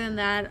 but other than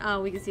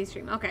that, we can see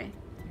stream. Okay.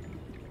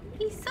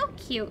 He's so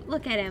cute.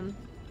 Look at him.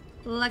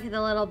 Look at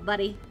the little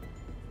buddy.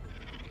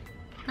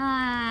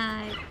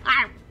 And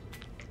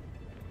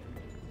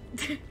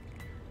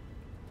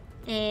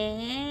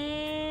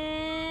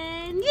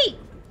yeet.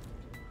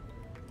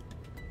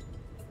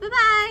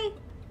 Bye-bye.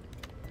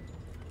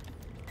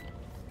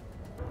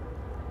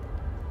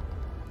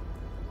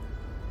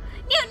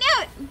 Newt,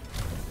 Newt.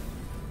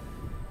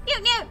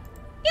 Newt, Newt.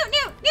 Newt,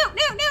 Newt, Newt,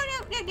 Newt,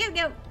 Newt, Newt, Newt,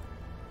 Newt.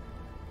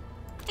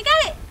 I got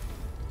it.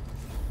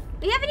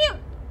 We have a Newt.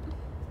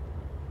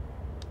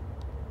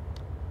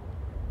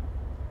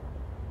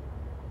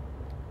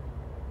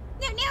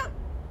 Newt, Newt.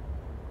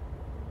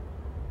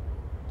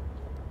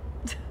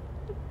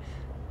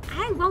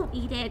 I won't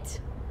eat it.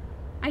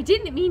 I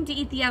didn't mean to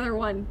eat the other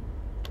one.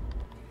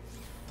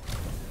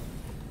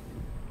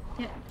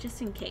 Yeah,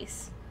 just in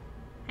case.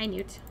 Hi,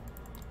 Newt.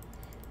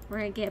 We're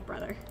gonna get a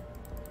brother.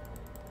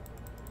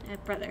 A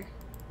brother.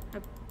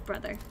 A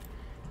brother.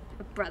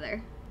 A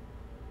brother.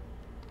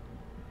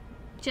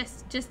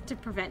 Just to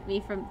prevent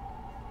me from,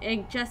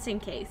 just in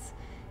case.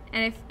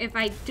 And if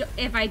I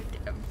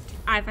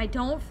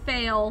don't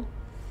fail,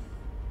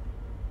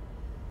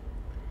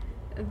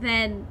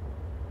 then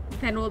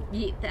we'll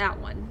eat that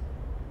one.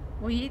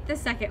 We'll eat the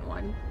second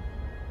one.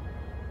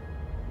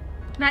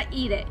 Not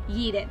eat it,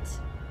 yeet it.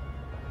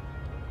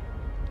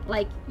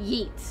 Like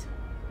yeet,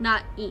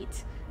 not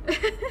eat.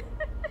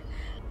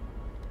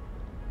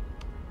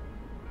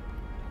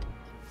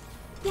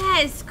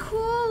 That is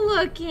cool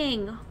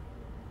looking.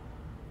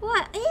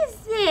 What is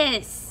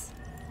this?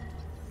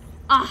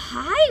 A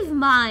hive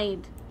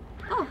mind.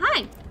 Oh,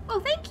 hi. Oh,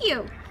 thank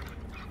you.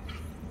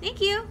 Thank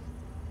you.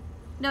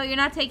 No, you're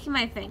not taking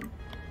my thing.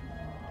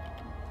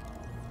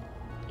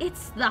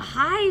 It's the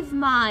hive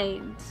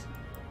mind.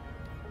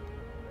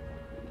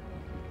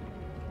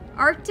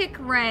 Arctic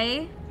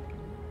ray,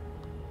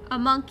 a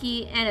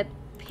monkey, and a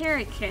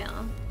parakeet.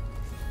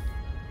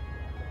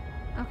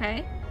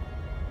 Okay.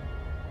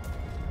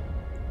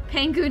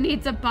 Pengu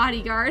needs a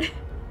bodyguard.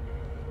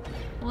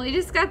 Well, he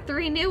just got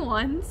 3 new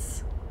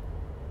ones.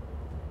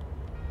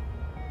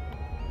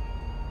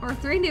 Or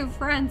 3 new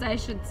friends, I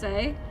should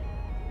say.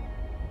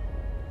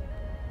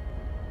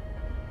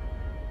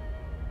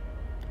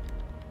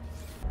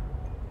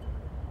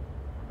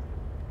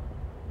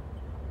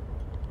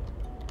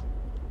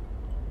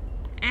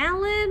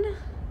 Alan?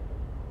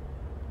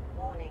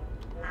 Warning,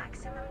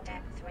 maximum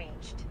depth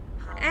reached.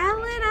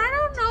 Alan, I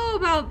don't know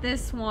about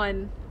this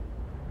one.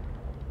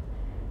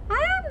 I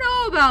don't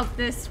know about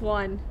this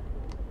one.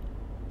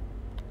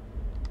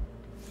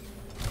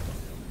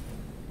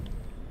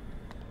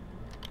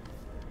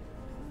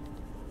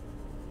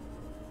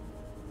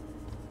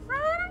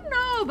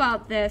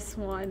 About this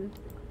one.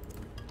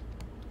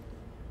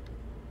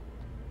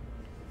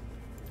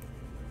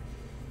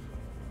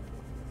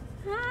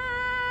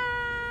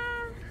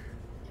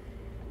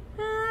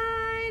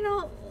 I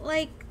don't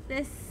like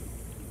this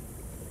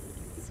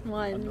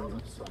one. Another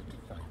side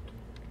fact.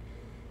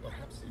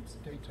 Perhaps its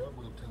data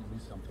will tell me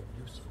something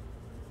useful.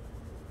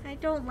 I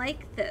don't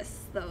like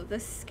this though.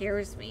 This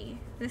scares me.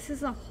 This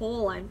is a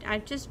hole. I'm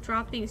just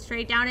dropping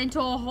straight down into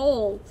a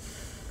hole.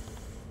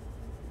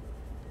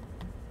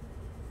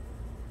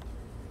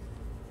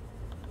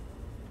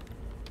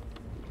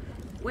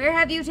 Where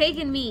have you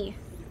taken me?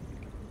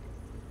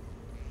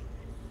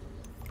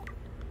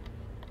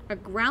 A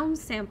ground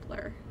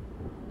sampler.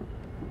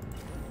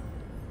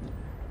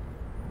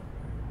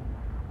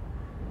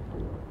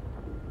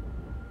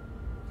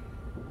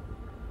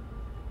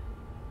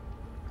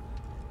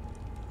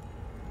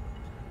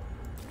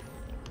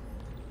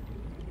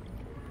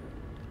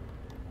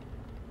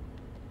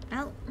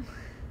 Well.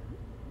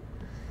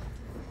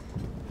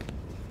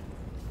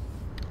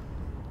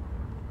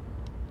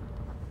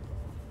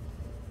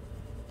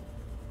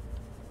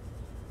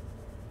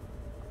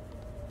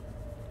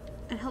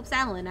 It helps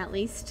Alan, at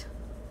least.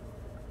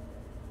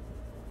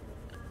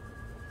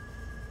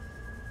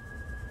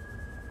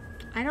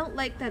 I don't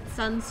like that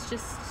Sun's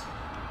just...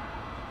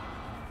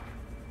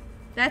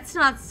 That's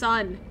not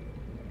Sun.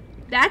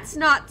 That's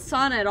not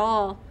Sun at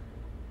all.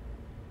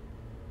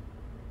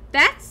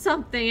 That's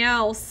something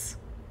else.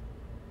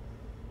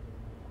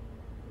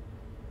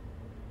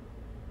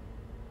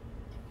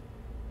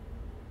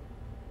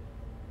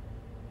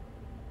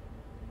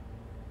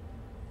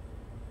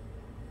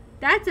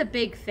 That's a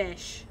big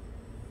fish.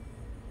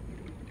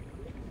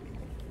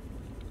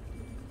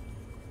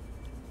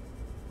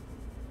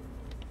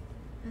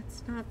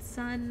 That's not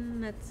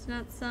Sun. That's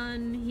not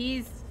Sun.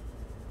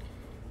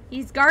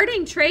 He's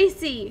guarding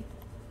Tracy.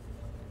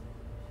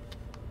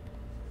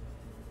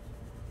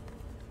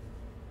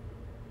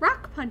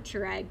 Rock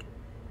puncher egg.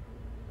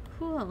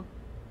 Cool.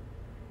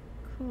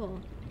 Cool.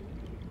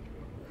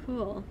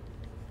 Cool.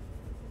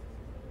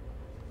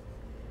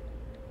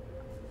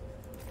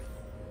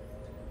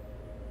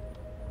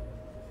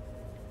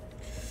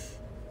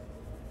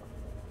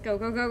 Go,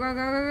 go, go, go,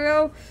 go, go,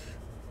 go.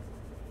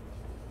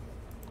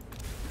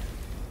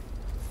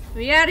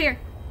 Get out of here.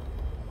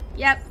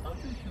 Yep. How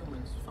do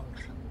humans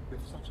function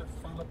with such a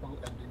fallible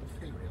and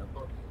inferior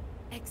body?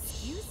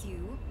 Excuse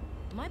you?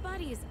 My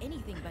body is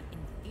anything but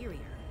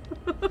inferior.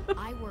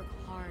 I work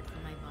hard for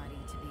my body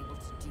to be able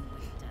to do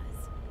what it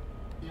does.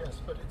 Yes,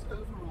 but its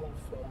overall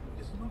form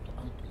is not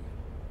ideal.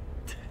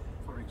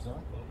 For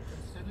example,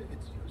 consider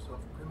its use of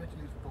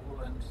primitive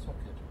ball and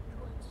socket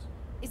joints.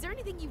 Is there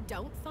anything you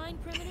don't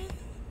find primitive?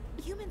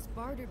 Humans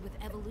bartered with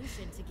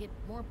evolution to get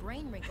more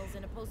brain wrinkles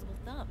and opposable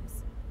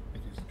thumbs.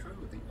 It is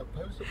true, the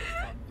opposable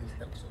thumb is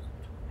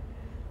excellent.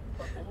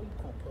 But all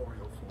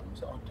corporeal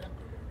forms are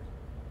temporary.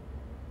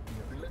 The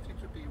ability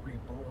to be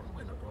reborn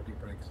when a body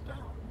breaks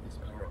down is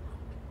paramount.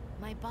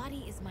 My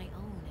body is my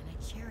own and I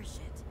cherish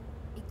it.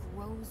 It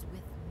grows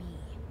with me.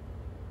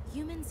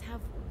 Humans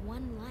have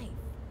one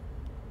life.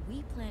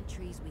 We plant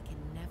trees we can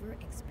never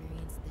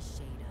experience the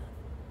shade of.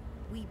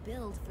 We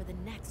build for the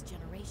next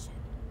generation.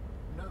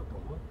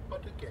 Noble,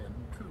 but again,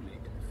 truly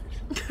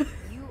inefficient.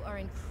 You are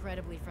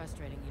incredibly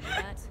frustrating, you know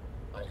that?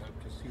 I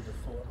hope to see the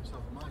forms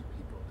of my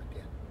people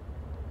again.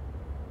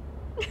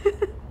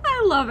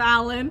 I love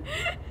Alan.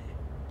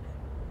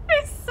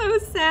 He's so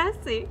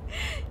sassy.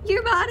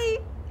 Your body,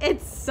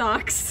 it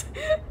sucks.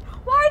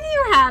 Why do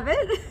you have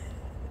it?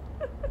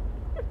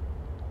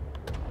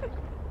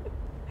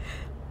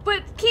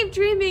 But keep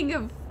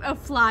dreaming of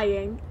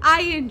flying.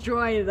 I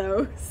enjoy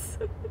those.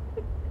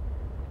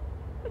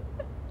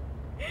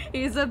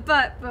 He's a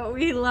butt, but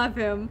we love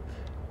him.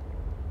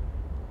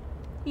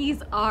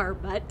 He's our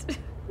butt.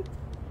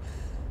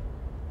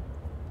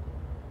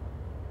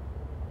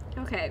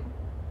 Okay.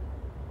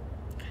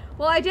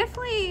 Well, I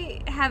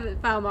definitely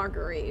haven't found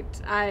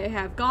Marguerite. I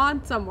have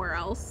gone somewhere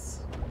else.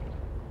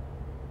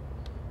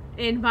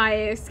 In my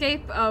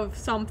escape of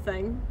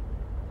something.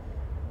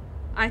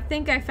 I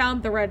think I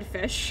found the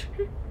redfish.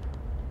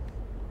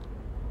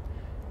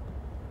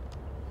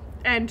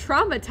 And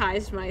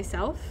traumatized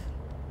myself.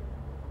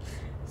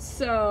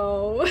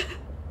 So...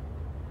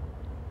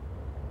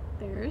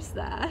 there's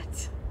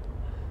that.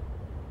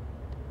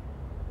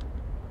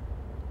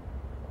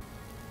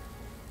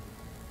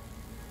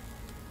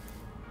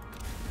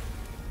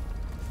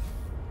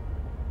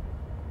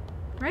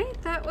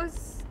 Right? That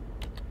was...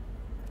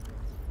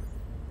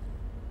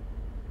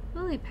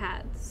 lily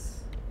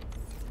pads.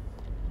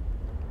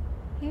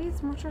 Maybe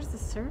it's more towards the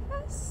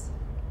surface?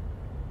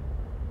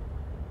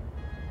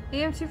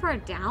 Maybe I'm too far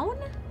down?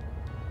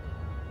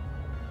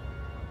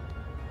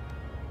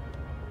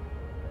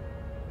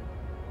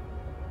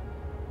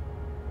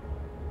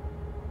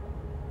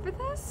 For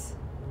this?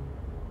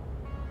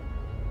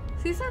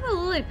 These are the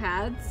lily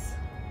pads.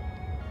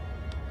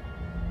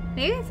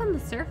 Maybe it's on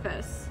the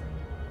surface.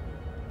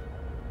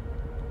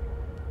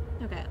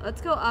 Okay,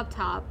 let's go up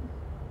top.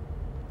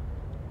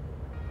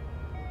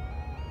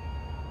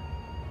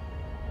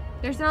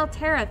 There's an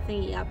Altera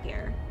thingy up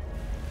here.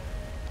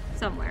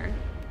 Somewhere.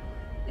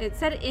 It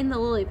said in the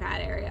lily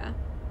pad area.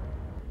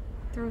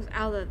 Throws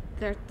out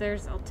the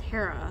there's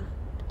Altera.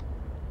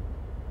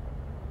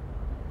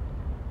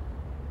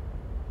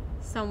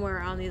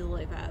 Somewhere on these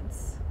lily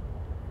pads.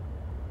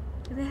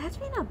 There has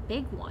to be a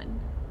big one.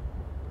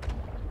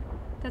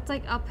 That's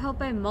like upheld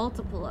by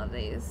multiple of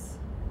these.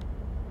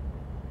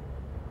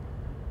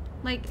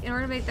 Like, in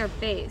order to make their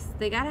base,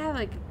 they gotta have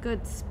like a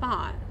good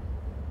spot.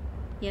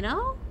 You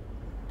know?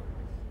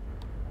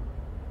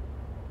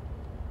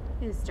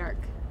 It's dark.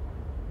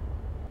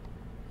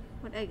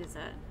 What egg is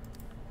that?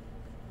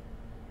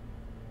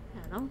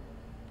 I don't know.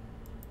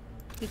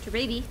 Future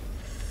baby.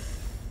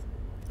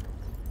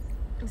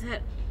 What's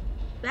that?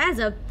 That's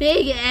a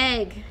big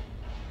egg.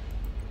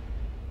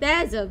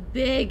 That's a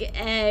big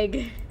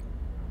egg.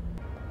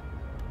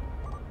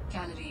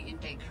 Calorie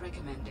intake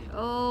recommended.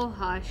 Oh,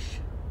 hush.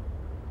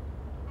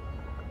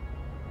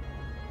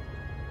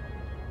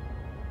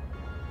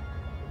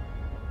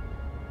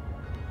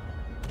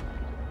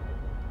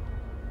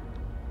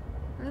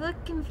 We're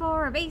looking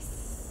for a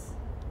base.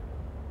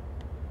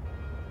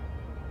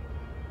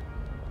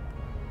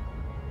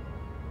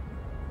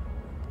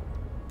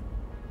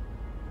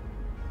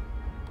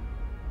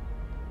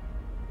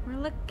 We're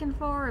looking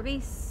for a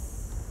base.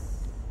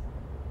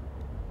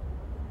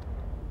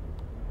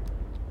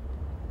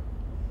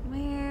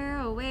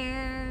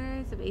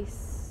 Where's the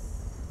base?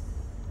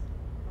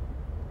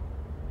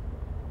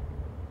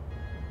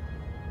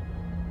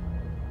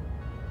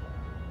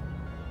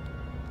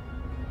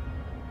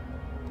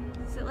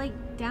 Is it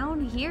like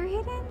down here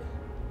hidden?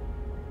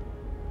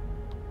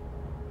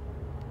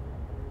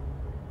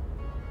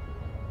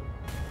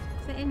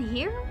 Is it in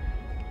here?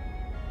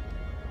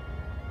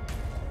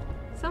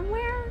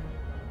 Somewhere?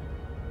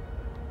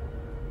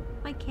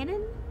 Am I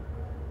kidding?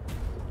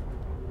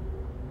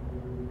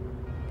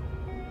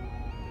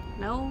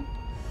 No.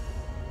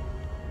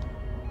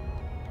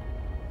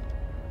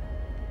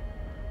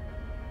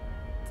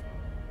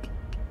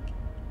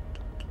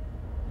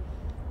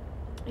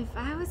 If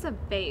I was a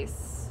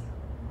base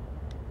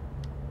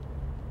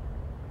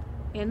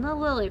in the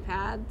lily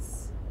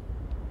pads,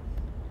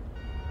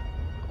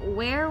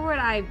 where would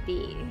I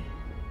be?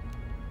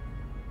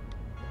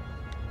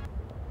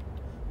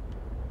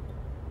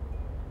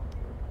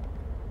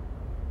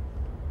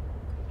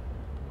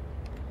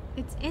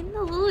 It's in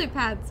the lily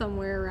pad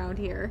somewhere around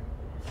here.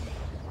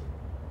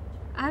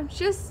 I'm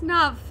just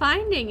not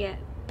finding it.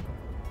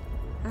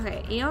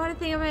 Okay, you know what I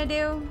think I'm gonna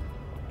do?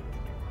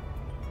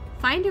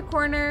 Find a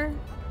corner,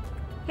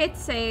 hit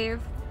save,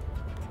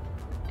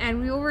 and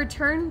we will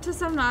return to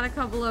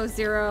Subnautica Below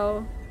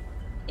Zero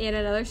in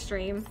another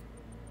stream.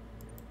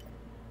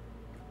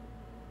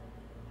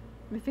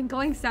 We've been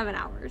going 7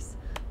 hours.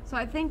 So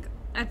I think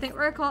we're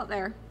gonna call it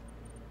there.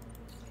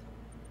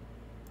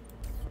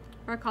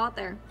 We're gonna call it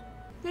there.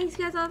 Thanks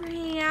guys all for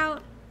hanging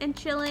out and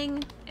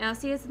chilling. And I'll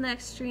see you guys in the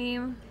next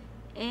stream.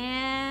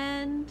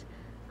 And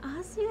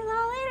I'll see you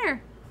all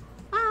later.